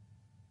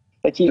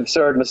they keep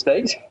absurd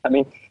mistakes. I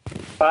mean,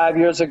 5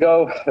 years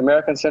ago, the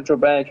American Central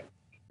Bank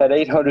had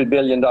 $800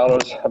 billion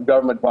of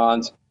government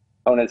bonds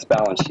on its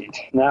balance sheet.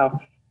 Now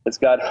it's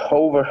got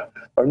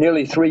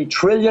nearly $3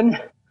 trillion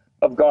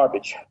of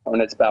garbage on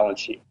its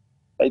balance sheet.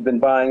 They've been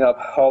buying up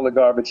all the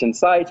garbage in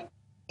sight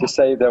to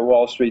save their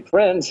Wall Street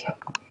friends.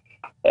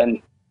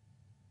 And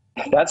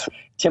that's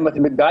Timothy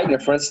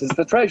McGeithner, for instance,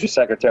 the Treasury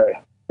Secretary,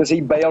 because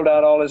he bailed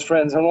out all his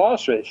friends on Wall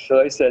Street. So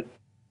they said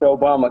to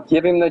Obama,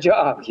 give him the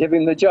job, give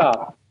him the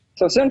job.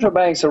 So central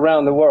banks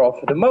around the world,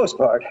 for the most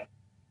part,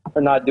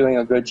 are not doing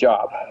a good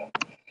job.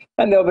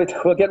 And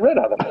we'll get rid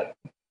of them.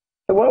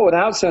 The world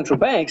without central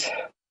banks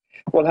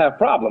will have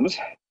problems,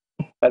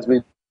 as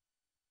we've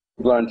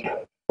learned.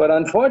 But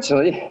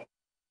unfortunately,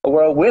 a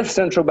world with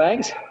central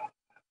banks,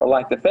 or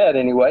like the Fed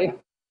anyway,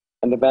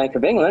 and the Bank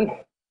of England,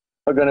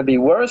 are going to be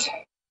worse.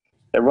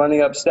 They're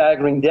running up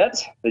staggering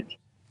debts that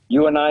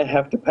you and I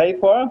have to pay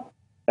for,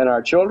 and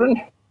our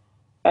children,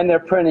 and they're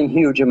printing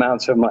huge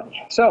amounts of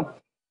money. So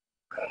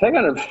they're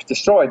going to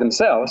destroy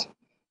themselves.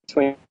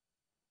 Between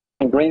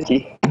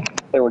Greensky,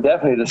 they will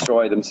definitely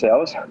destroy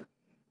themselves.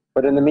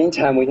 But in the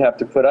meantime, we have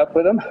to put up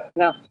with them.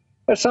 Now,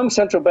 there's some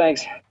central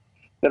banks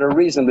that are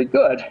reasonably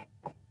good.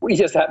 We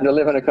just happen to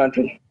live in a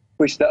country,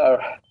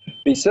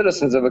 be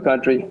citizens of a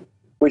country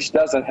which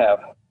doesn't have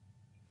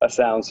a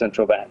sound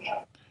central bank.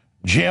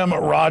 Jim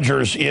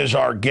Rogers is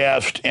our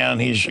guest, and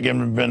he's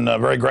again been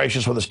very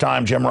gracious with his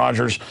time.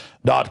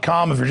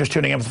 JimRogers.com. If you're just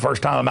tuning in for the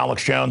first time, I'm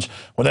Alex Jones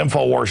with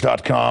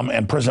Infowars.com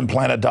and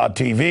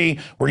PrisonPlanet.tv.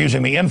 We're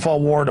using the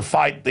Infowar to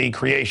fight the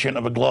creation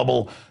of a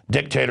global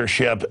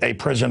dictatorship, a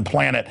prison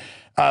planet.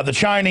 The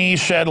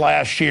Chinese said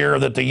last year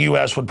that the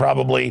U.S. would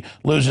probably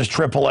lose its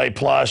AAA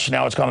plus.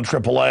 Now it's gone to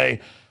AAA.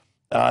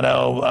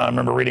 I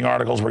remember reading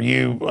articles where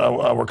you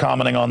were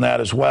commenting on that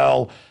as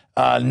well.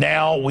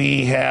 Now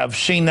we have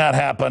seen that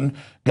happen.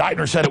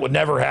 Geithner said it would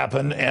never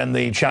happen, and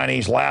the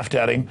Chinese laughed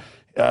at him.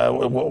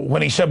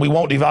 When he said we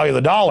won't devalue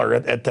the dollar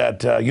at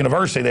that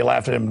university, they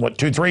laughed at him,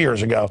 2-3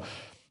 years ago.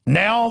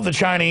 Now the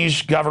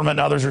Chinese government and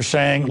others are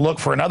saying, look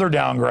for another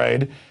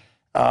downgrade.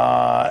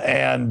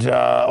 And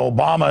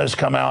Obama has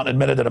come out and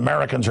admitted that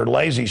Americans are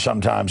lazy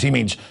sometimes. He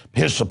means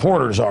his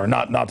supporters are,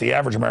 not the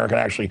average American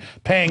actually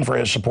paying for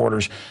his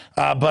supporters.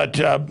 But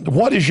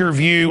what is your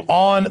view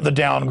on the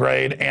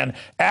downgrade? And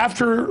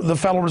after the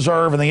Federal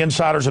Reserve and the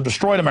insiders have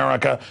destroyed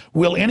America,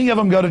 will any of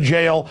them go to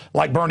jail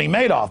like Bernie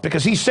Madoff?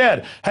 Because he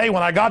said, hey,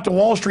 when I got to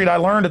Wall Street, I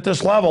learned at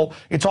this level,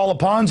 it's all a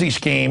Ponzi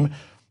scheme.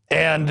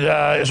 And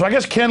so I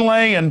guess Ken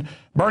Lay and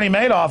Bernie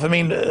Madoff,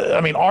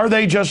 I mean, are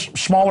they just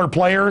smaller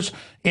players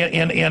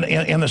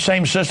in the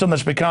same system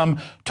that's become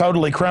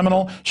totally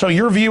criminal? So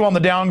your view on the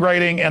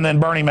downgrading and then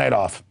Bernie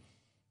Madoff.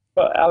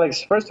 Well,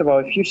 Alex, first of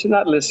all, you should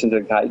not listen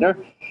to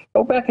Geithner.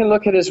 Go back and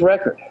look at his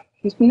record.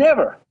 He's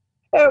never,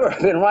 ever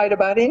been right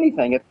about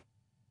anything.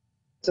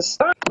 It's a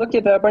start. Look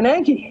at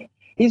Bernanke.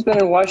 He's been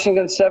in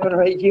Washington 7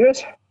 or 8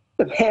 years.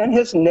 The man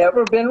has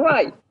never been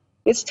right.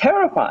 It's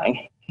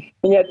terrifying.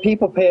 And yet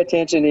people pay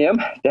attention to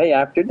him day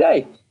after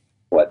day.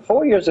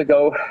 4 years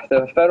ago,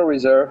 the Federal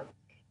Reserve,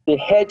 the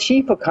head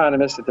chief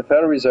economist at the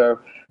Federal Reserve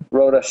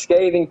wrote a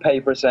scathing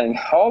paper saying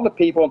all the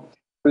people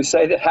who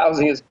say that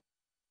housing is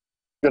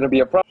going to be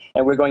a problem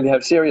and we're going to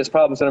have serious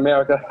problems in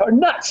America are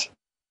nuts.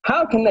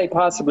 How can they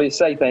possibly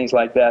say things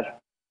like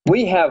that?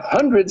 We have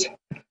hundreds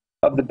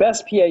of the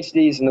best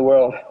PhDs in the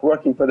world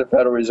working for the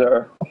Federal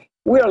Reserve.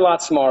 We're a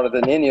lot smarter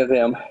than any of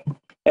them,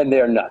 and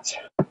they're nuts.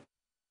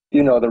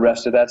 You know the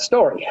rest of that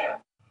story.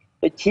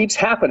 It keeps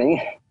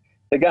happening.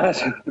 The guys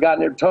have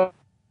gotten it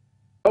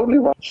totally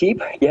wrong,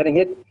 keep getting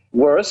it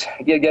worse,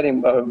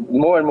 getting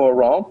more and more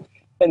wrong,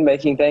 and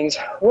making things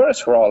worse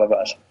for all of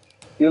us.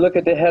 You look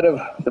at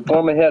the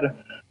former head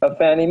of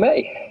Fannie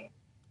Mae,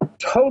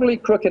 totally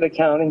crooked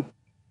accounting,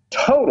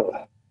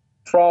 total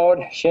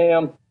fraud,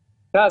 sham.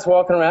 Guys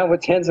walking around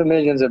with tens of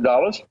millions of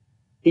dollars.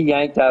 He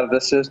yanked out of the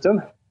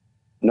system.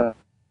 No,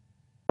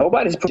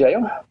 nobody's in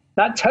jail.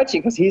 Not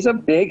touching, because he's a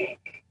big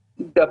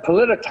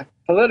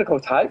political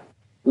type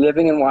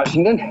living in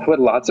Washington with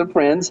lots of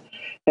friends.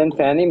 And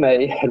Fannie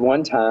Mae at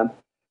one time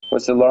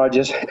was the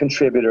largest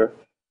contributor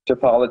to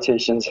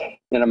politicians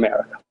in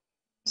America.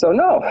 So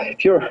no,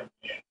 if you're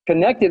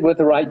connected with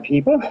the right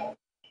people,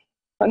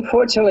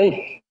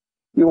 unfortunately,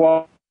 you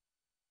walk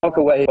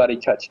away, nobody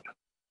touched you.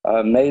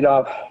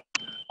 Madoff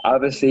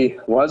obviously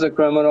was a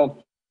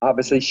criminal,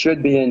 obviously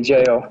should be in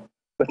jail,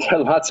 but there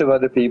are lots of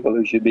other people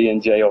who should be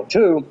in jail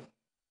too.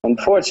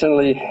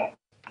 Unfortunately,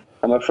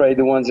 I'm afraid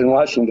the ones in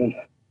Washington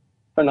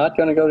are not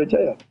going to go to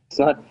jail. It's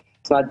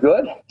not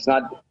good. It's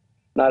not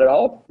at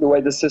all the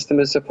way the system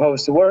is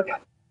supposed to work.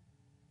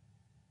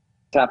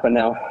 It's happened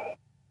now.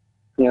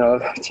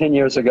 10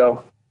 years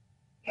ago,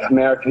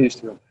 America used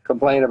to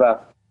complain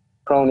about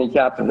crony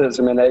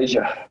capitalism in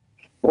Asia.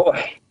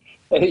 Boy,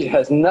 Asia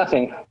has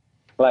nothing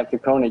like the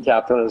crony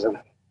capitalism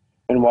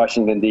in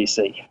Washington,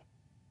 D.C.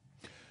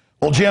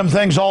 Well, Jim,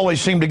 things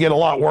always seem to get a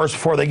lot worse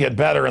before they get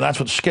better, and that's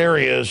what's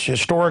scary is,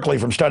 historically,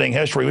 from studying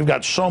history, we've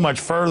got so much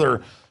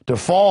further to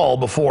fall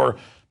before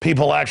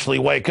people actually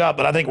wake up.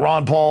 But I think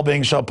Ron Paul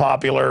being so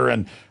popular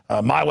and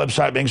my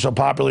website being so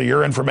popular,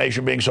 your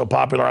information being so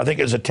popular, I think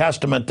is a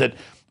testament that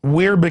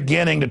we're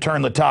beginning to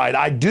turn the tide.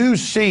 I do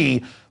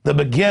see the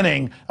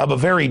beginning of a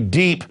very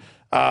deep,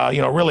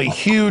 really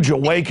huge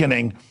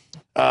awakening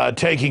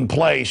taking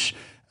place.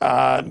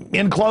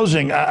 In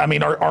closing, I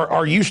mean,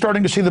 are you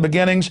starting to see the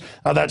beginnings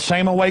of that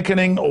same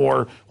awakening,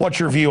 or what's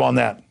your view on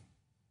that?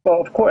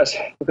 Well, of course,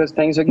 because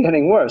things are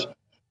getting worse.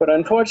 But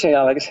unfortunately,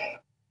 Alex,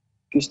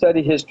 if you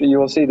study history, you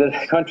will see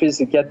that countries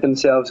that get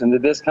themselves into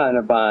this kind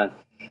of bind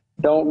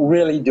don't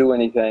really do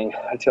anything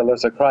until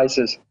there's a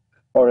crisis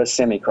or a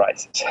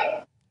semi-crisis.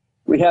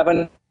 We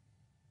haven't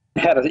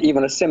had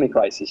even a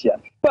semi-crisis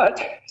yet. But,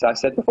 as I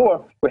said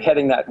before, we're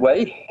heading that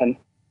way, and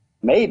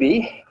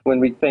maybe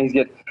when things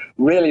get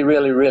really,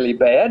 really, really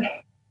bad,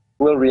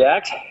 we'll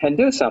react and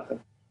do something.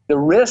 The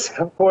risk,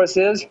 of course,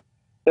 is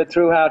that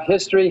throughout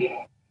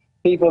history,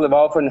 people have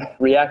often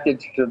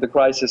reacted to the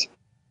crisis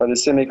or the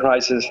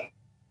semi-crisis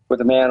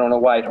with a man on a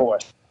white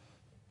horse,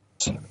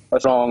 a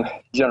strong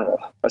general,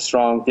 a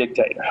strong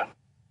dictator.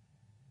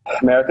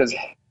 America's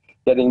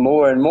getting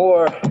more and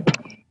more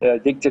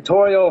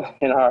dictatorial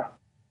in our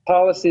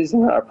policies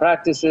and our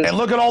practices. And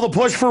look at all the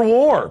push for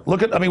war.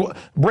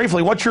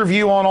 Briefly, what's your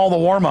view on all the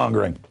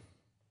warmongering?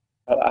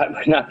 I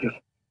would not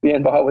be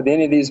involved with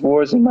any of these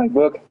wars. In my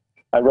book,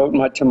 I wrote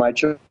to my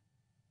children.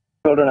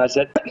 I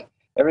said,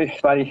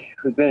 everybody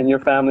who's been in your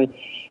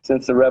family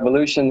since the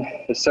revolution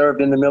has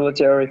served in the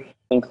military,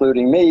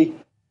 including me.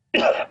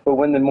 But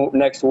when the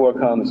next war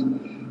comes,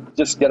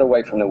 just get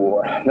away from the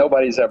war.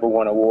 Nobody's ever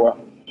won a war.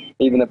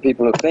 Even the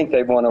people who think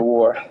they've won a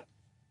war.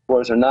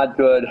 Wars are not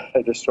good.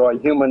 They destroy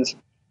humans,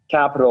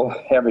 capital,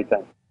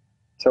 everything.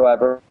 So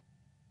I've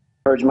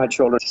urged my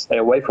children to stay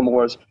away from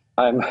wars.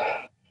 I'm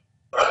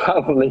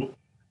probably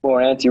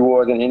more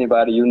anti-war than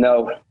anybody you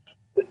know,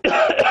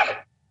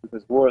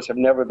 because wars have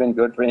never been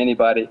good for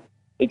anybody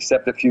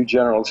except a few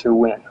generals who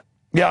win.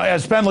 Yeah,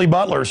 as Spenley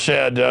Butler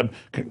said,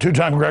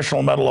 two-time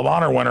Congressional Medal of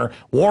Honor winner,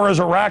 war is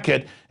a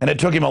racket, and it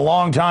took him a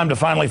long time to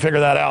finally figure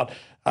that out.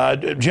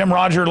 Jim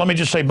Roger, let me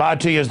just say bye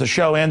to you as the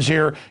show ends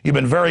here. You've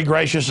been very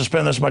gracious to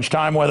spend this much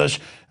time with us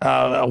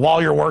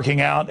while you're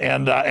working out,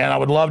 and I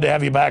would love to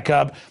have you back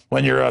up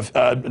when you're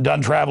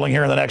done traveling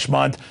here in the next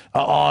month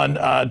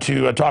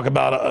to talk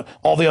about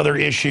all the other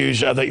issues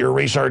that you're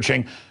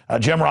researching.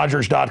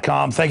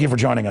 JimRogers.com. Thank you for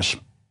joining us.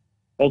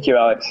 Thank you,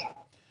 Alex.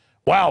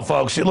 Wow,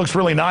 folks, it looks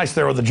really nice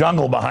there with the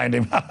jungle behind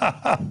him.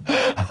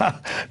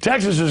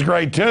 Texas is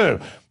great, too,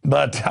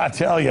 but I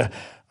tell you,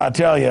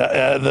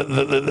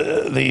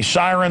 the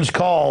sirens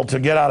call to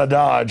get out of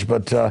Dodge,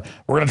 but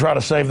we're going to try to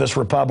save this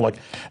republic.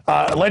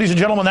 Ladies and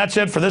gentlemen, that's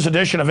it for this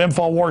edition of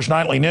InfoWars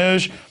Nightly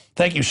News.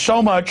 Thank you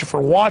so much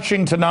for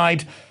watching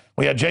tonight.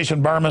 We had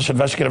Jason Bermas,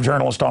 investigative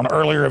journalist, on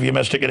earlier. If you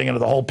missed it, getting into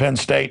the whole Penn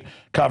State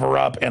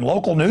cover-up, and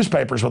local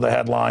newspapers with a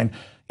headline,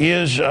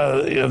 is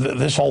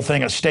this whole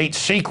thing a state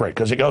secret?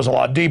 Because it goes a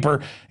lot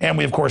deeper. And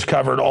we, of course,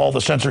 covered all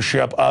the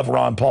censorship of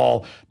Ron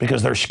Paul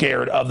because they're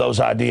scared of those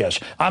ideas.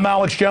 I'm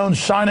Alex Jones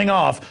signing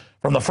off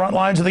from the front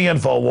lines of the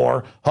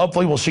InfoWar.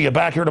 Hopefully we'll see you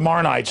back here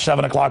tomorrow night,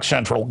 7 o'clock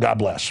Central. God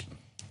bless.